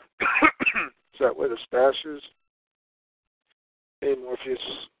 Is that where the stash is? Hey,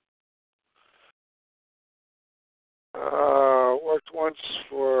 Morpheus. Worked once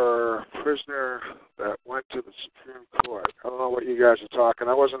for a prisoner that went to the Supreme Court. I don't know what you guys are talking.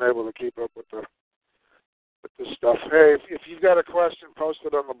 I wasn't able to keep up with this stuff. Hey, if you've got a question, post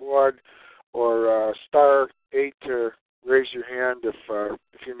it on the board, or *8 to raise your hand if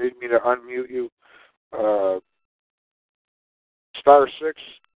you need me to unmute you. *6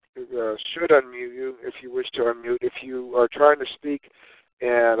 should unmute you if you wish to unmute. If you are trying to speak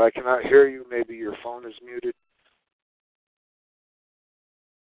and I cannot hear you, maybe your phone is muted.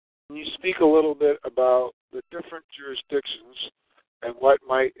 Can you speak a little bit about the different jurisdictions and what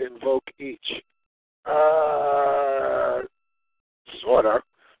might invoke each? Sort of.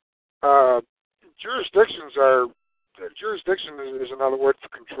 Jurisdiction is another word for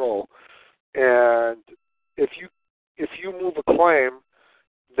control, and if you move a claim,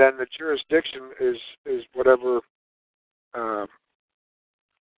 then the jurisdiction is whatever.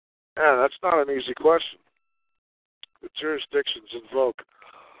 That's not an easy question. The jurisdictions invoke.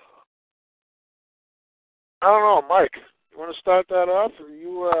 I don't know, Mike. You want to start that off, or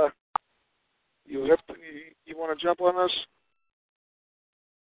you want to jump on this?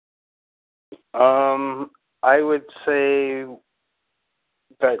 I would say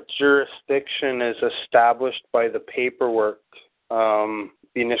that jurisdiction is established by the paperwork, the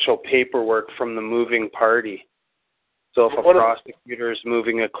initial paperwork from the moving party. So if a prosecutor is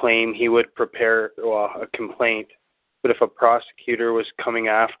moving a claim, he would prepare a complaint. But if a prosecutor was coming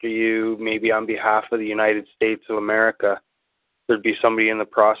after you, maybe on behalf of the United States of America, there'd be somebody in the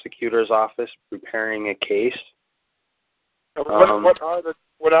prosecutor's office preparing a case. What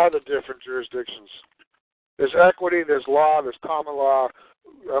are the different jurisdictions? There's equity, there's law, there's common law.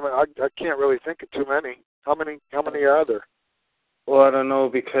 I mean, I can't really think of too many. How many are there? Well, I don't know,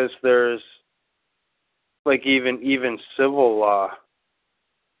 because there's like even civil law.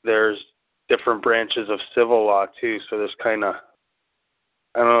 There's different branches of civil law too. So there's kind of,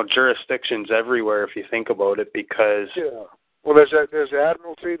 I don't know, jurisdictions everywhere if you think about it. Because well, there's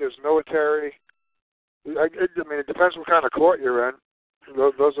admiralty, there's military. I mean, it depends what kind of court you're in.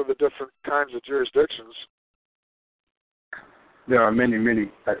 Those are the different kinds of jurisdictions. There are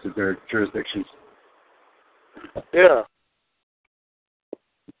many types of jurisdictions. Yeah.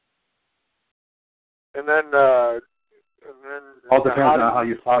 And then all depends on how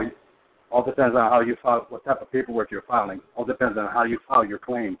you file. All depends on how you file, what type of paperwork you're filing. All depends on how you file your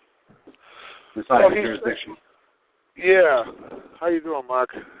claim. Besides the jurisdiction. Yeah. How you doing, Mark?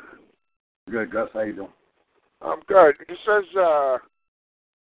 Good, Gus. How you doing? I'm good. It says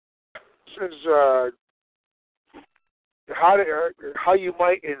how you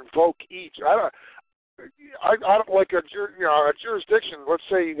might invoke each. I don't like a jurisdiction. Let's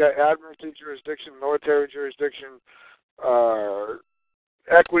say you got admiralty jurisdiction, military jurisdiction,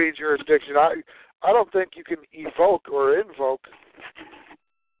 equity jurisdiction. I don't think you can evoke or invoke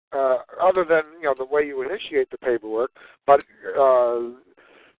other than the way you initiate the paperwork. But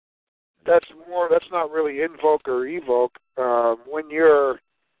that's not really invoke or evoke.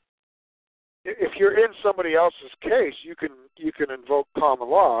 If you're in somebody else's case, you can invoke common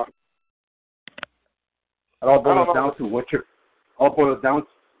law. It all boils down to what you're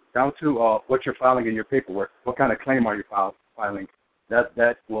what you're filing in your paperwork. What kind of claim are you filing?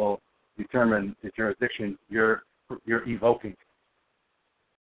 That will determine the jurisdiction you're evoking.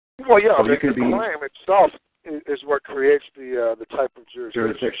 Well, yeah, so the claim itself is what creates the type of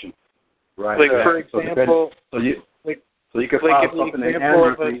jurisdiction. Right. Like for example, so you can file something in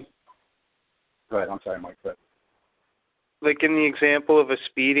admiralty. Go ahead. I'm sorry, Mike. Go ahead. Like in the example of a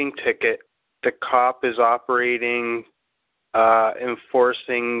speeding ticket, the cop is operating,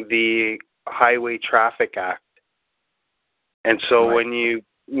 enforcing the Highway Traffic Act. And so right.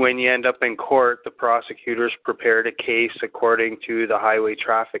 when you end up in court, the prosecutors prepared a case according to the Highway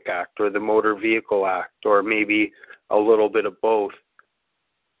Traffic Act or the Motor Vehicle Act, or maybe a little bit of both.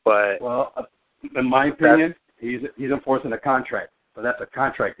 But in my opinion, he's enforcing a contract. So that's a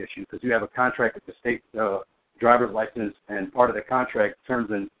contract issue, because you have a contract with the state driver's license, and part of the contract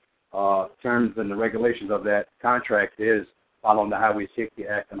terms and the regulations of that contract is following the Highway Safety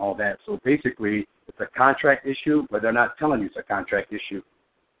Act and all that. So basically, it's a contract issue, but they're not telling you it's a contract issue.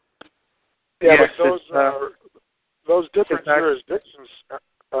 Yeah, but those different jurisdictions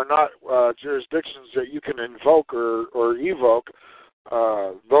are not jurisdictions that you can invoke or evoke.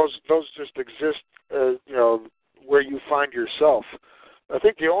 Those just exist, where you find yourself. I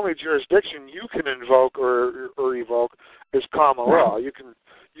think the only jurisdiction you can invoke or evoke is common law. You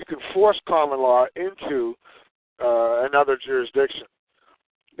can force common law into another jurisdiction.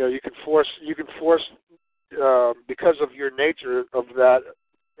 You can force because of your nature of that,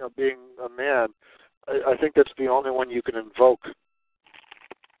 being a man. I think that's the only one you can invoke.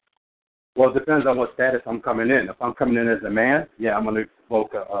 Well, it depends on what status I'm coming in. If I'm coming in as a man, yeah, I'm going to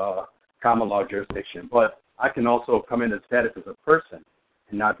invoke a common law jurisdiction. But I can also come in as status as a person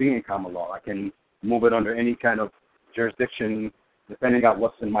and not be in common law. I can move it under any kind of jurisdiction depending on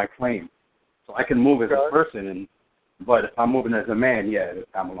what's in my claim. So I can move as a person, but if I'm moving as a man, yeah, it's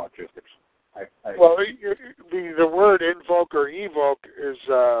common law jurisdiction. Well, the word invoke or evoke is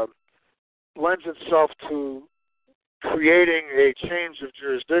lends itself to creating a change of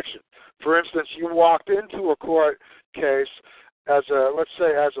jurisdiction. For instance, you walked into a court case as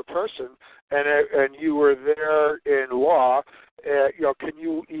a person, and you were there in law. Can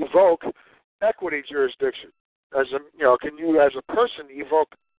you evoke equity jurisdiction? Can you as a person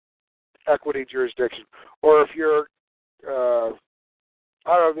evoke equity jurisdiction? Or if you're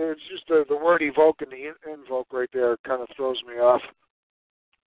I don't know, it's just the word evoke and the invoke right there kind of throws me off.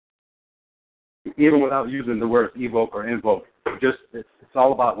 Even without using the words evoke or invoke, it's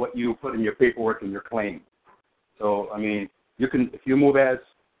all about what you put in your paperwork and your claim. So I mean, if you move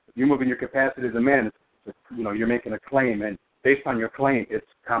in your capacity as a man, you're making a claim, and based on your claim, it's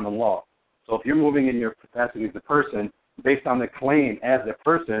common law. So if you're moving in your capacity as a person, based on the claim as a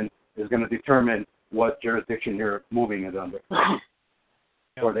person, is going to determine what jurisdiction you're moving it under,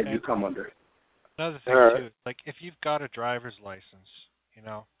 or that you come under. Another thing too, like if you've got a driver's license,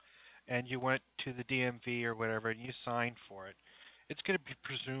 and you went to the DMV or whatever and you signed for it, it's going to be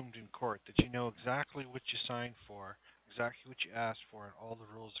presumed in court that you know exactly what you signed for, exactly what you asked for, and all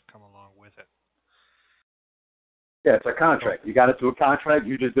the rules that come along with it. Yeah, it's a contract. You got into a contract.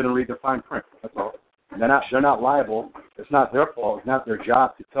 You just didn't read the fine print. That's all. They're not liable. It's not their fault. It's not their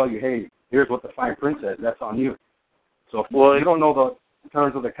job to tell you, hey, here's what the fine print says. That's on you. So if you don't know the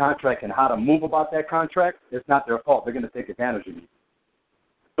terms of the contract and how to move about that contract, it's not their fault. They're going to take advantage of you.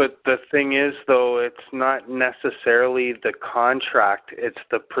 But the thing is, though, it's not necessarily the contract. It's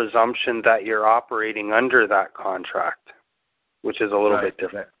the presumption that you're operating under that contract, which is a little bit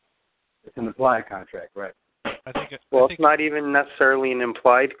different. It's an implied contract, right? It's not even necessarily an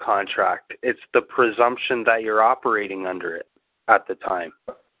implied contract. It's the presumption that you're operating under it at the time.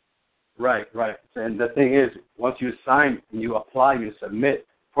 Right. And the thing is, once you sign and you apply, you submit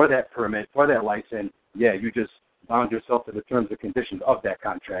for that permit, for that license, yeah, you just bound yourself to the terms and conditions of that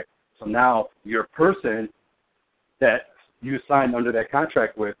contract. So now your person that you signed under that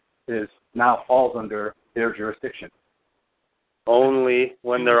contract with now falls under their jurisdiction. Only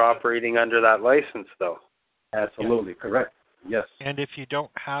when they're operating under that license, though. Absolutely, correct. Yes. And if you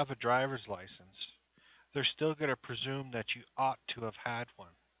don't have a driver's license, they're still going to presume that you ought to have had one.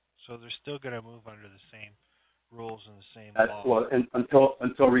 So they're still going to move under the same rules and the same law. Well,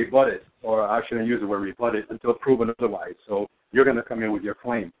 until rebutted, or I shouldn't use the word rebutted, until proven otherwise. So you're going to come in with your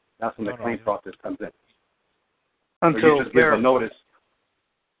claim. That's when the claim process comes in. Until so you just give a notice.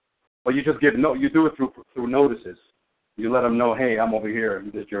 Well, you just you do it through notices. You let them know, hey, I'm over here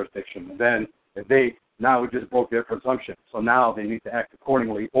in this jurisdiction. And then if now we just broke their presumption. So now they need to act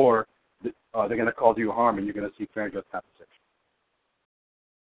accordingly, or they're going to cause you harm, and you're going to seek fair and just compensation.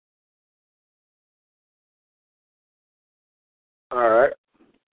 All right.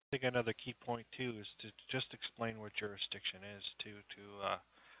 I think another key point too is to just explain what jurisdiction is.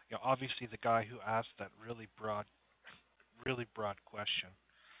 Obviously the guy who asked that really broad question,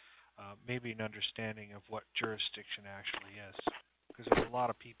 maybe an understanding of what jurisdiction actually is, because there's a lot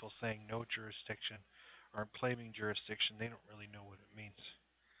of people saying no jurisdiction or claiming jurisdiction. They don't really know what it means.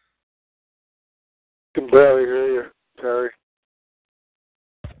 I can barely hear you, Terry.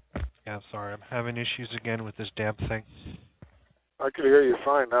 Yeah, sorry, I'm having issues again with this damn thing. I can hear you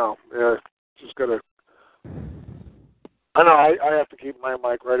fine now. Yeah, just gotta. I know I have to keep my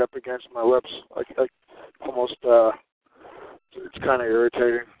mic right up against my lips. I almost it's kind of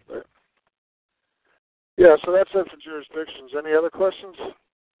irritating. But yeah, so that's it for jurisdictions. Any other questions?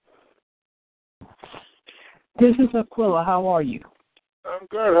 This is Aquila. How are you? I'm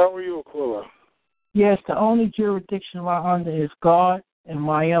good. How are you, Aquila? Yes, the only jurisdiction I'm under is God and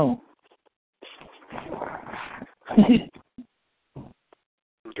my own.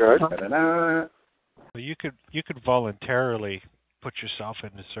 Good. Well, you could voluntarily put yourself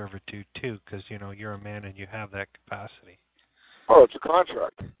into servitude too, because you're a man and you have that capacity. Oh, it's a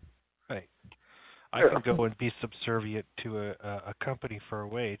contract. Right. I can go and be subservient to a company for a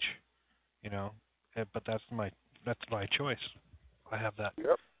wage, but that's my choice. I have that.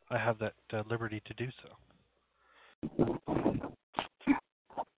 Yep. I have that liberty to do so.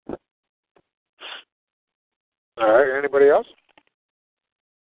 All right. Anybody else?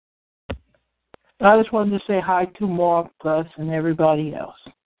 I just wanted to say hi to Mark, Gus, and everybody else.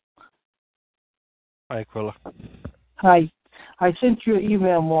 Hi, Aquila. Hi. I sent you an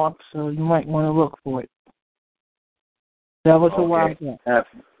email, Mark, so you might want to look for it. That was a while ago.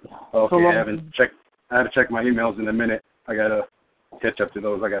 Okay, I haven't checked my emails in a minute. I gotta catch up to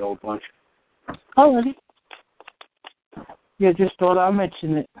those. I got a whole bunch. Alrighty. Yeah, just thought I'd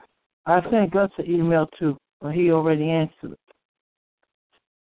mention it. I sent Gus an email too, but he already answered it.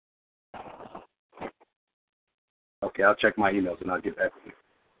 Okay, I'll check my emails and I'll get back to you.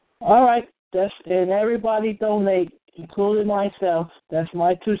 All right. And everybody donate, including myself. That's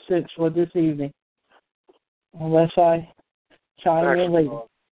my 2 cents for this evening. Unless I chime in later.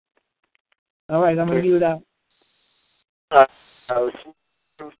 All right, I'm going to mute out.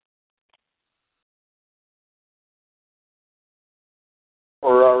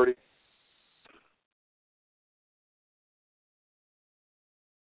 Or already.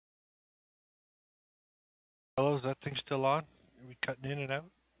 Hello, is that thing still on? Are we cutting in and out?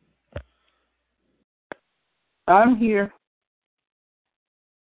 I'm here.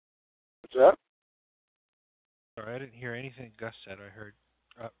 What's that? Sorry, I didn't hear anything Gus said. I heard.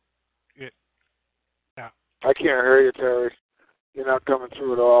 I can't hear you, Terry. You're not coming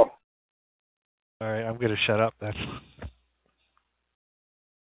through at all. All right, I'm going to shut up then.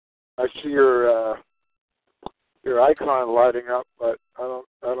 I see your icon lighting up, but I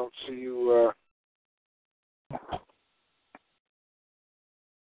don't see you.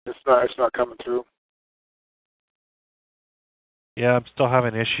 It's not coming through. Yeah, I'm still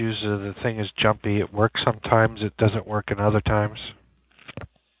having issues. The thing is jumpy. It works sometimes. It doesn't work in other times.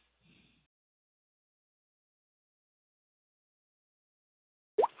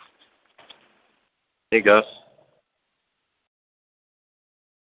 Hey, Gus.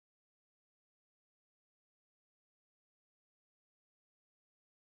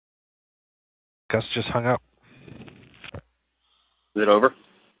 Gus just hung up. Is it over?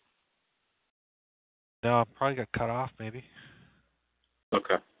 No, I probably got cut off, maybe.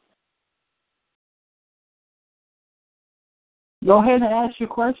 Okay. Go ahead and ask your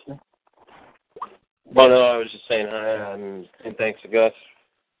question. Well, no, I was just saying hi, and thanks to Gus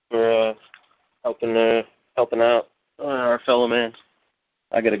for helping out our fellow man.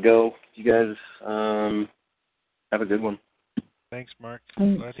 I gotta go. You guys have a good one. Thanks, Mark.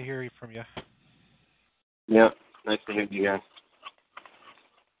 Glad to hear from you. Yeah, nice to meet you guys.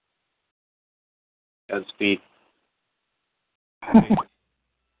 Godspeed.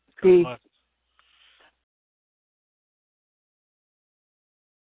 Speed.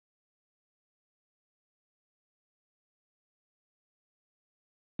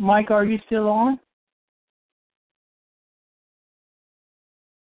 Mike, are you still on?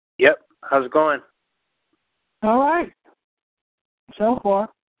 Yep. How's it going? All right. So far.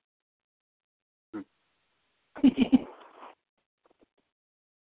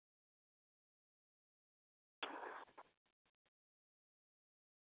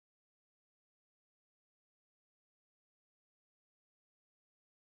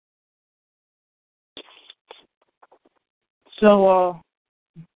 So,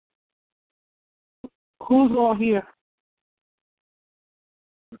 who's all here?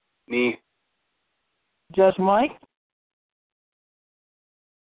 Me. Just Mike?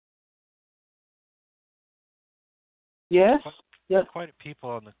 Yes? Yes. Quite a few people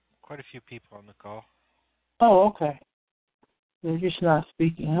on the call. Oh, okay. They're just not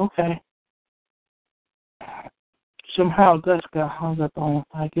speaking. Okay. Somehow Gus got hung up on,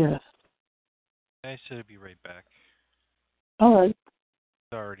 I guess. I said I'd be right back. All right.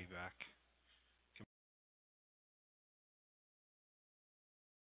 It's already back.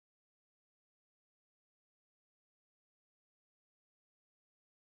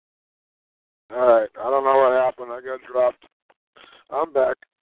 All right. I don't know what happened. I got dropped. I'm back.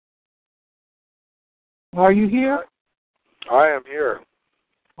 Are you here? I am here.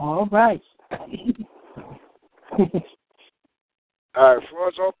 All right. All right.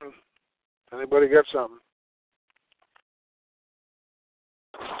 Floor's open. Anybody got something?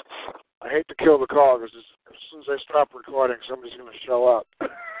 I hate to kill the call because as soon as I stop recording, somebody's going to show up.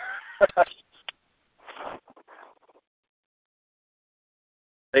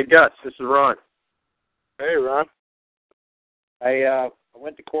 Hey, Gus, this is Ron. Hey, Ron. I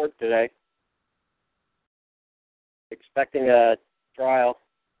went to court today, expecting a trial,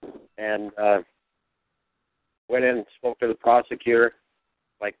 and went in and spoke to the prosecutor,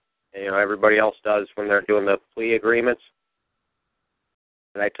 like everybody else does when they're doing the plea agreements.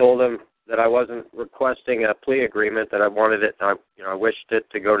 And I told him that I wasn't requesting a plea agreement, that I wanted it, I wished it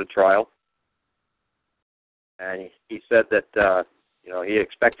to go to trial. And he said that, he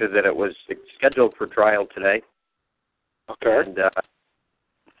expected that it was scheduled for trial today. Okay.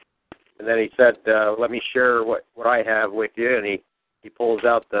 And then he said, let me share what I have with you. And he pulls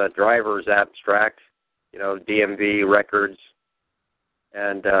out the driver's abstract, DMV records.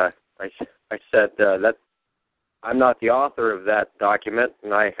 And I said that I'm not the author of that document,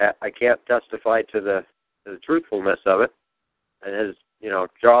 and I can't testify to the truthfulness of it. And his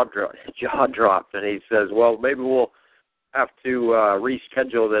jaw dropped, and he says, well, maybe we'll have to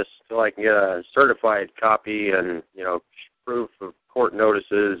reschedule this till I can get a certified copy and proof of court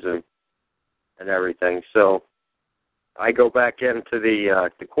notices and everything. So I go back into the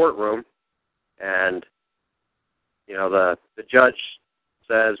courtroom, and the judge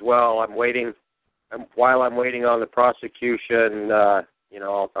says, well, I'm waiting. While I'm waiting on the prosecution,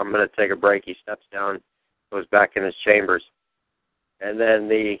 I'm going to take a break. He steps down, goes back in his chambers. And then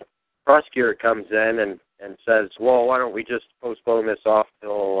the prosecutor comes in and says, well, why don't we just postpone this off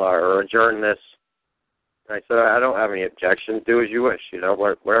till, or adjourn this? And I said, I don't have any objections. Do as you wish,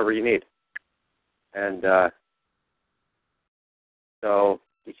 whatever you need. And so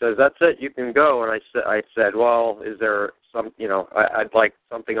he says, that's it, you can go. And I said, well, is there some, I'd like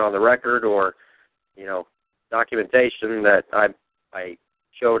something on the record or, documentation that I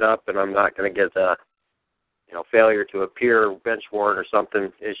showed up and I'm not going to get a, failure to appear bench warrant or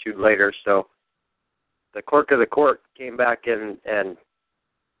something issued later. So the clerk of the court came back and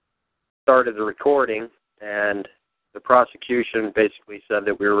started the recording, and the prosecution basically said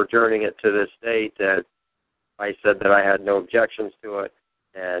that we were adjourning it to this date, and I said that I had no objections to it,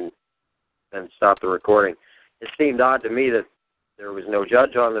 and then stopped the recording. It seemed odd to me that there was no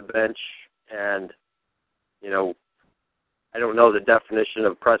judge on the bench, and I don't know the definition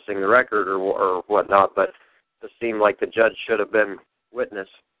of pressing the record or whatnot, but it seemed like the judge should have been witness.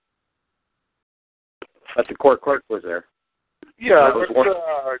 But the court clerk was there. Yeah,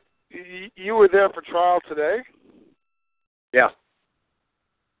 you were there for trial today? Yeah.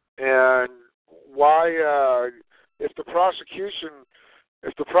 And why, if the prosecutor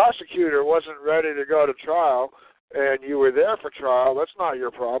wasn't ready to go to trial and you were there for trial, that's not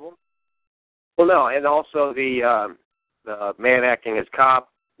your problem. Well, no, and also the man acting as cop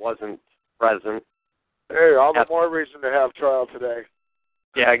wasn't present. Hey, all the more reason to have trial today.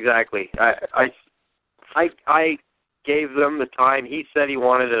 Yeah, exactly. I gave them the time. He said he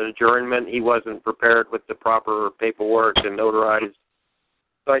wanted an adjournment. He wasn't prepared with the proper paperwork and notarized.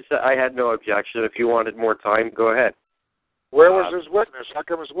 So I said I had no objection. If you wanted more time, go ahead. Where was his witness? How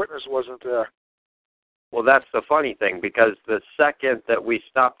come his witness wasn't there? Well, that's the funny thing, because the second that we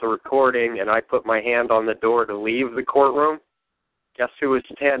stopped the recording and I put my hand on the door to leave the courtroom, guess who was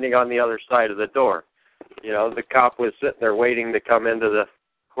standing on the other side of the door? The cop was sitting there waiting to come into the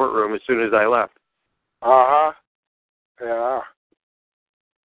courtroom as soon as I left. Uh-huh. Yeah.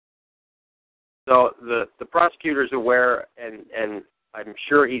 So the prosecutor's aware, and I'm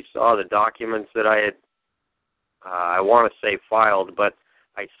sure he saw the documents that I had, I want to say filed, but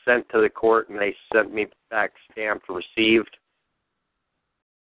I sent to the court, and they sent me back stamped received.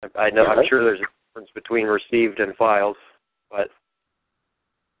 I know, I'm sure there's a difference between received and filed, but.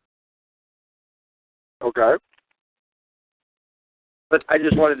 Okay. But I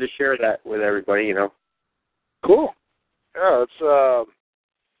just wanted to share that with everybody, Cool. Yeah,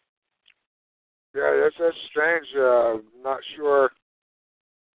 that's strange. Not sure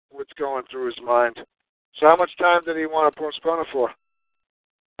what's going through his mind. So how much time did he want to postpone it for?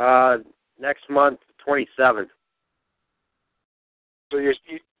 Next month, 27th. So you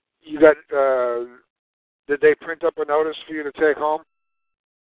got, did they print up a notice for you to take home?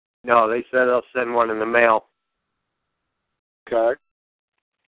 No, they said they'll send one in the mail. Okay.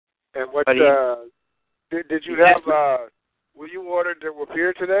 And what, did you have, were you ordered to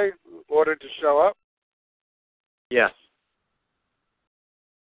appear today? Ordered to show up? Yes.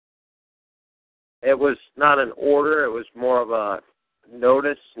 It was not an order. It was more of a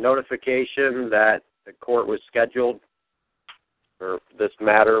notification that the court was scheduled, or this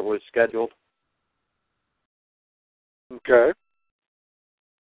matter was scheduled. Okay.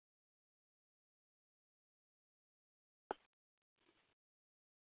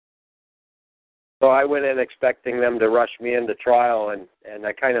 So I went in expecting them to rush me into trial, and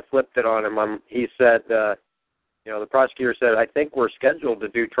I kind of flipped it on him. He said, the prosecutor said, I think we're scheduled to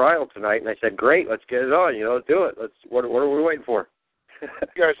do trial tonight. And I said, great, let's get it on. Let's do it. What are we waiting for? You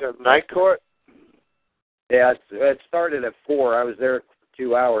guys have night court? Yeah, it started at 4. I was there for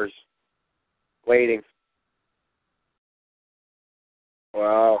 2 hours waiting.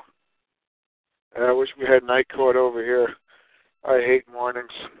 Wow. And I wish we had night court over here. I hate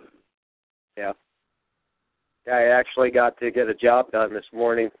mornings. Yeah. I actually got to get a job done this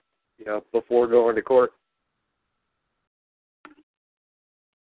morning, before going to court.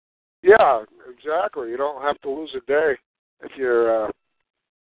 Yeah, exactly. You don't have to lose a day if you're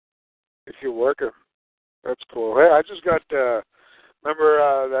working. That's cool. Hey, I just got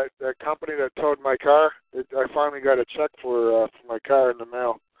remember that company that towed my car? I finally got a check for my car in the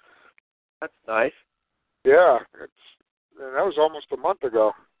mail. That's nice. Yeah, that was almost a month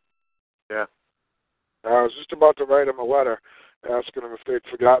ago. Yeah. I was just about to write them a letter asking them if they'd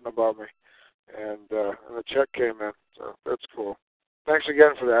forgotten about me, and the check came in, so that's cool. Thanks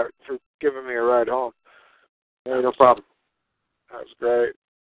again for that, for giving me a ride home. Yeah, no problem. That was great.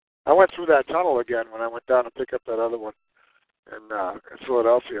 I went through that tunnel again when I went down to pick up that other one in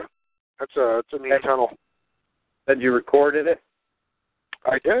Philadelphia. It's a neat tunnel. And you recorded it?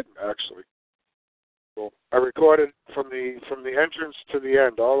 I did, actually. Cool. I recorded from the entrance to the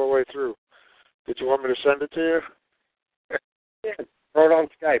end, all the way through. Did you want me to send it to you? Yeah, throw it on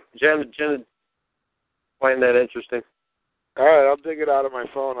Skype. Jen find that interesting. All right, I'll dig it out of my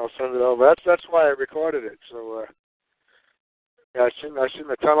phone. I'll send it over. That's why I recorded it. So, yeah, I seen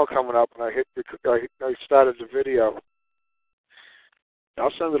the tunnel coming up, and I started the video.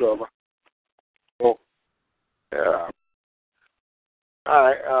 I'll send it over. Cool. Yeah. All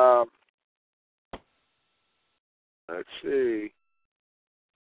right. Let's see.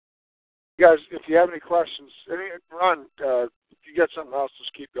 You guys, if you have any questions, Ron, if you got something else,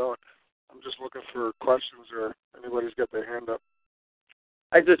 just keep going. I'm just looking for questions or anybody's got their hand up.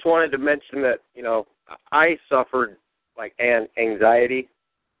 I just wanted to mention that, I suffered like anxiety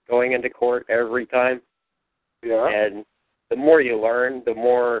going into court every time. Yeah. And the more you learn, the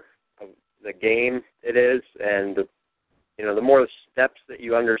more of the game it is, and the more steps that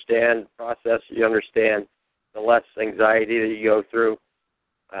you understand, process you understand, the less anxiety that you go through.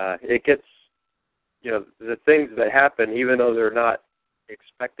 It gets, the things that happen, even though they're not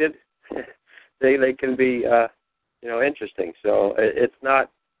expected, they can be, interesting. So it's not,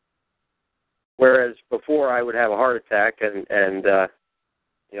 whereas before I would have a heart attack and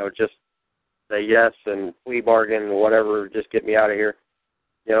just say yes and plea bargain and whatever, just get me out of here.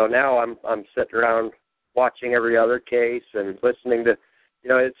 Now I'm sitting around watching every other case and listening to,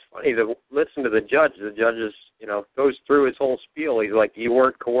 it's funny to listen to the judge. The judge is, goes through his whole spiel. He's like, you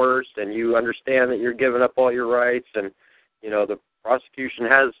weren't coerced and you understand that you're giving up all your rights, and, the prosecution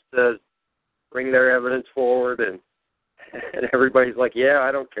has to bring their evidence forward, and everybody's like, yeah,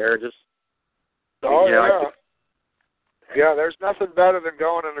 I don't care. Just, yeah, there's nothing better than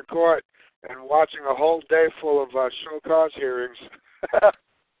going into court and watching a whole day full of show cause hearings.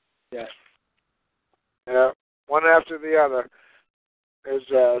 Yeah. Yeah, one after the other.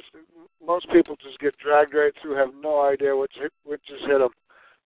 Most people just get dragged right through, have no idea what just hit them.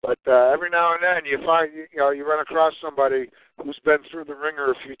 But every now and then you find, you run across somebody who's been through the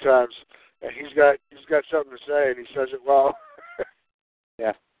ringer a few times, and he's got something to say, and he says it well.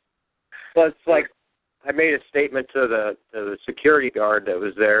 Yeah. Well, it's like I made a statement to the security guard that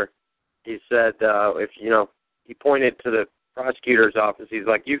was there. He said, he pointed to the prosecutor's office. He's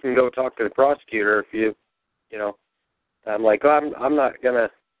like, you can go talk to the prosecutor if you. I'm like, I'm not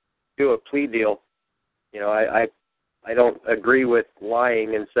gonna do a plea deal. I don't agree with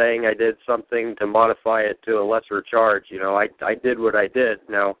lying and saying I did something to modify it to a lesser charge. I did what I did.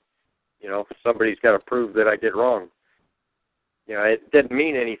 Now, somebody's got to prove that I did wrong. It didn't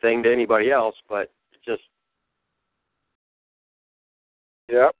mean anything to anybody else, but it just.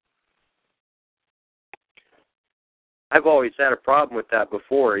 Yep. I've always had a problem with that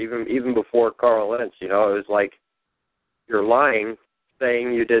before, even before Carl Lentz. It was like, you're lying,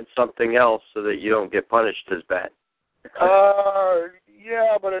 saying you did something else so that you don't get punished as bad.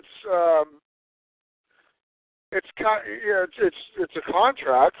 Yeah, but it's a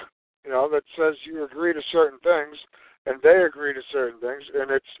contract, that says you agree to certain things and they agree to certain things,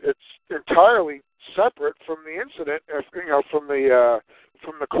 and it's entirely separate from the incident, from the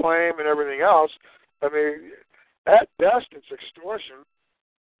claim and everything else. I mean, at best, it's extortion.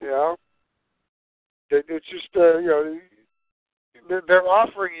 It's just they're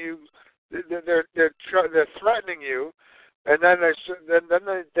offering you, they're threatening you, and then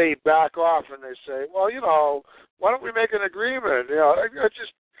they back off and they say, well, why don't we make an agreement?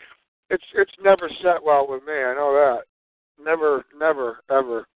 It's never set well with me. I know that. Never,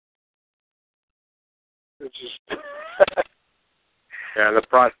 ever. It's just. Yeah, the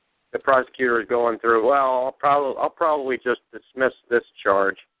prosecutor is going through. Well, I'll probably just dismiss this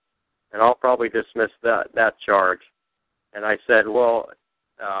charge, and I'll probably dismiss that charge. And I said, well,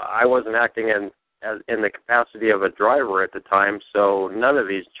 I wasn't acting in the capacity of a driver at the time, so none of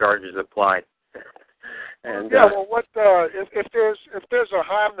these charges applied. And well, what if there's a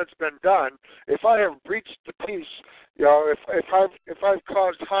harm that's been done? If I have breached the peace, if I've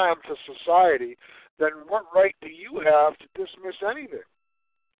caused harm to society, then what right do you have to dismiss anything?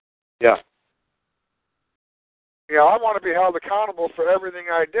 Yeah. I want to be held accountable for everything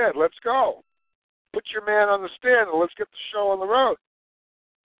I did. Let's go. Put your man on the stand and let's get the show on the road.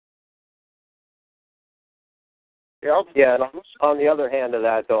 Yeah, and on the other hand of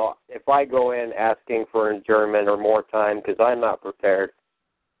that, though, if I go in asking for an adjournment or more time because I'm not prepared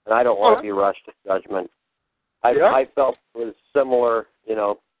and I don't want to be rushed to judgment, I felt it was similar.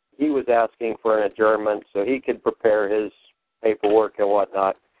 He was asking for an adjournment so he could prepare his paperwork and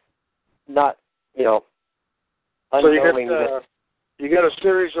whatnot. Not, So you get a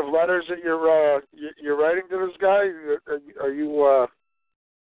series of letters that you're writing to this guy. Are you,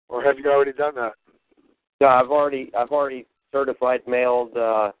 or have you already done that? No, I've already certified mailed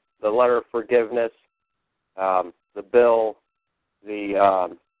the letter of forgiveness, the bill,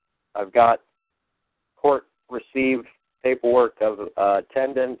 I've got court received paperwork of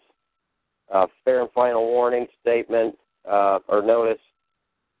attendance, fair and final warning statement or notice,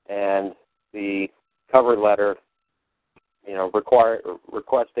 and the cover letter,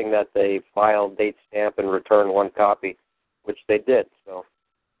 requesting that they file, date stamp, and return one copy, which they did. So,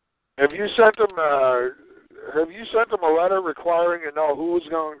 have you sent them a letter requiring to know who was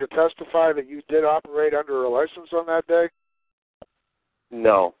going to testify that you did operate under a license on that day?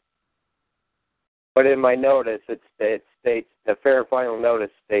 No. But in my notice, it states, the fair and final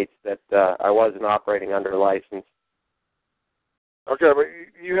notice states that I wasn't operating under a license. Okay, but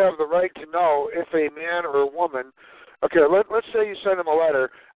you have the right to know if a man or a woman. Okay, let's say you send them a letter,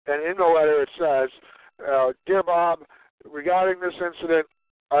 and in the letter it says, "Dear Bob, regarding this incident,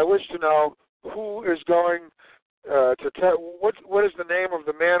 I wish to know who is going what is the name of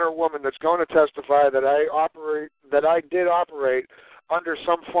the man or woman that's going to testify that I did operate under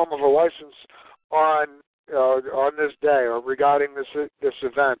some form of a license on this day or regarding this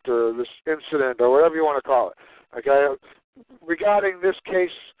event or this incident or whatever you want to call it." Okay, regarding this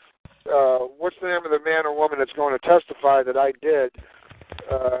case, what's the name of the man or woman that's going to testify that I did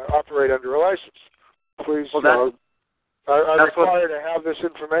operate under a license? Please, I require to have this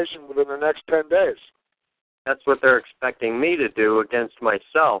information within the next 10 days. That's what they're expecting me to do against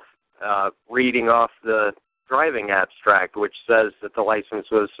myself, reading off the driving abstract, which says that the license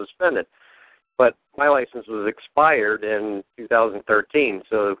was suspended. But my license was expired in 2013,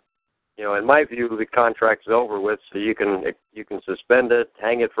 so in my view, the contract's over with. So you can suspend it,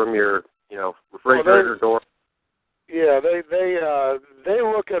 hang it from your refrigerator door. Yeah, they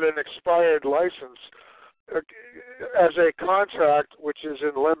look at an expired license as a contract which is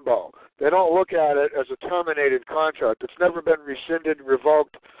in limbo. They don't look at it as a terminated contract. It's never been rescinded,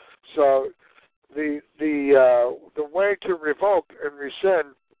 revoked. So the way to revoke and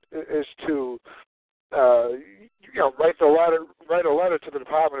rescind is to write a letter to the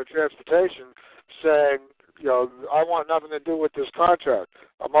Department of Transportation saying, I want nothing to do with this contract.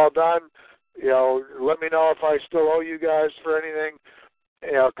 I'm all done. Let me know if I still owe you guys for anything.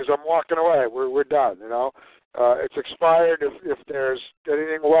 Because I'm walking away. We're done. It's expired. If there's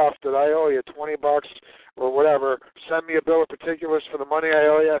anything left that I owe you, $20 or whatever, send me a bill of particulars for the money I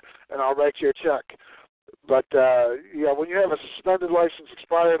owe you, and I'll write you a check. But when you have a suspended license,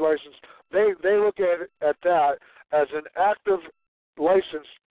 expired license, they look at that as an active license,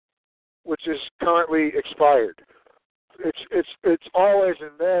 which is currently expired. It's always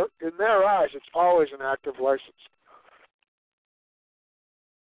in their eyes. It's always an active license.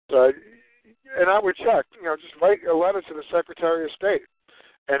 And I would check, just write a letter to the Secretary of State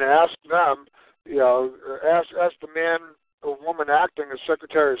and ask them, ask the man or woman acting as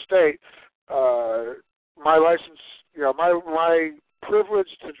Secretary of State, my license, my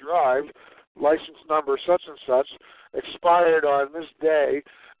privilege to drive, license number such and such, expired on this day.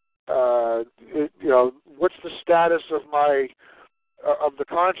 What's the status of of the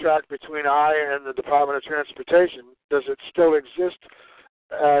contract between I and the Department of Transportation? Does it still exist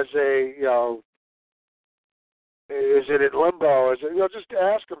as a, is it in limbo? Is it, just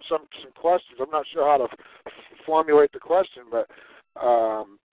ask them some questions. I'm not sure how to formulate the question, but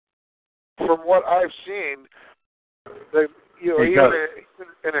from what I've seen, even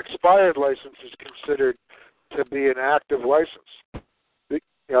an expired license is considered to be an active license.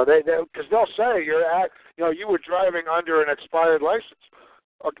 Because they'll say you were driving under an expired license.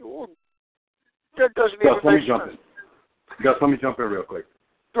 Okay, well, that doesn't even make sense. Gus, let me jump in real quick.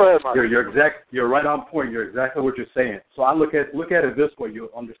 Go ahead, Mark. You're right on point. You're exactly what you're saying. So I look at it this way. You'll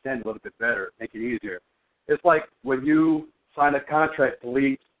understand it a little bit better, make it easier. It's like when you sign a contract to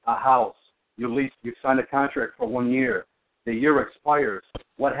lease a house. You sign a contract for 1 year. The year expires.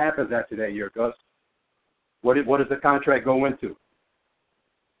 What happens after that year, Gus? What does the contract go into?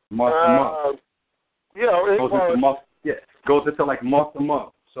 Month to month. Goes into like month to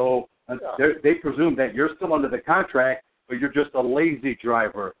month. So they presume that you're still under the contract, but you're just a lazy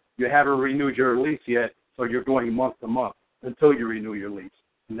driver. You haven't renewed your lease yet, so you're going month to month until you renew your lease.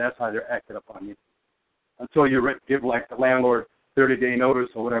 And that's how they're acting upon you. Until you give like the landlord 30-day notice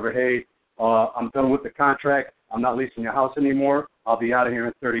or whatever, hey, I'm done with the contract. I'm not leasing your house anymore. I'll be out of here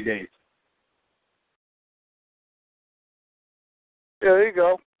in 30 days. Yeah, there you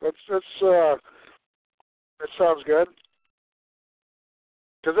go. That sounds good.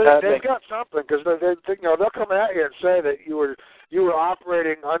 Because they've got something. Because they'll come at you and say that you were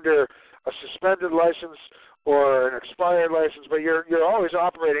operating under a suspended license or an expired license, but you're always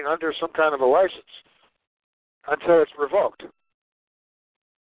operating under some kind of a license until it's revoked.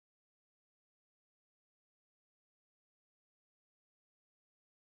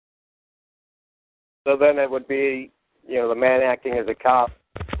 So then it would be, the man acting as a cop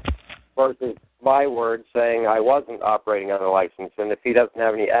versus my word saying I wasn't operating under license. And if he doesn't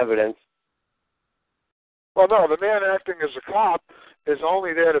have any evidence. Well, no, the man acting as a cop is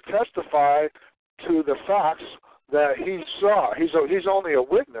only there to testify to the facts that he saw. He's only a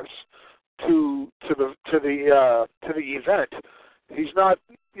witness to the event. He's not.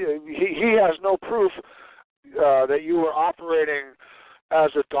 He has no proof that you were operating as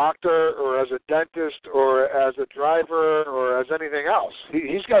a doctor or as a dentist or as a driver or as anything else.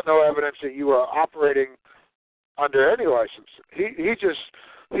 He's got no evidence that you are operating under any license. He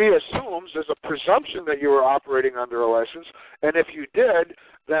assumes there's a presumption that you were operating under a license, and if you did,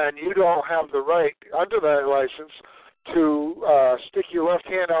 then you don't have the right under that license to stick your left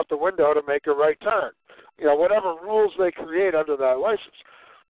hand out the window to make a right turn. Whatever rules they create under that license.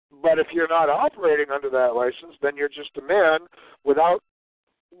 But if you're not operating under that license, then you're just a man without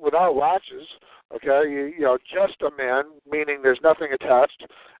latches, okay? Just a man, meaning there's nothing attached,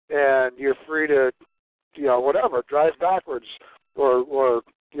 and you're free to, whatever, drive backwards or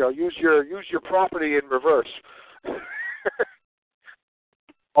use your property in reverse.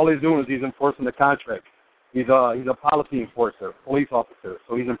 All he's doing is he's enforcing the contract. He's a policy enforcer, police officer.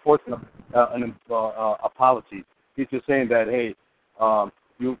 So he's enforcing a policy. He's just saying that, hey,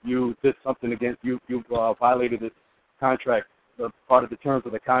 you did something against you violated this contract, part of the terms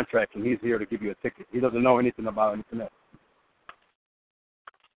of the contract, and he's here to give you a ticket. He doesn't know anything about anything else.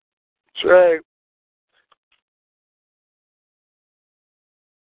 That's right.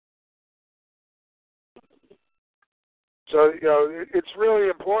 So, it's really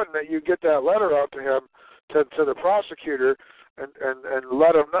important that you get that letter out to him, to the prosecutor, and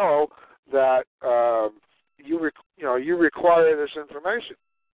let him know that you require this information.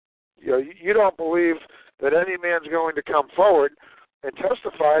 You don't believe that any man's going to come forward and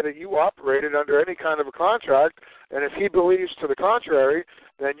testify that you operated under any kind of a contract, and if he believes to the contrary,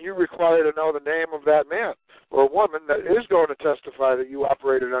 then you require to know the name of that man or woman that is going to testify that you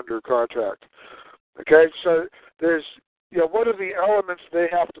operated under a contract. Okay, so there's, what are the elements they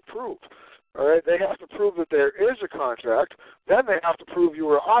have to prove? All right, they have to prove that there is a contract. Then they have to prove you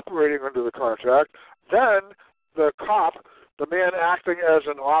were operating under the contract. Then the cop, the man acting as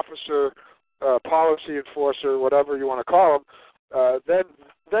an officer, policy enforcer, whatever you want to call him,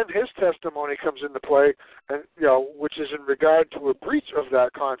 then his testimony comes into play, and which is in regard to a breach of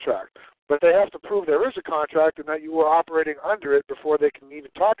that contract. But they have to prove there is a contract and that you were operating under it before they can even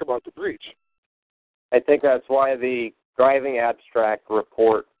talk about the breach. I think that's why the driving abstract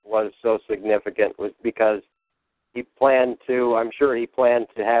report was so significant, was because I'm sure he planned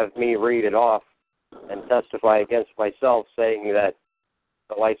to have me read it off and testify against myself, saying that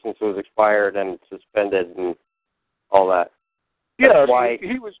the license was expired and suspended and all that. Yeah,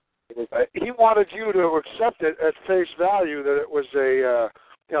 he wanted you to accept it at face value, that it was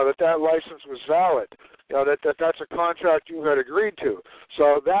that license was valid, that's a contract you had agreed to.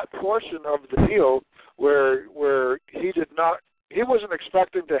 So that portion of the deal where he wasn't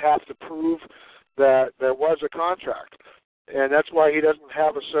expecting to have to prove that there was a contract, and that's why he doesn't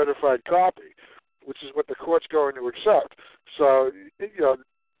have a certified copy, which is what the court's going to accept. So,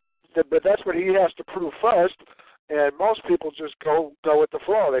 but that's what he has to prove first, and most people just go with the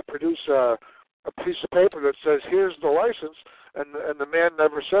flow. They produce a piece of paper that says, here's the license, and the man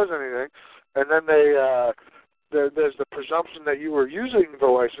never says anything, and then there's the presumption that you were using the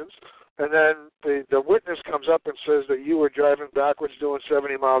license, and then the witness comes up and says that you were driving backwards doing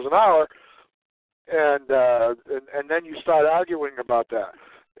 70 miles an hour, and then you start arguing about that.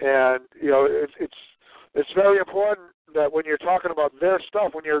 And it's very important that when you're talking about their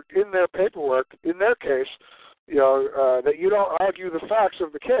stuff, when you're in their paperwork, in their case, that you don't argue the facts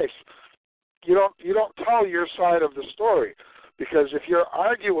of the case. You don't tell your side of the story, because if you're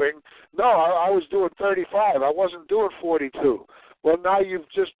arguing, no, I was doing 35, I wasn't doing 42. Well, now you've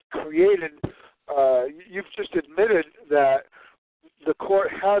just created, you've just admitted that the court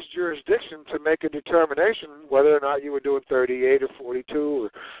has jurisdiction to make a determination whether or not you were doing 38 or 42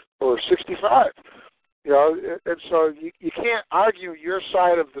 or 65. And so you can't argue your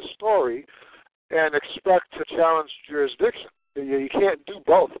side of the story and expect to challenge jurisdiction. You can't do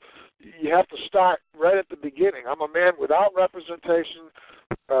both. You have to start right at the beginning. I'm a man without representation,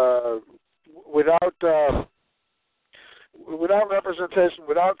 without representation,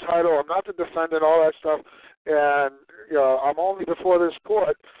 without title. I'm not the defendant, all that stuff. And I'm only before this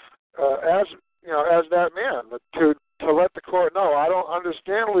court as that man to let the court know I don't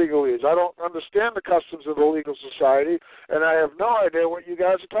understand legalese. I don't understand the customs of the legal society, and I have no idea what you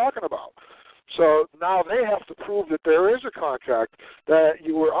guys are talking about. So now they have to prove that there is a contract, that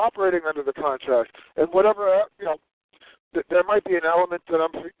you were operating under the contract, and whatever there might be an element that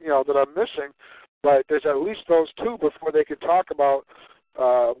I'm missing, but there's at least those two before they can talk about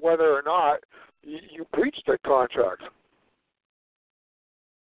whether or not you breached that contract.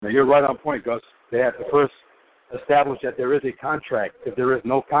 Now, you're right on point, Gus. They have to first establish that there is a contract. If there is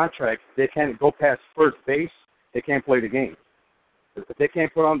no contract, they can't go past first base. They can't play the game. If they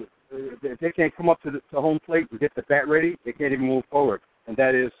can't if they can't come up to home plate and get the bat ready, they can't even move forward. And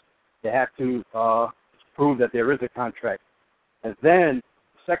that is, they have to prove that there is a contract. And then,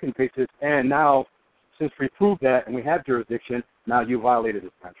 second base is, and now, since we proved that and we have jurisdiction, now you violated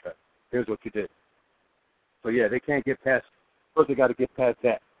this contract. Here's what you did. So, yeah, they can't get past, first they got to get past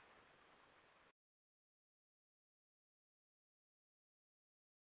that.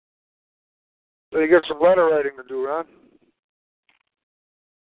 So you get some letter writing to do, Ron.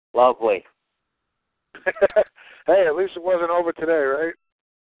 Lovely. Hey, at least it wasn't over today, right?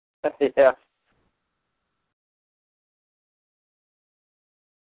 Yeah.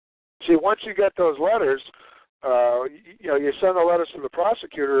 See, once you get those letters, you send the letters to the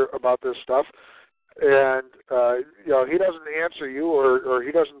prosecutor about this stuff, and he doesn't answer you, or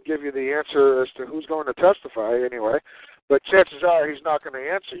he doesn't give you the answer as to who's going to testify anyway. But chances are he's not going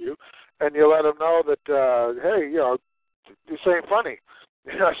to answer you, and you let him know that, hey, this ain't funny.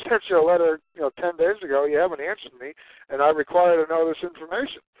 I sent you a letter, 10 days ago. You haven't answered me, and I require to know this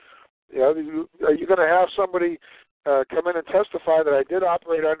information. Are you going to have somebody come in and testify that I did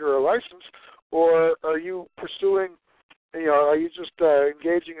operate under a license, or are you pursuing, are you just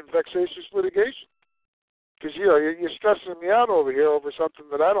engaging in vexatious litigation? Because, you're stressing me out over here over something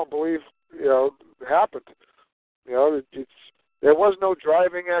that I don't believe, happened. There was no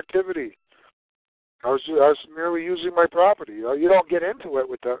driving activity. I was merely using my property. You don't get into it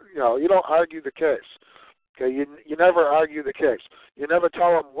with you don't argue the case. Okay, you never argue the case. You never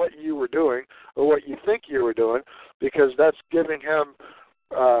tell him what you were doing or what you think you were doing, because that's giving him,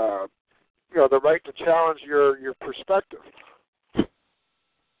 the right to challenge your perspective.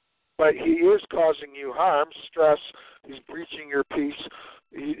 But he is causing you harm, stress. He's breaching your peace.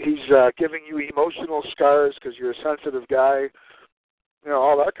 He's giving you emotional scars because you're a sensitive guy.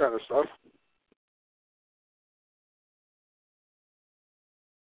 All that kind of stuff.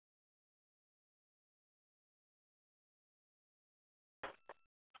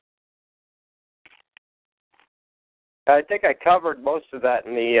 I think I covered most of that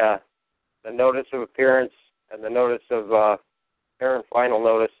in the notice of appearance and the notice of parent final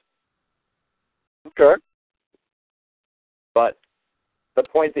notice. Okay. But the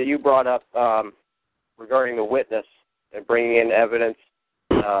point that you brought up regarding the witness and bringing in evidence,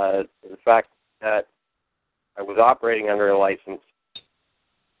 the fact that I was operating under a license,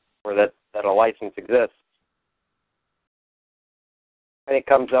 or that a license exists, I think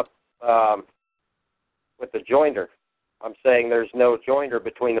comes up with the joinder. I'm saying there's no joinder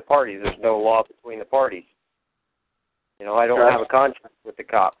between the parties. There's no law between the parties. I don't have a contract with the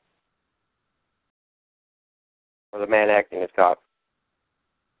cop or the man acting as cop.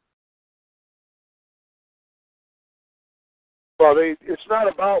 Well, it's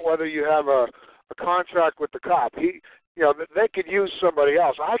not about whether you have a contract with the cop. They could use somebody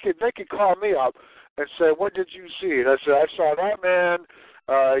else. They could call me up and say, "What did you see?" And I said, "I saw that man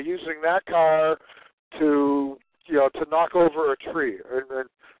using that car to knock over a tree,"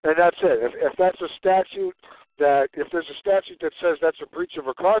 and that's it. If that's a statute that if there's a statute that says that's a breach of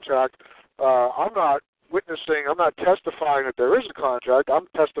a contract, I'm not witnessing, I'm not testifying that there is a contract. I'm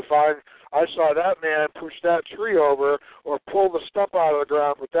testifying I saw that man push that tree over or pull the stump out of the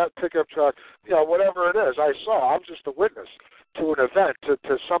ground with that pickup truck, whatever it is. I saw. I'm just a witness to an event,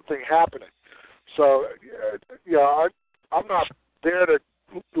 to something happening. So, I'm not there to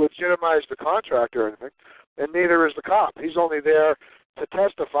legitimize the contract or anything, and neither is the cop. He's only there to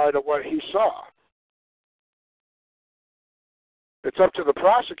testify to what he saw. It's up to the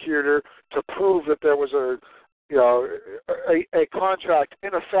prosecutor to prove that there was a contract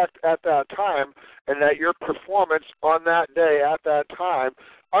in effect at that time, and that your performance on that day at that time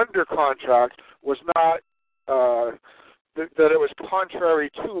under contract was not that it was contrary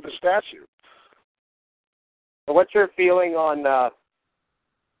to the statute. So what's your feeling on?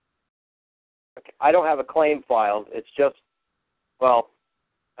 I don't have a claim filed. It's just, I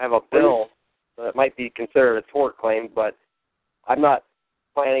have a bill that might be considered a tort claim, but I'm not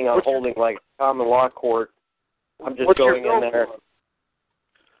planning on holding like common law court. I'm just going in there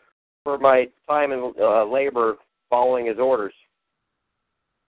for my time and labor following his orders.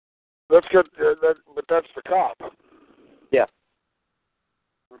 That's good, but that's the cop. Yeah.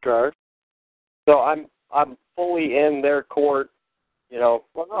 Okay. So I'm fully in their court. Well,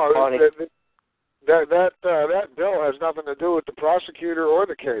 no, that bill has nothing to do with the prosecutor or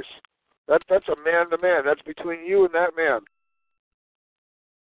the case. That's a man-to-man. That's between you and that man.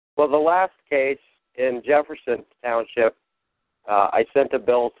 Well, the last case in Jefferson Township, I sent a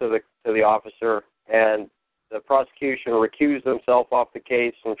bill to the officer, and the prosecution recused himself off the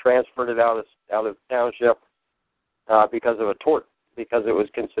case and transferred it out of township because of a tort, because it was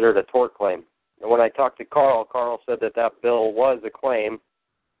considered a tort claim. And when I talked to Carl said that bill was a claim,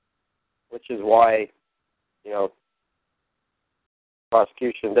 which is why,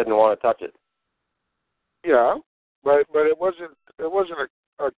 prosecution didn't want to touch it. Yeah, but it wasn't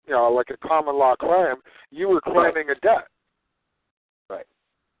like a common law claim. You were claiming a debt. Right.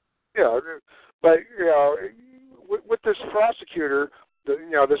 Yeah, but with this prosecutor,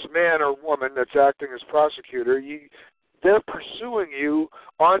 this man or woman that's acting as prosecutor, they're pursuing you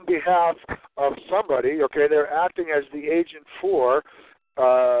on behalf of somebody. Okay, they're acting as the agent for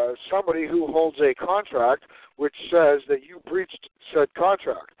somebody who holds a contract which says that you breached said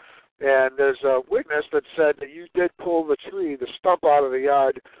contract. And there's a witness that said that you did pull the tree, the stump out of the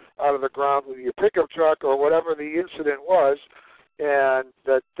yard, out of the ground with your pickup truck or whatever the incident was, and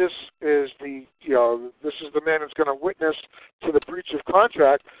that this is the man who's going to witness to the breach of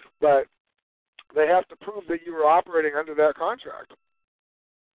contract, but they have to prove that you were operating under that contract.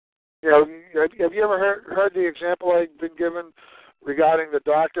 Have you ever heard the example I've been given regarding the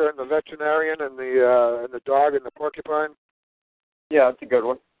doctor and the veterinarian and the dog and the porcupine? Yeah, that's a good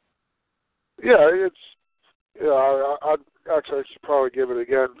one. Yeah, I should probably give it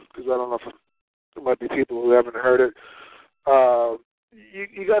again because I don't know if there might be people who haven't heard it.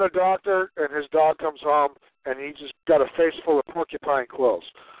 You got a doctor and his dog comes home and he just got a face full of porcupine quills.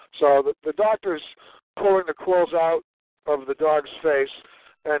 So the doctor's pulling the quills out of the dog's face,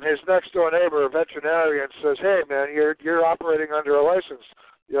 and his next door neighbor, a veterinarian, says, "Hey man, you're operating under a license.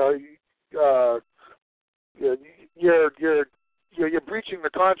 You're breaching the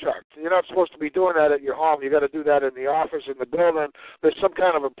contract. You're not supposed to be doing that at your home. You got to do that in the office, in the building. There's some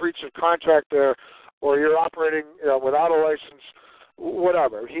kind of a breach of contract there, or you're operating without a license,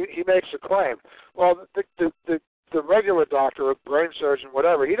 whatever." He makes a claim. Well, the regular doctor, a brain surgeon,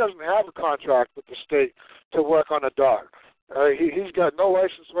 whatever, he doesn't have a contract with the state to work on a dog. He's got no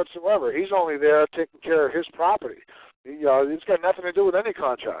license whatsoever. He's only there taking care of his property. He's got nothing to do with any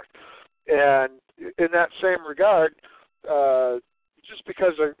contract. And in that same regard, just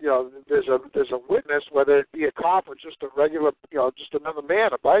because there's a witness, whether it be a cop or just a regular, just another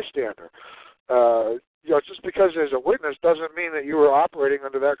man, a bystander, just because there's a witness doesn't mean that you were operating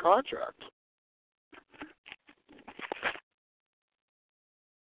under that contract.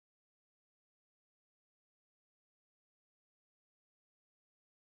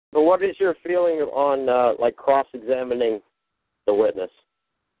 So what is your feeling on cross-examining the witness?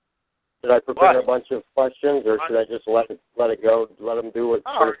 Should I prepare a bunch of questions, or should I just let it go, let them do what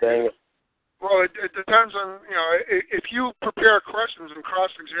their thing? Well, it depends on, if you prepare questions and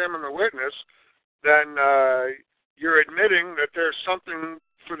cross-examine the witness, then you're admitting that there's something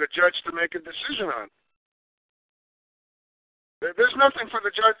for the judge to make a decision on. There's nothing for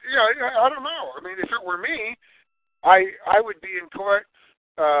the judge. I don't know. I mean, if it were me, I would be in court,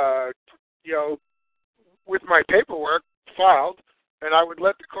 with my paperwork filed, and I would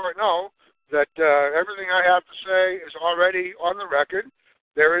let the court know that everything I have to say is already on the record.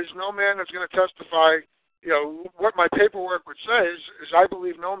 There is no man that's going to testify what my paperwork would say is I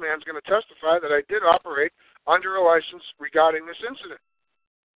believe no man's going to testify that I did operate under a license regarding this incident.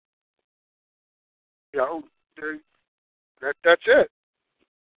 That's it.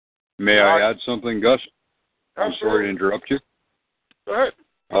 May I add something, Gus? I'm Absolutely. sorry to interrupt you. Go ahead.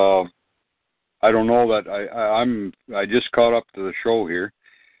 I don't know that I just caught up to the show here.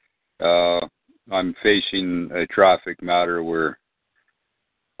 I'm facing a traffic matter where,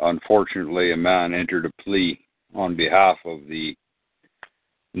 unfortunately, a man entered a plea on behalf of the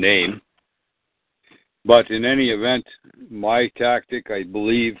name. But in any event, my tactic, I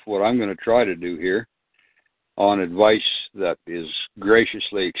believe, what I'm going to try to do here, on advice that is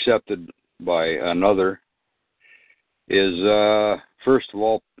graciously accepted by another, is, first of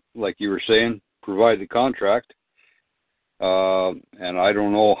all, like you were saying, provide the contract. And I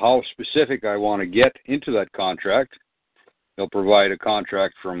don't know how specific I want to get into that contract. They'll provide a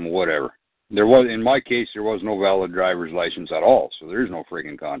contract from whatever. In my case, there was no valid driver's license at all, so there's no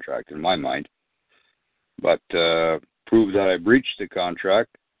friggin' contract in my mind. But prove that I breached the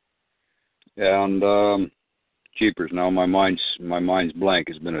contract, and jeepers, now my mind's blank.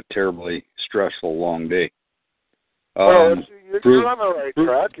 It's been a terribly stressful, long day. Well, you're on the right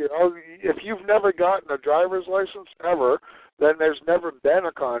track. If you've never gotten a driver's license ever, then there's never been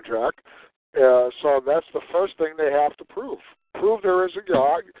a contract. So that's the first thing they have to prove. Prove there is a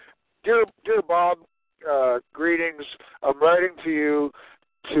God. Dear Bob, greetings. I'm writing to you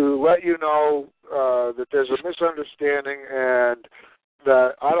to let you know that there's a misunderstanding and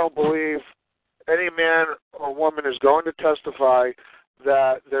that I don't believe any man or woman is going to testify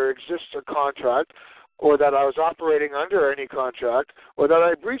that there exists a contract or that I was operating under any contract or that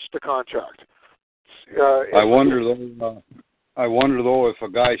I breached the contract. I wonder though if a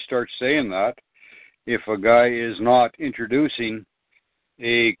guy starts saying that, if a guy is not introducing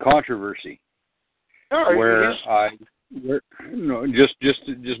a controversy.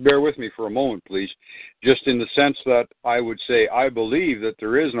 Just bear with me for a moment, please. Just in the sense that I would say I believe that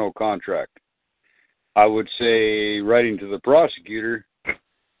there is no contract. I would say, writing to the prosecutor,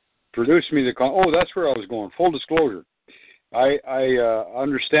 produce me the that's where I was going. Full disclosure. I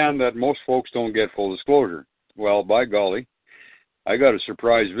understand that most folks don't get full disclosure. Well, by golly, I got a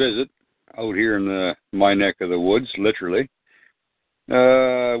surprise visit out here in my neck of the woods, literally,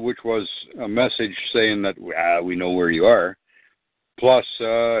 which was a message saying that we know where you are. Plus,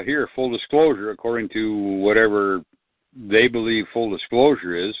 here, full disclosure, according to whatever they believe full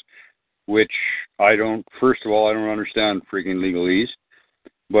disclosure is, which first of all, I don't understand freaking legalese,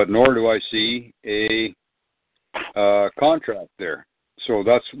 but nor do I see a contract there. So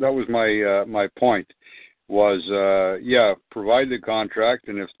that was my point. Was provide the contract,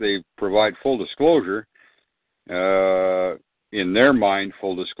 and if they provide full disclosure, in their mind,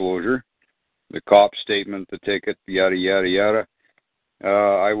 full disclosure, the cop statement, the ticket, yada yada yada.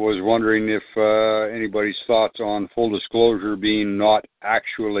 I was wondering if anybody's thoughts on full disclosure being not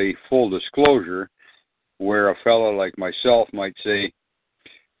actually full disclosure, where a fellow like myself might say,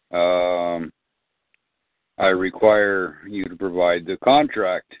 I require you to provide the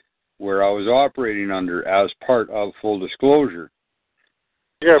contract where I was operating under as part of full disclosure.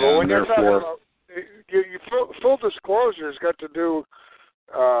 Yeah, but when you're talking about full disclosure has got to do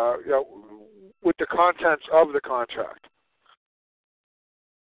with the contents of the contract.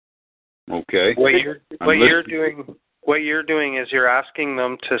 Okay. What you're doing is you're asking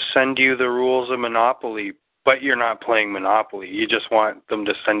them to send you the rules of Monopoly, but you're not playing Monopoly. You just want them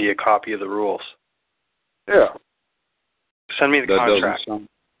to send you a copy of the rules. Yeah. Send me the contract.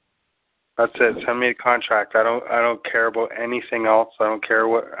 That's it. Send me the contract. I don't care about anything else. I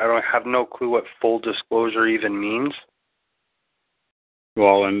don't have no clue what full disclosure even means.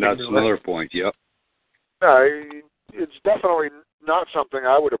 Well, and that's another point. Yep. No, it's definitely not something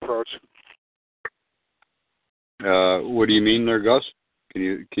I would approach. What do you mean there, Gus? Can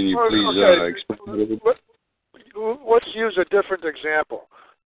you please explain a little bit? Let's use a different example.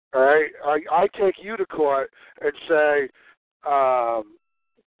 All right, I take you to court and say, I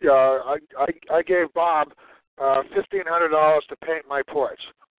gave Bob $1,500 to paint my porch.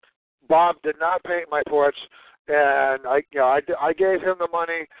 Bob did not paint my porch, and I gave him the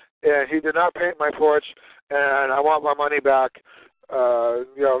money, and he did not paint my porch, and I want my money back.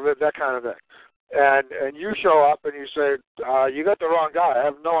 That kind of thing. And you show up and you say, you got the wrong guy. I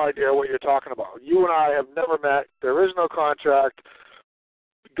have no idea what you're talking about. You and I have never met. There is no contract.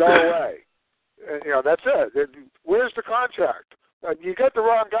 Go away. And, that's it. Where's the contract? You got the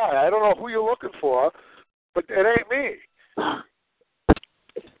wrong guy. I don't know who you're looking for, but it ain't me.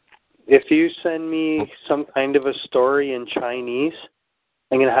 If you send me some kind of a story in Chinese,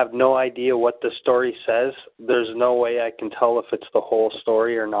 I'm going to have no idea what the story says. There's no way I can tell if it's the whole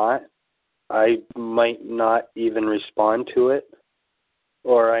story or not. I might not even respond to it,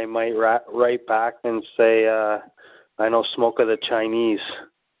 or I might write back and say, I know smoke of the Chinese.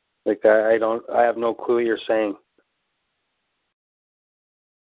 Like, I have no clue what you're saying.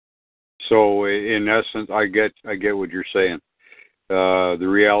 So in essence, I get what you're saying. The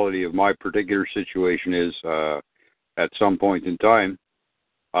reality of my particular situation is, at some point in time,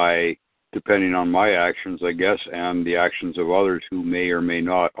 I, depending on my actions, I guess, and the actions of others who may or may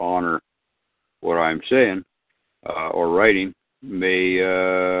not honor what I'm saying or writing, may,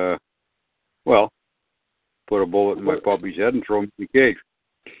 put a bullet in my puppy's head and throw him in the cage.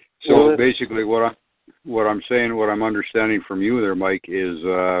 So basically, what I'm saying, what I'm understanding from you there, Mike, is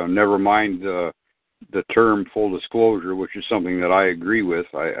never mind the term full disclosure, which is something that I agree with.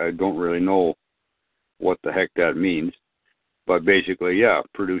 I don't really know what the heck that means. But basically,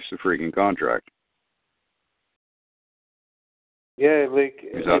 produce the freaking contract. Yeah,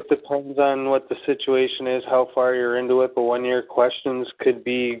 it depends on what the situation is, how far you're into it. But one of your questions could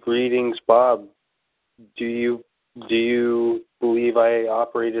be, "Greetings, Bob. Do you believe I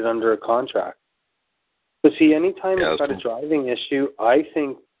operated under a contract?" But see, anytime you've got a driving issue, I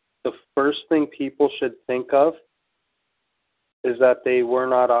think the first thing people should think of is that they were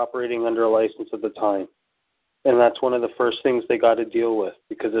not operating under a license at the time. And that's one of the first things they got to deal with,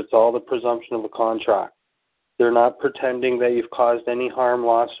 because it's all the presumption of a contract. They're not pretending that you've caused any harm,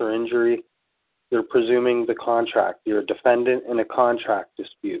 loss, or injury. They're presuming the contract. You're a defendant in a contract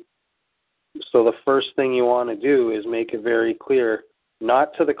dispute. So the first thing you want to do is make it very clear,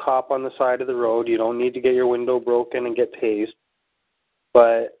 not to the cop on the side of the road. You don't need to get your window broken and get tased,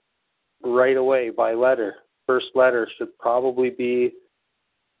 but right away by letter. First letter should probably be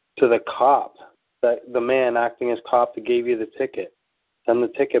to the cop, that the man acting as cop that gave you the ticket. Send the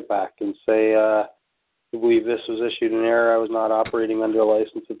ticket back and say, I believe this was issued in error. I was not operating under a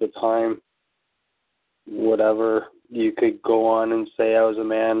license at the time. Whatever. You could go on and say I was a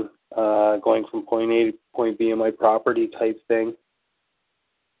man going from point A to point B in my property type thing.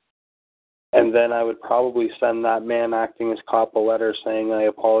 And then I would probably send that man acting as cop a letter saying, "I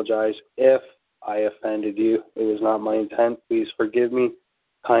apologize if I offended you. It was not my intent. Please forgive me.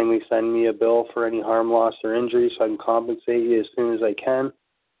 Kindly send me a bill for any harm, loss, or injury so I can compensate you as soon as I can."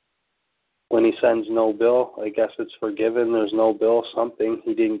 When he sends no bill, I guess it's forgiven. There's no bill, something.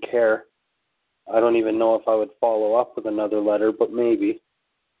 He didn't care. I don't even know if I would follow up with another letter, but maybe.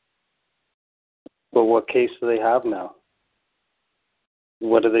 But what case do they have now?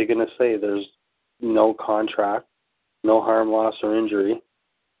 What are they going to say? There's no contract, no harm, loss, or injury.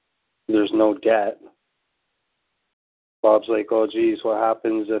 There's no debt. Bob's like, "Oh, geez, what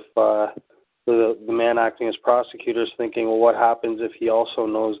happens if the man acting as prosecutor is thinking, well, what happens if he also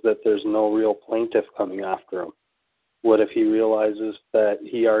knows that there's no real plaintiff coming after him? What if he realizes that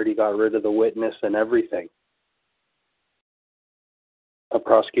he already got rid of the witness and everything?" A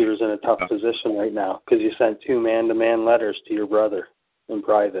prosecutor's in a tough position right now because you sent 2 man-to-man letters to your brother in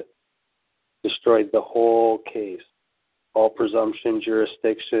private. Destroyed the whole case. All presumption,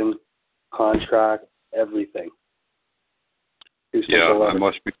 jurisdiction, contract, everything. Yeah,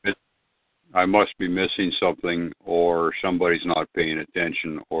 I must be missing something, or somebody's not paying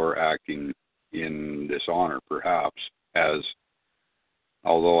attention or acting in dishonor, perhaps, as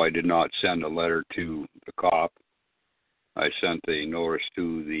although I did not send a letter to the cop, I sent a notice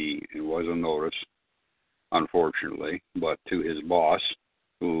to it was a notice, unfortunately, but to his boss,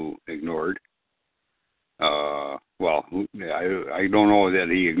 who ignored. I don't know that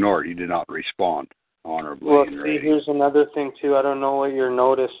he ignored. He did not respond honorably. Well, see, here's another thing, too. I don't know what your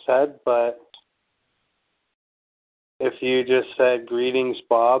notice said, but if you just said, "Greetings,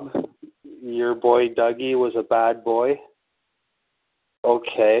 Bob, your boy Dougie was a bad boy,"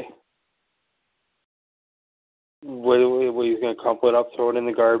 okay. What he's going to crumple it up, throw it in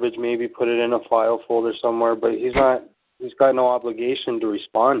the garbage, maybe put it in a file folder somewhere, but he's got no obligation to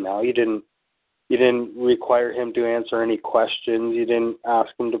respond now. You didn't require him to answer any questions. You didn't ask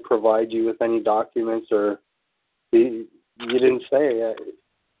him to provide you with any documents, or you didn't say,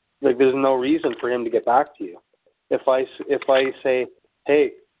 there's no reason for him to get back to you. If I say,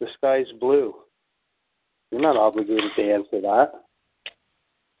 "Hey, the sky's blue," you're not obligated to answer that,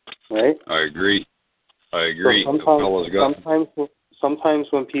 right? I agree. So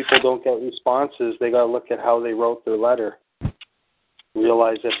sometimes when people don't get responses, they got to look at how they wrote their letter.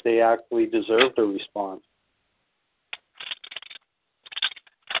 Realize if they actually deserved a response.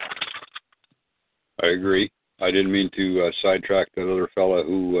 I agree. I didn't mean to sidetrack that other fella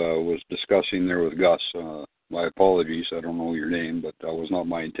who was discussing there with Gus. My apologies. I don't know your name, but that was not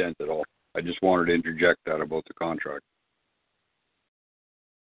my intent at all. I just wanted to interject that about the contract.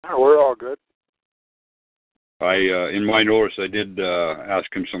 We're all good. In my notice, I did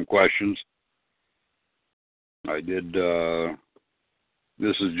ask him some questions. I did.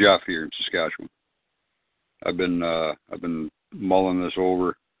 This is Jeff here in Saskatchewan. I've been mulling this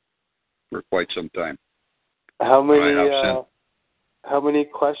over for quite some time. How many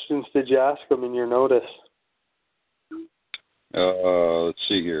questions did you ask him in your notice? Let's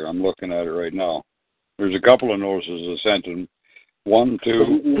see here. I'm looking at it right now. There's a couple of notices I sent him. 1,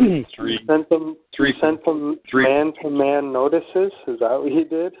 2, 3. You sent them man-to-man notices? Is that what you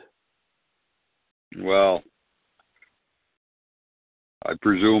did? Well, I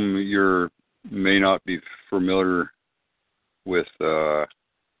presume you may not be familiar with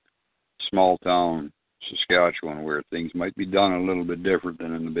small town Saskatchewan, where things might be done a little bit different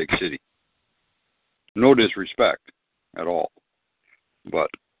than in the big city. No disrespect at all, but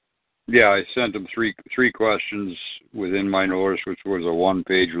yeah, I sent them three questions within my notice, which was a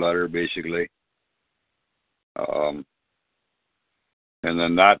 1-page letter, basically. And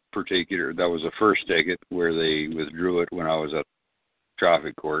then that was the first ticket where they withdrew it when I was at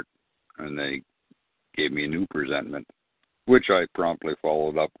traffic court, and they gave me a new presentment, which I promptly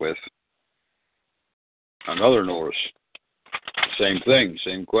followed up with another notice. Same thing,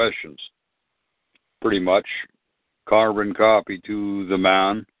 same questions. Pretty much carbon copy to the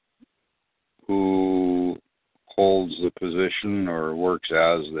man who holds the position or works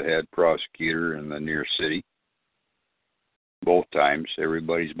as the head prosecutor in the near city. Both times,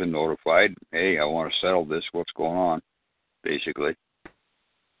 everybody's been notified, hey, I want to settle this, what's going on, basically.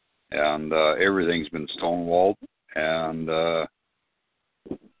 And everything's been stonewalled, and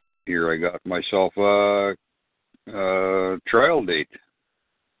here I got myself a trial date.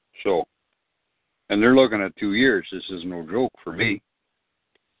 So, and they're looking at 2 years. This is no joke for me.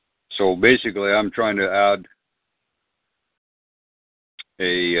 So basically, I'm trying to add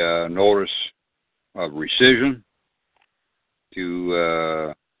a notice of rescission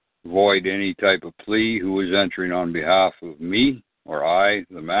to void any type of plea who is entering on behalf of me or I,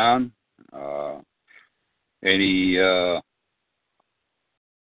 the man. I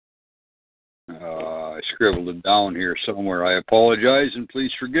scribbled it down here somewhere. I apologize, and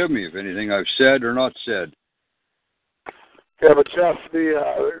please forgive me if anything I've said or not said. Yeah, but Jeff, the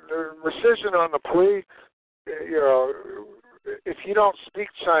rescission on the plea, if you don't speak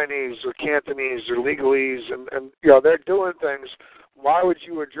Chinese or Cantonese or legalese, and they're doing things, why would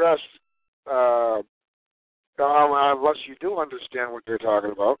you address, unless you do understand what they're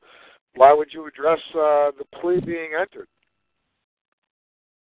talking about, why would you address the plea being entered?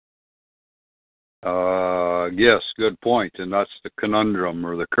 Yes, good point, and that's the conundrum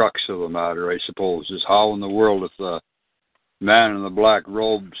or the crux of the matter, I suppose, is how in the world, if the man in the black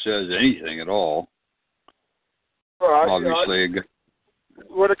robe says anything at all, obviously...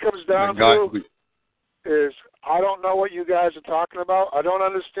 what it comes down to is I don't know what you guys are talking about. I don't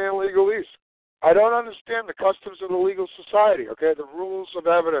understand legalese. I don't understand the customs of the legal society, okay, the rules of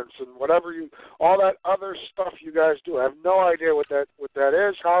evidence and whatever all that other stuff you guys do. I have no idea what that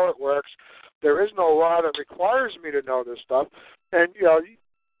is, how it works. There is no law that requires me to know this stuff. And,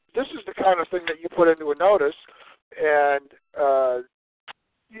 this is the kind of thing that you put into a notice. And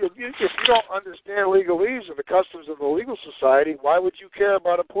if you don't understand legalese or the customs of the legal society, why would you care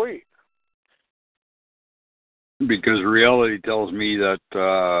about a plea? Because reality tells me that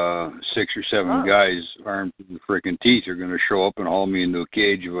 6 or 7 guys armed with freaking teeth are going to show up and haul me into a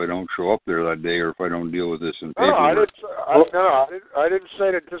cage if I don't show up there that day or if I don't deal with this in paperwork. I didn't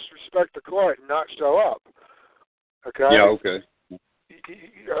say to disrespect the court and not show up. Okay? Yeah, okay.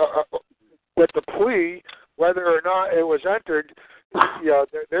 With the plea, whether or not it was entered,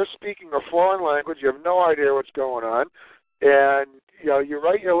 they're speaking a foreign language. You have no idea what's going on. And, you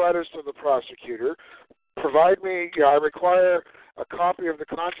write your letters to the prosecutor. Provide me, I require a copy of the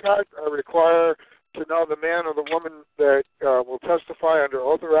contract. I require to know the man or the woman that will testify under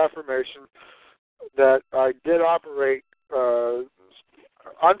oath or affirmation that I did operate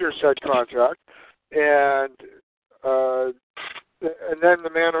under said contract, and then the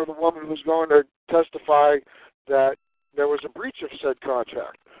man or the woman who's going to testify that there was a breach of said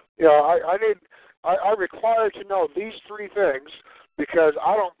contract. I require to know these 3 things, because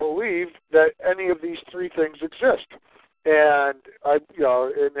I don't believe that any of these 3 things exist. And and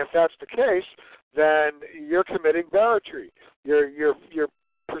if that's the case, then you're committing barratry. You're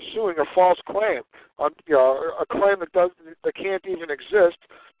pursuing a false claim, a claim that can't even exist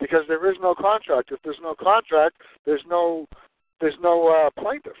because there is no contract. If there's no contract, there's no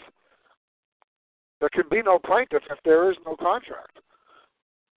plaintiff. There can be no plaintiff if there is no contract.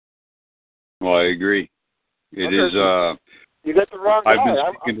 Well, I agree. It is. You get the wrong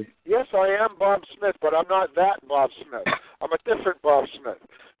guy. Yes, I am Bob Smith, but I'm not that Bob Smith. I'm a different Bob Smith.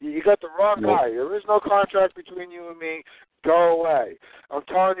 You got the wrong guy. There is no contract between you and me. Go away. I'm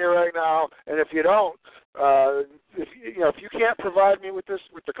telling you right now. And if you don't, if you can't provide me with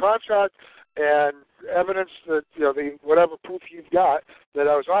the contract and evidence that the whatever proof you've got that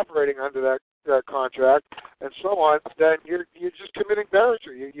I was operating under that contract and so on, then you're just committing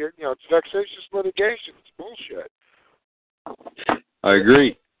perjury. It's vexatious litigation. It's bullshit. I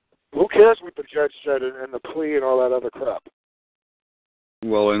agree. Who cares what the judge said and the plea and all that other crap?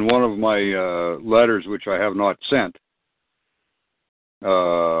 Well, in one of my letters, which I have not sent,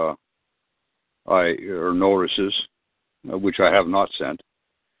 or notices, which I have not sent,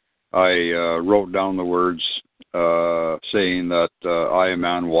 I wrote down the words saying that I, a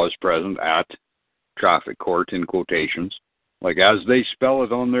man, was present at traffic court in quotations, like as they spell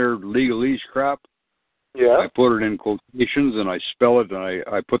it on their legalese crap. Yeah. I put it in quotations and I spell it, and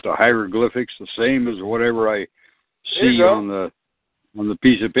I put the hieroglyphics the same as whatever I see on the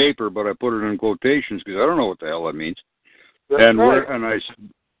piece of paper, but I put it in quotations because I don't know what the hell that means. That's right. And I said,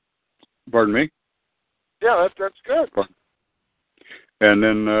 pardon me? Yeah, that's good. And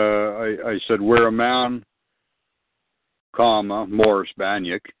then I said, where a man, comma, Morris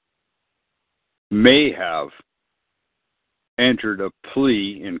Banyek, may have entered a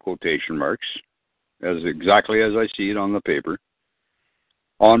plea, in quotation marks, as exactly as I see it on the paper,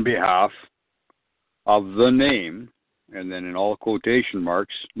 on behalf of the name, and then in all quotation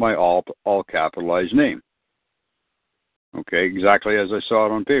marks, my all capitalized name. Okay, exactly as I saw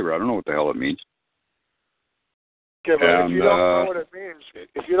it on paper. I don't know what the hell it means. Okay, but if you don't know what it means,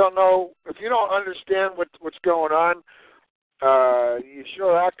 if you don't understand what's going on, you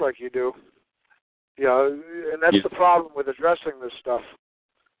sure act like you do. And that's the problem with addressing this stuff.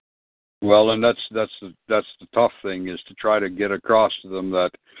 Well, and that's the tough thing, is to try to get across to them that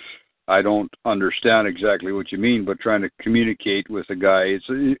I don't understand exactly what you mean, but trying to communicate with the guy.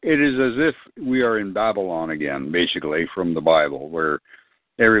 It is as if we are in Babylon again, basically, from the Bible, where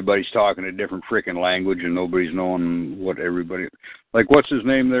everybody's talking a different frickin' language and nobody's knowing what everybody. Like, what's his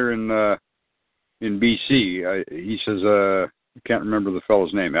name there in BC? He says, I can't remember the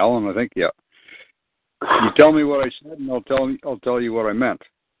fellow's name. Alan, I think. Yeah. You tell me what I said, and I'll tell you what I meant.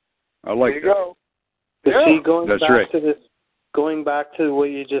 I like that. There you go. Yeah. See, going back to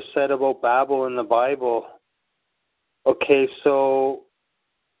what you just said about Babel in the Bible. Okay, so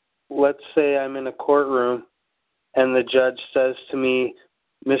let's say I'm in a courtroom and the judge says to me,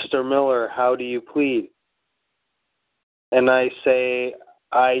 Mr. Miller, how do you plead? And I say,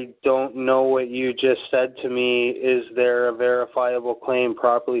 I don't know what you just said to me. Is there a verifiable claim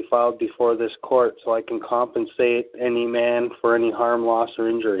properly filed before this court so I can compensate any man for any harm, loss, or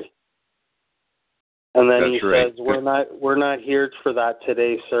injury? And then he says, we're not here for that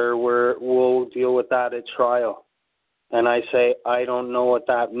today, sir. We'll deal with that at trial. And I say, I don't know what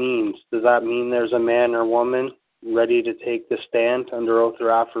that means. Does that mean there's a man or woman ready to take the stand under oath or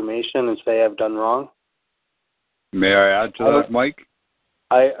affirmation and say I've done wrong? May I add to that, Mike?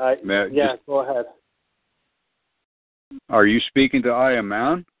 Go ahead. Are you speaking to I, a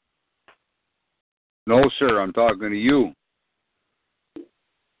man? No, sir, I'm talking to you.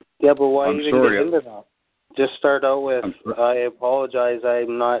 Yeah, but why even get into that? Just start out with, I apologize, I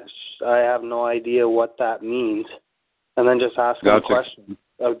have no idea what that means. And then just ask him a question.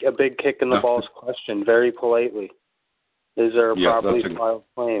 A big kick in the balls question, very politely. Is there a properly filed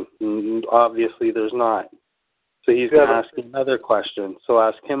claim? Obviously there's not. So he's going to ask you another question. So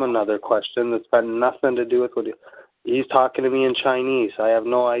ask him another question that's got nothing to do with what he's talking to me in Chinese. I have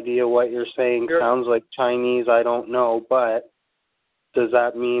no idea what you're saying. Sounds like Chinese, I don't know, but does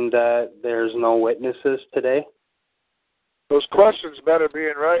that mean that there's no witnesses today? Those questions better be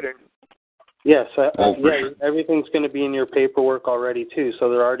in writing. Yes, everything's going to be in your paperwork already too, so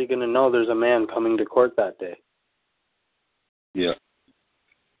they're already going to know there's a man coming to court that day. Yeah.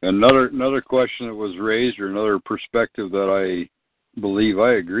 Another question that was raised, or another perspective that I believe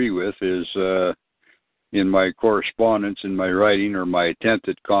I agree with, is in my correspondence, in my writing, or my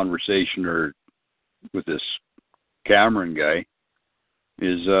attempted conversation or with this Cameron guy,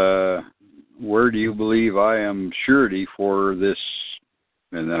 is where do you believe I am surety for this?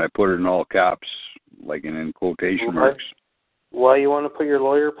 And then I put it in all caps, like in quotation marks. Why you want to put your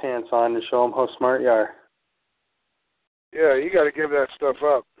lawyer pants on to show them how smart you are? Yeah, you got to give that stuff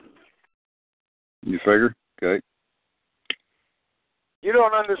up. You figure? Okay. You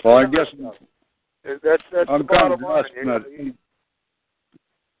don't understand. Well, I guess that's the bottom line.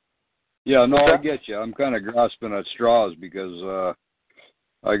 Yeah, no, I get you. I'm kind of grasping at straws because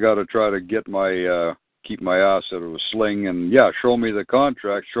I got to try to get my keep my ass out of a sling. And yeah, show me the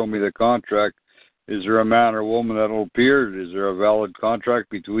contract. Show me the contract. Is there a man or woman that will appear? Is there a valid contract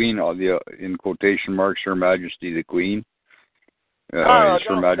between the in quotation marks Her Majesty the Queen? Her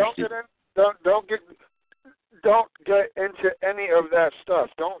Majesty. Don't get into any of that stuff.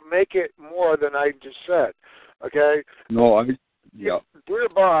 Don't make it more than I just said. Okay? No, Dear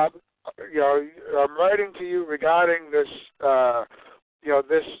Bob, I'm writing to you regarding this.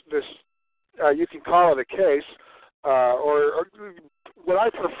 This. You can call it a case, or what I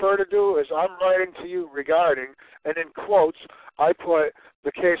prefer to do is I'm writing to you regarding, and in quotes I put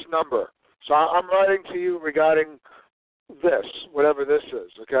the case number. So I'm writing to you regarding this, whatever this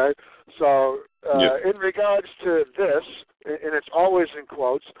is. Okay? So in regards to this, and it's always in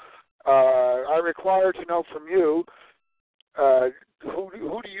quotes, I require to know from you.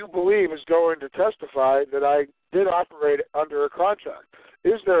 Who do you believe is going to testify that I did operate under a contract?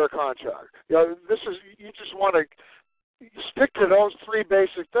 Is there a contract? You just want to stick to those three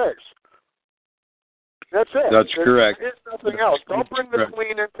basic things. That's it. That's correct. There's nothing else. Don't bring the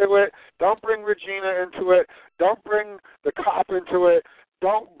Queen into it. Don't bring Regina into it. Don't bring the cop into it.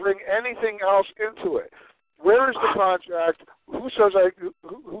 Don't bring anything else into it. Where is the contract? Who says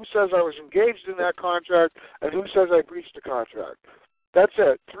I was engaged in that contract, and who says I breached the contract? That's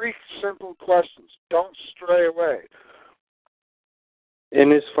it. 3 simple questions. Don't stray away.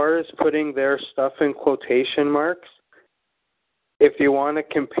 And as far as putting their stuff in quotation marks, if you want to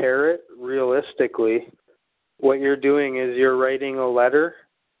compare it realistically, what you're doing is you're writing a letter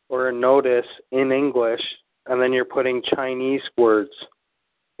or a notice in English, and then you're putting Chinese words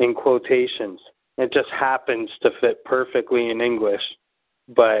in quotations. It just happens to fit perfectly in English,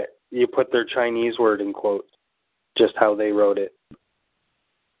 but you put their Chinese word in quotes, just how they wrote it.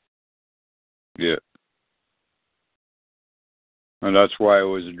 Yeah. And that's why I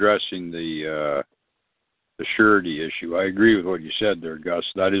was addressing the surety issue. I agree with what you said there, Gus.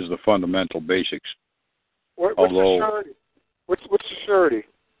 That is the fundamental basics. What's the surety? What's the surety?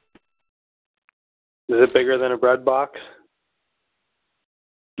 Is it bigger than a bread box?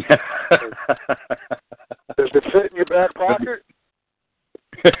 Does it fit in your back pocket?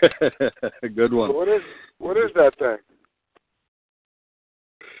 Good one. What is that thing?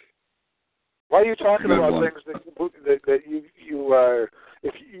 Why are you talking about things that you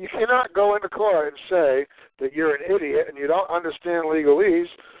if you cannot go into court and say that you're an idiot and you don't understand legalese,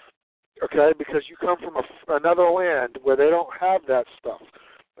 okay, because you come from another land where they don't have that stuff.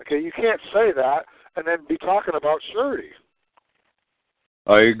 Okay, you can't say that and then be talking about surety.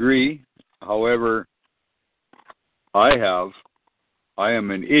 I agree. However, I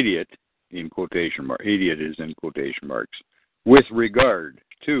am an idiot in quotation marks. Idiot is in quotation marks with regard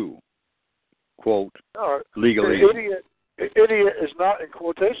to quote legalese. Idiot is not in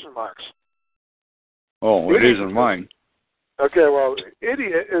quotation marks. Oh, it is in mine. Okay, well,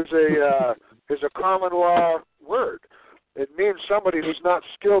 idiot is a common law word. It means somebody who's not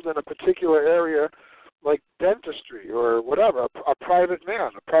skilled in a particular area, like dentistry or whatever. A private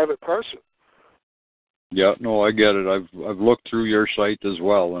man, a private person. Yeah, no, I get it. I've looked through your site as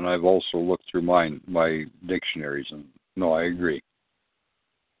well, and I've also looked through my dictionaries, and no, I agree.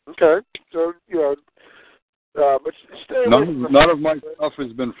 Okay, so but stay away from none of my stuff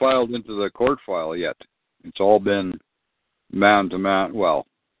has been filed into the court file yet. It's all been man to man, well,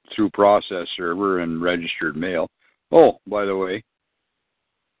 through process server and registered mail. Oh, by the way,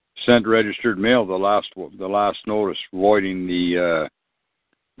 sent registered mail the last notice voiding the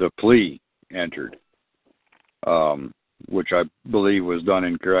plea entered, which I believe was done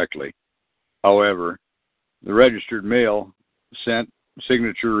incorrectly. However, the registered mail sent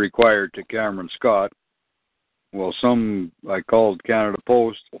signature required to Cameron Scott. Well, I called Canada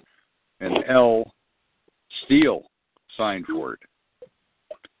Post, and L. Steele signed for it.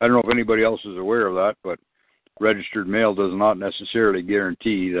 I don't know if anybody else is aware of that, but registered mail does not necessarily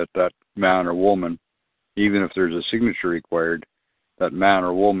guarantee that man or woman, even if there's a signature required, that man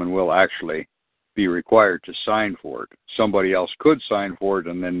or woman will actually be required to sign for it. Somebody else could sign for it,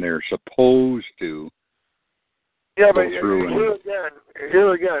 and then they're supposed to. Yeah, but here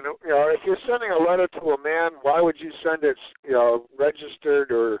again, if you're sending a letter to a man, why would you send it,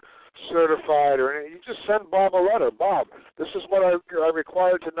 registered or certified or anything? You just send Bob a letter. Bob, this is what I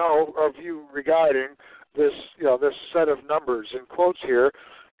require to know of you regarding this, this set of numbers in quotes here,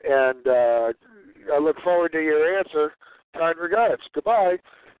 and I look forward to your answer. Kind regards. Goodbye.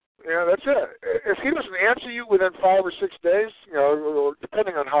 Yeah, that's it. If he doesn't answer you within 5 or 6 days,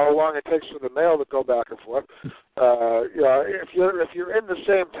 depending on how long it takes for the mail to go back and forth, if you're in the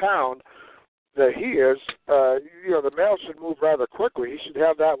same town that he is, the mail should move rather quickly. He should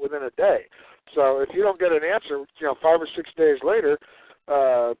have that within a day. So if you don't get an answer, 5 or 6 days later,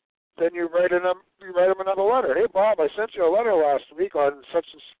 then you write him another letter. Hey Bob, I sent you a letter last week on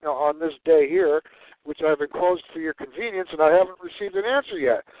on this day here, which I've enclosed for your convenience, and I haven't received an answer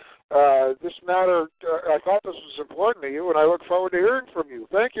yet. This matter, I thought this was important to you, and I look forward to hearing from you.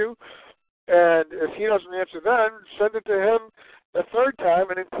 Thank you. And if he doesn't answer then, send it to him a third time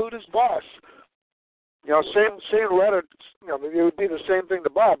and include his boss. Same letter, it would be the same thing to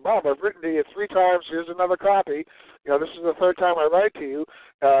Bob. Bob, I've written to you 3 times. Here's another copy. This is the third time I write to you.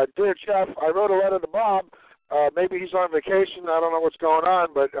 Dear Jeff, I wrote a letter to Bob. Maybe he's on vacation. I don't know what's going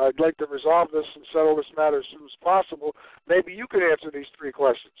on, but I'd like to resolve this and settle this matter as soon as possible. Maybe you could answer these 3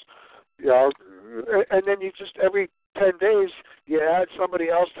 questions. And then you just every 10 days you add somebody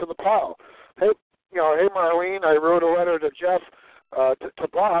else to the pile. Hey, hey Marlene, I wrote a letter to Jeff. To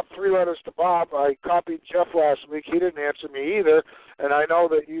Bob, 3 letters to Bob. I copied Jeff last week. He didn't answer me either, and I know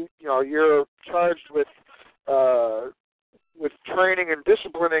that you're charged with training and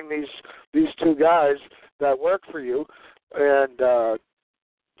disciplining these 2 guys that work for you, and and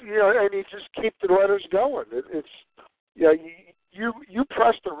you just keep the letters going. You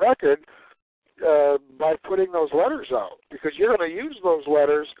press the record by putting those letters out because you're going to use those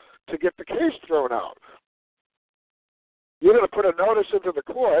letters to get the case thrown out. You're going to put a notice into the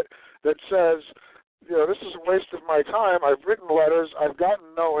court that says, this is a waste of my time. I've written letters. I've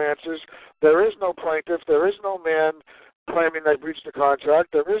gotten no answers. There is no plaintiff. There is no man claiming they breached the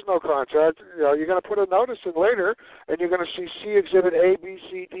contract. There is no contract. You're going to put a notice in later, and you're going to see C Exhibit A, B,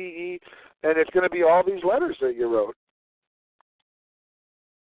 C, D, E, and it's going to be all these letters that you wrote.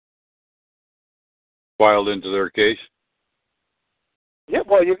 Filed into their case? Yeah,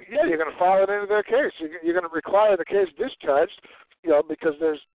 well, you're going to file it into their case. You're going to require the case discharged, because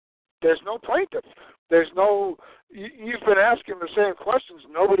there's no plaintiff. There's no. You've been asking the same questions.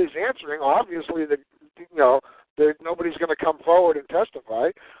 Nobody's answering. Obviously, nobody's going to come forward and testify.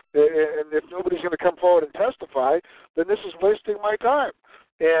 And if nobody's going to come forward and testify, then this is wasting my time.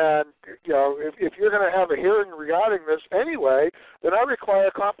 And if you're going to have a hearing regarding this anyway, then I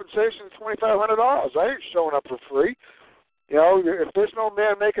require compensation of $2,500. I ain't showing up for free. If there's no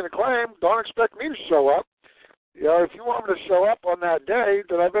man making a claim, don't expect me to show up. If you want me to show up on that day,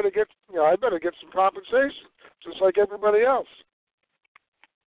 then I better get some compensation, just like everybody else.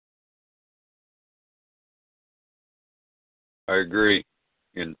 I agree,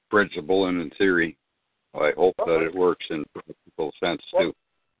 in principle and in theory. I hope that it works in practical sense too.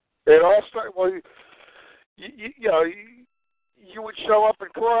 It all starts. Well, you would show up in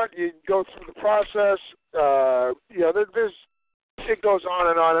court. You'd go through the process. It goes on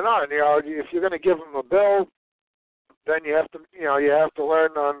and on and on. If you're going to give them a bill, then you have to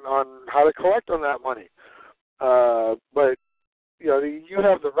learn on how to collect on that money. But you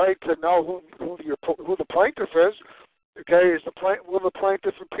have the right to know who the plaintiff is. Okay, will the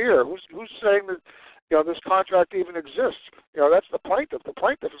plaintiff appear? Who's saying that this contract even exists? That's the plaintiff. The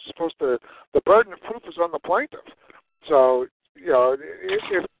plaintiff is supposed to. The burden of proof is on the plaintiff. So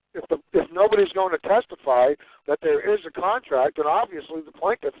if nobody's going to testify that there is a contract, then obviously the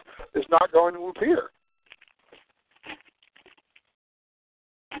plaintiff is not going to appear.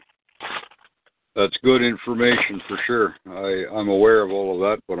 That's good information for sure. I'm aware of all of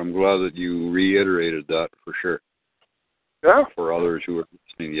that, but I'm glad that you reiterated that for sure. Yeah. For others who are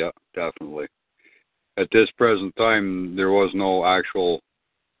listening, yeah, definitely. At this present time, there was no actual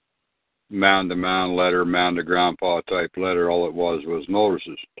man-to-man letter, man-to-grandpa type letter. All it was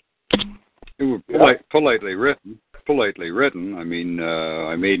notices. It was politely written. I mean,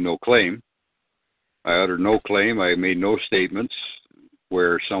 I made no claim. I uttered no claim. I made no statements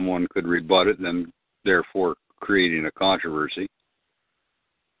where someone could rebut it, and therefore creating a controversy.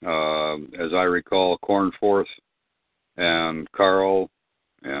 As I recall, Cornforth and Carl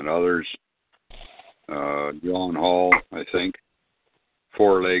and others, John Hall, I think,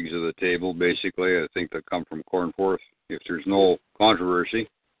 4 legs of the table, basically, I think, that come from Cornforth. If there's no controversy,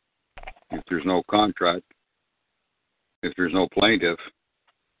 if there's no contract, if there's no plaintiff,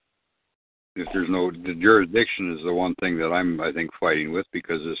 if there's the jurisdiction is the one thing that I think, fighting with,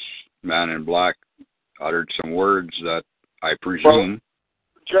 because this man in black uttered some words that I presume.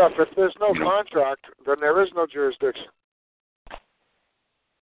 Well, Jeff, if there's no contract, then there is no jurisdiction.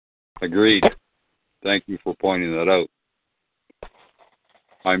 Agreed. Thank you for pointing that out.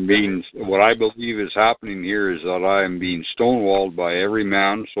 What I believe is happening here is that I am being stonewalled by every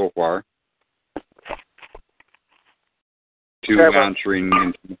man so far to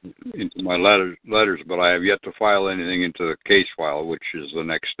answering into my letters, but I have yet to file anything into the case file, which is the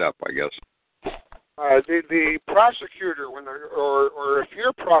next step, I guess. The prosecutor, or if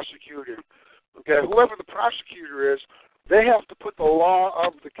you're prosecuting, okay, whoever the prosecutor is, they have to put the law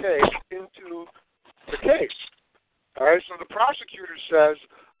of the case into the case. All right, so the prosecutor says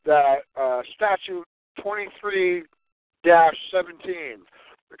that statute 23-17,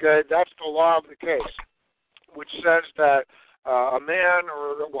 okay, that's the law of the case, which says that a man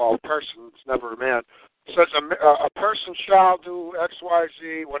a person, it's never a man, says a person shall do X, Y,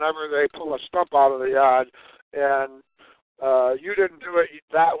 Z whenever they pull a stump out of the yard, and you didn't do it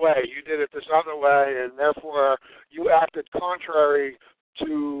that way. You did it this other way, and therefore you acted contrary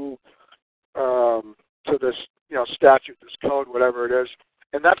to this statute, this code, whatever it is,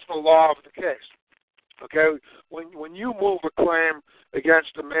 and that's the law of the case. Okay, when you move a claim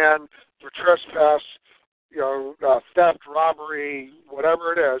against a man for trespass, theft, robbery,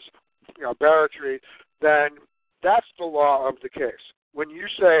 whatever it is, barratry, then that's the law of the case. When you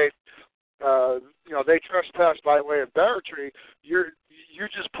say, they trespass by way of barratry, you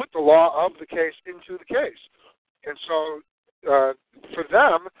just put the law of the case into the case. And so, for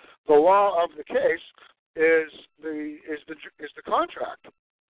them, the law of the case is the contract.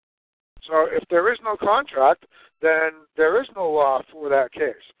 So if there is no contract, then there is no law for that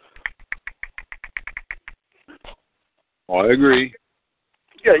case. I agree.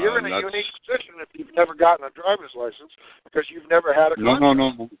 Yeah, you're in a unique position if you've never gotten a driver's license because you've never had a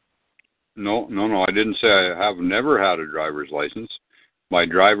contract. No. I didn't say I have never had a driver's license. My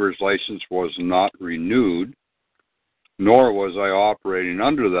driver's license was not renewed, nor was I operating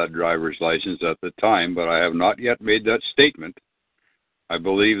under that driver's license at the time, but I have not yet made that statement. I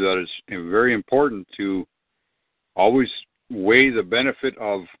believe that it's very important to always weigh the benefit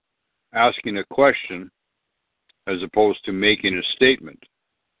of asking a question as opposed to making a statement.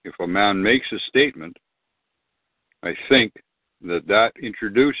 If a man makes a statement, I think that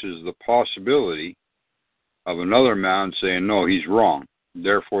introduces the possibility of another man saying, no, he's wrong.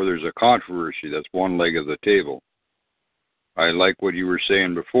 Therefore, there's a controversy. That's one leg of the table. I like what you were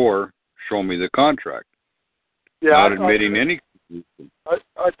saying before. Show me the contract. Yeah, not admitting any.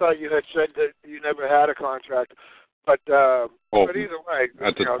 I thought you had said that you never had a contract, but either way,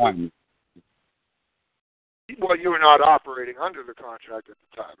 at the time. Well, you were not operating under the contract at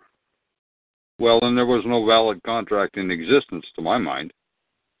the time. Well, then there was no valid contract in existence, to my mind.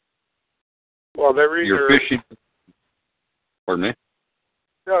 Well, You're fishing. Pardon me?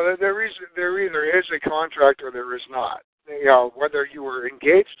 No, there either is a contract or there is not. Whether you were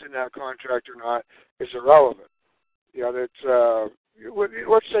engaged in that contract or not is irrelevant. Let's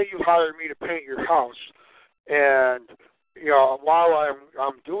say you hire me to paint your house, and while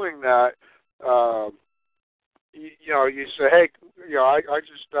I'm doing that, you say, hey, I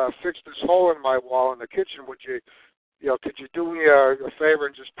just fixed this hole in my wall in the kitchen. Would could you do me a favor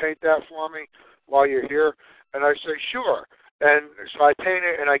and just paint that for me while you're here? And I say, sure. And so I paint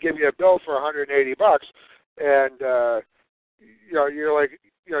it, and I give you a bill for $180, and you're like,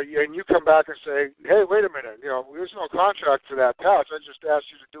 and you come back and say, hey, wait a minute, there's no contract for that patch. I just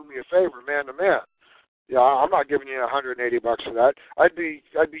asked you to do me a favor, man to man. I'm not giving you $180 for that. I'd be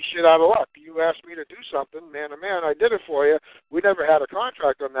shit out of luck. You asked me to do something, man to man. I did it for you. We never had a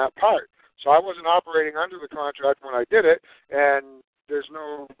contract on that part, so I wasn't operating under the contract when I did it. And there's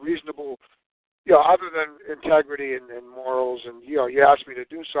no reasonable, other than integrity and morals. And you asked me to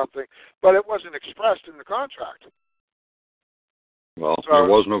do something, but it wasn't expressed in the contract. Well, there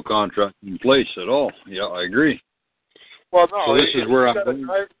was no contract in place at all. Yeah, I agree. Well, no. So this is where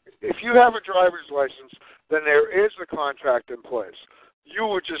if you have a driver's license, then there is a contract in place. You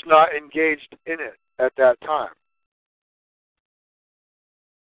were just not engaged in it at that time.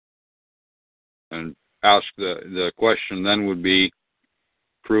 And ask the question then would be,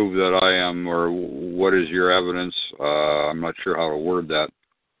 prove that I am, or what is your evidence? I'm not sure how to word that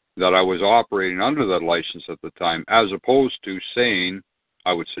I was operating under that license at the time, as opposed to saying,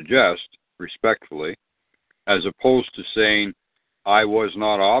 I would suggest, respectfully, as opposed to saying I was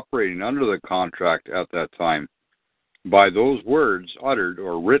not operating under the contract at that time. By those words uttered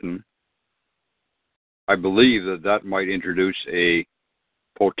or written, I believe that might introduce a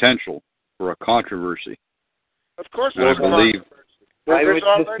potential for a controversy. Of course, and I believe. I would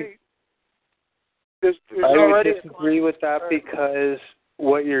disagree with that because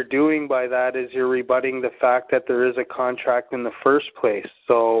what you're doing by that is you're rebutting the fact that there is a contract in the first place.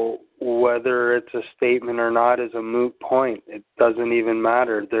 So whether it's a statement or not is a moot point. It doesn't even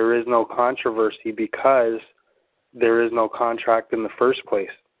matter. There is no controversy because there is no contract in the first place.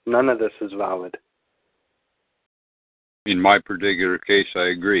 None of this is valid. In my particular case, I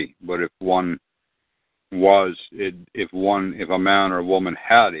agree. But if if a man or a woman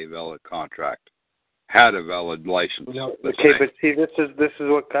had a valid contract, had a valid license. Okay, but see, this is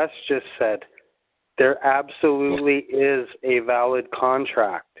what Gus just said. There absolutely is a valid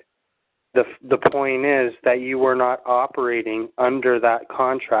contract. The point is that you were not operating under that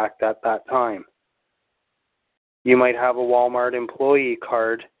contract at that time. You might have a Walmart employee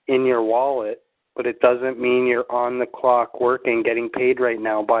card in your wallet, but it doesn't mean you're on the clock working, getting paid right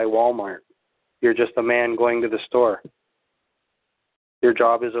now by Walmart. You're just a man going to the store. Your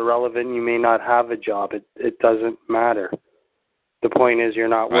job is irrelevant. You may not have a job. It doesn't matter. The point is you're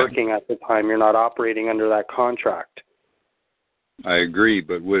not working at the time. You're not operating under that contract. I agree,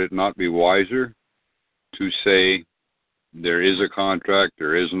 but would it not be wiser to say there is a contract,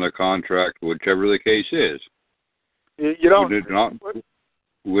 there isn't a contract, whichever the case is? You don't.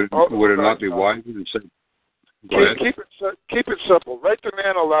 Would it not be wiser to say? Keep it simple. Write the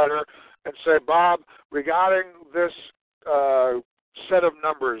man a letter and say, Bob, regarding this set of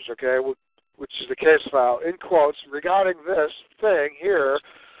numbers, okay, which is the case file, in quotes, regarding this thing here,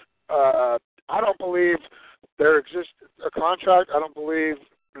 I don't believe there exists a contract. I don't believe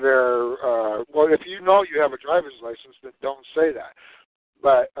there, well, if you know you have a driver's license, then don't say that.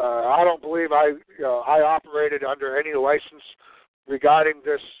 But I don't believe I operated under any license regarding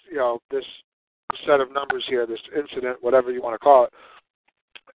this, this set of numbers here, this incident, whatever you want to call it.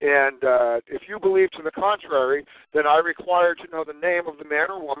 And if you believe to the contrary, then I require to know the name of the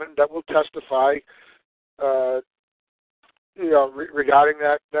man or woman that will testify, regarding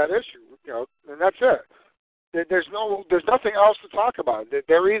that issue. And that's it. There's nothing else to talk about.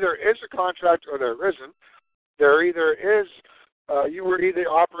 There either is a contract or there isn't. There either is, you were either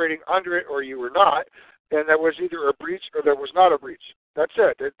operating under it or you were not, and there was either a breach or there was not a breach. That's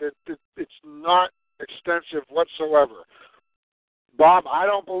it. It's not extensive whatsoever. Bob, I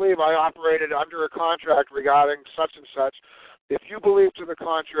don't believe I operated under a contract regarding such and such. If you believe to the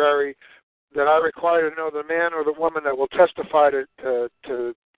contrary, then I require to know the man or the woman that will testify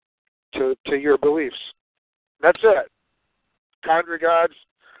to your beliefs. That's it. Kind regards,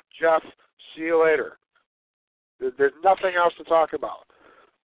 Jeff. See you later. There's nothing else to talk about.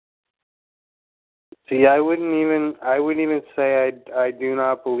 See, I wouldn't even say I do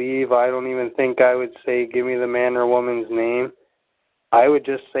not believe. I don't even think I would say give me the man or woman's name. I would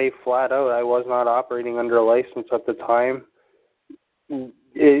just say flat out I was not operating under a license at the time.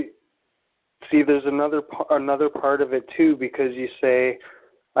 See, there's another part of it too, because you say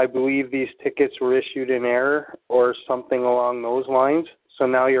I believe these tickets were issued in error or something along those lines. So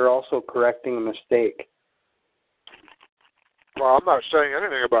now you're also correcting a mistake. Well, I'm not saying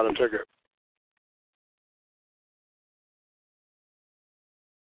anything about a ticket.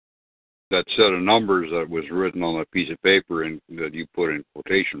 That set of numbers that was written on a piece of paper and that you put in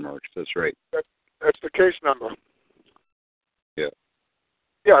quotation marks. That's right. That's the case number. Yeah.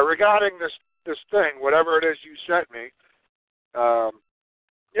 Yeah, regarding this thing, whatever it is you sent me,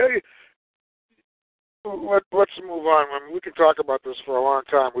 let's move on. I mean, we can talk about this for a long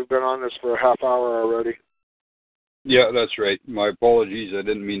time. We've been on this for a half hour already. Yeah, that's right. My apologies. I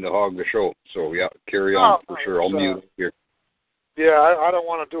didn't mean to hog the show. So, yeah, carry on for sure. I'll mute here. Yeah, I don't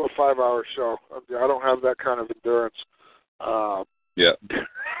want to do a 5-hour show. I don't have that kind of endurance. Yeah.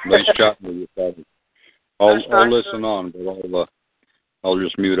 Nice chatting with you, Father. I'll listen on, but I'll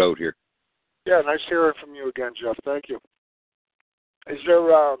just mute out here. Yeah, nice hearing from you again, Jeff. Thank you. Is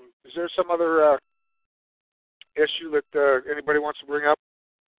there some other issue that anybody wants to bring up?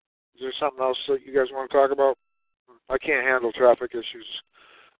 Is there something else that you guys want to talk about? I can't handle traffic issues.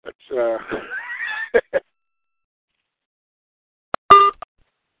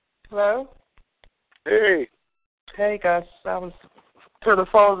 Hello? Hey. Hey, Gus. I was kind of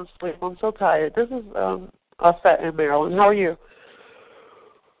falling asleep. I'm so tired. This is Offset in Maryland. How are you?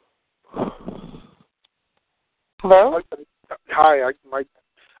 Hello? Hi.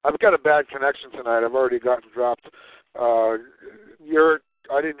 I've got a bad connection tonight. I've already gotten dropped. I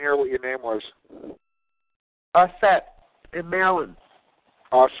didn't hear what your name was. Offset in Maryland.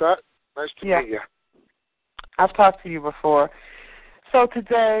 Offset? Nice to meet you. I've talked to you before. So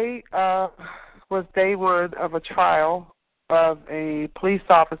today was day one of a trial of a police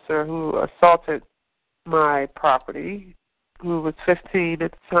officer who assaulted my property, who was 15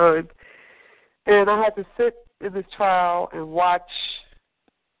 at the time. And I had to sit in this trial and watch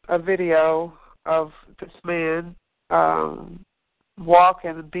a video of this man walk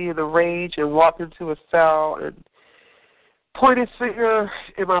and be in a rage and walk into a cell and point his finger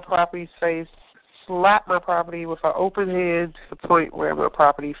in my property's face, slap my property with an open hand to the point where my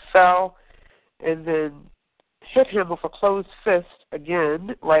property fell, and then hit him with a closed fist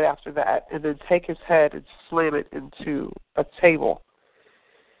again right after that, and then take his head and slam it into a table.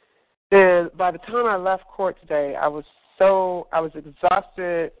 And by the time I left court today, I was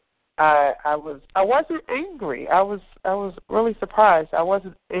exhausted. I wasn't angry. I was really surprised. I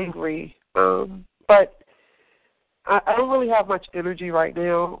wasn't angry, but I don't really have much energy right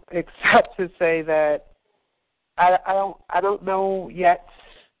now, except to say that I don't know yet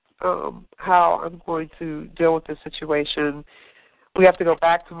how I'm going to deal with this situation. We have to go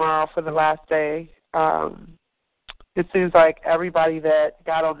back tomorrow for the last day. It seems like everybody that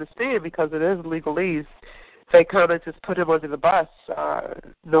got on the stand, because it is legalese, they kind of just put him under the bus.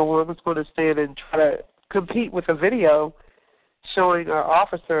 No one was going to stand and try to compete with a video showing an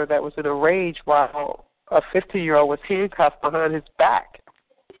officer that was in a rage while a 15-year-old was handcuffed behind his back.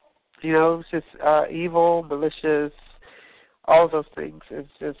 You know, it's just evil, malicious, all of those things. It's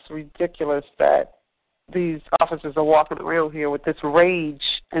just ridiculous that these officers are walking around here with this rage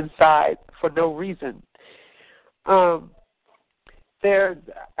inside for no reason. I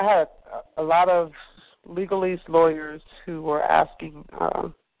had a lot of legalese lawyers who were asking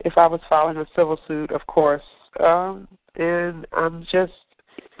if I was filing a civil suit, of course, and I'm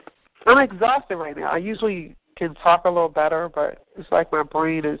exhausted right now. I usually can talk a little better, but it's like my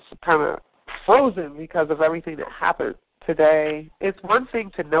brain is kind of frozen because of everything that happened today. It's one thing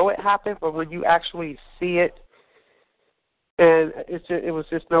to know it happened, but when you actually see it, and it was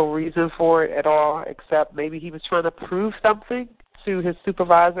just no reason for it at all, except maybe he was trying to prove something to his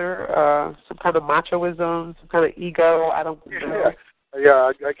supervisor, some kind of machoism, some kind of ego. I don't know.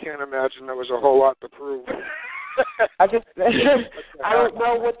 Yeah, I can't imagine there was a whole lot to prove. I don't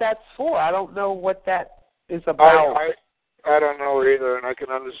know what that's for. I don't know what that is about. I don't know either, and I can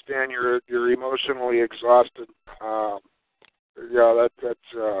understand you're emotionally exhausted. That's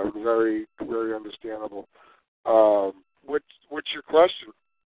very, very understandable. What's your question?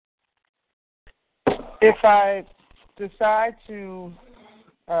 If I decide to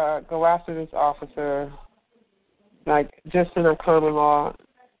go after this officer, like just in a common law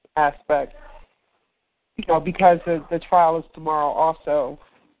aspect, because the trial is tomorrow also,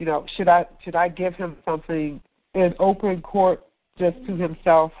 should I give him something in open court just to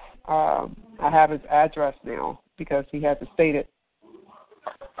himself? I have his address now because he had to state it.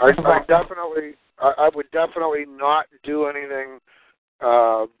 I would definitely not do anything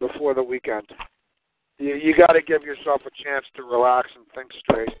before the weekend. You got to give yourself a chance to relax and think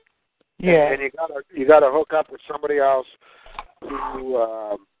straight. Yeah. And you got to hook up with somebody else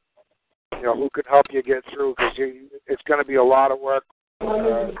who who can help you get through, because it's going to be a lot of work.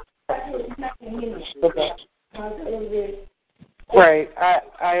 Right.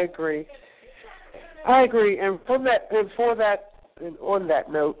 I agree. And on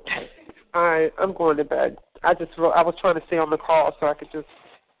that note, I'm going to bed. I was trying to stay on the call so I could just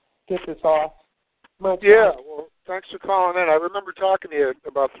get this off. Yeah. Well, thanks for calling in. I remember talking to you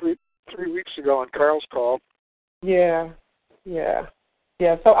about three weeks ago on Carl's call. Yeah.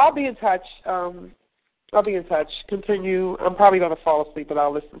 So I'll be in touch. Continue. I'm probably going to fall asleep, but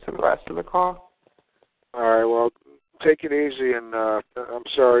I'll listen to the rest of the call. All right. Well, take it easy, and I'm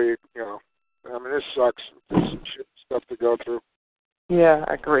sorry. This sucks. There's some shit stuff to go through. Yeah,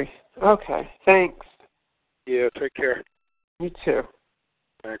 I agree. Okay. Thanks. Yeah. Take care. You too.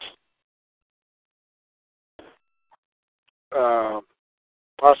 Thanks.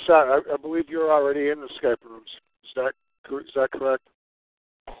 I believe you're already in the Skype rooms. Is that correct?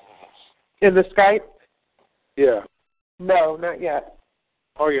 In the Skype? Yeah. No, not yet.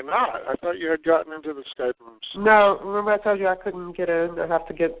 Oh, you're not? I thought you had gotten into the Skype rooms. No, remember I told you I couldn't get in. I have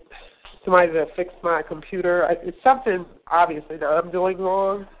to get somebody to fix my computer. It's something, obviously, that I'm doing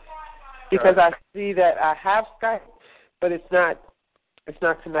wrong, because I see that I have Skype, but it's not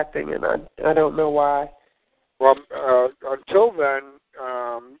connecting, and I don't know why. Well, until then,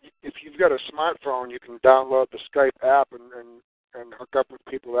 if you've got a smartphone, you can download the Skype app and hook up with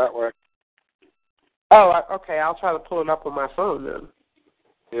people that way. Oh, okay. I'll try to pull it up on my phone then.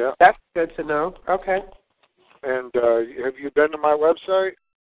 Yeah. That's good to know. Okay. And have you been to my website?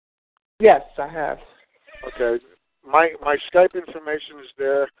 Yes, I have. Okay. My Skype information is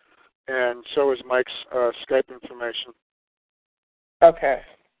there, and so is Mike's Skype information. Okay.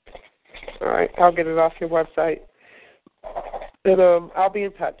 All right. I'll get it off your website. And I'll be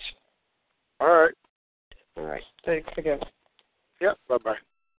in touch. All right. All right. Thanks again. Yep. Bye-bye.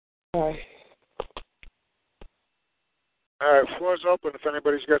 Bye. All right, floor's open if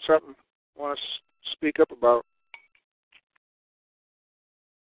anybody's got something want to speak up about.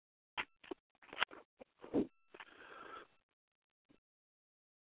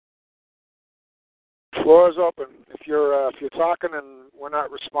 Floor is open. If you're talking and we're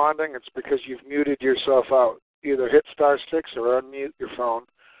not responding, it's because you've muted yourself out. Either hit *6 or unmute your phone.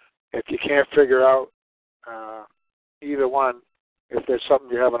 If you can't figure out either one, if there's something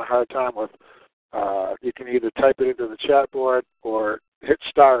you're having a hard time with, you can either type it into the chat board or hit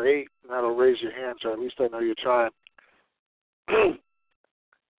 *8, and that'll raise your hand, so at least I know you're trying.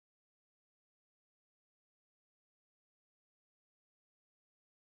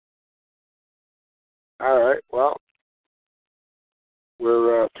 All right, well,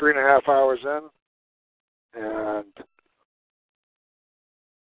 we're 3.5 hours in, and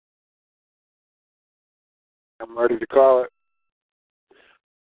I'm ready to call it.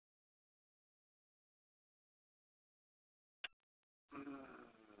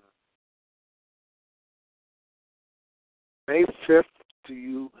 May 5th, do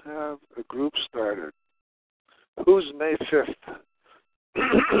you have a group started? Who's May 5th?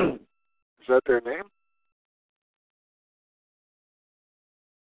 Is that their name?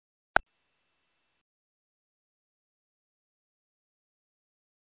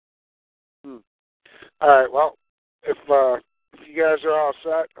 All right, well, if you guys are all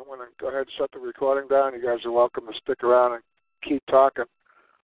set, I'm going to go ahead and shut the recording down. You guys are welcome to stick around and keep talking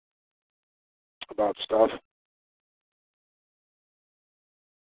about stuff.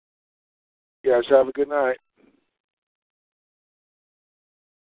 You guys have a good night.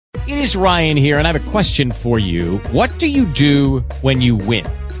 It is Ryan here, and I have a question for you. What do you do when you win?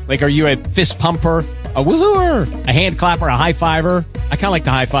 Like, are you a fist pumper, a woohooer, a hand clapper, a high fiver? I kind of like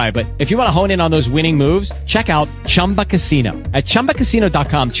the high five, but if you want to hone in on those winning moves, check out Chumba Casino. At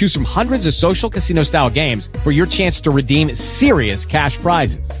ChumbaCasino.com, choose from hundreds of social casino-style games for your chance to redeem serious cash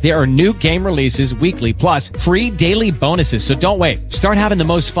prizes. There are new game releases weekly, plus free daily bonuses. So don't wait. Start having the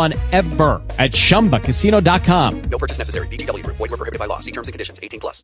most fun ever at ChumbaCasino.com. No purchase necessary. VGW Group. Void where prohibited by law. See terms and conditions. 18+.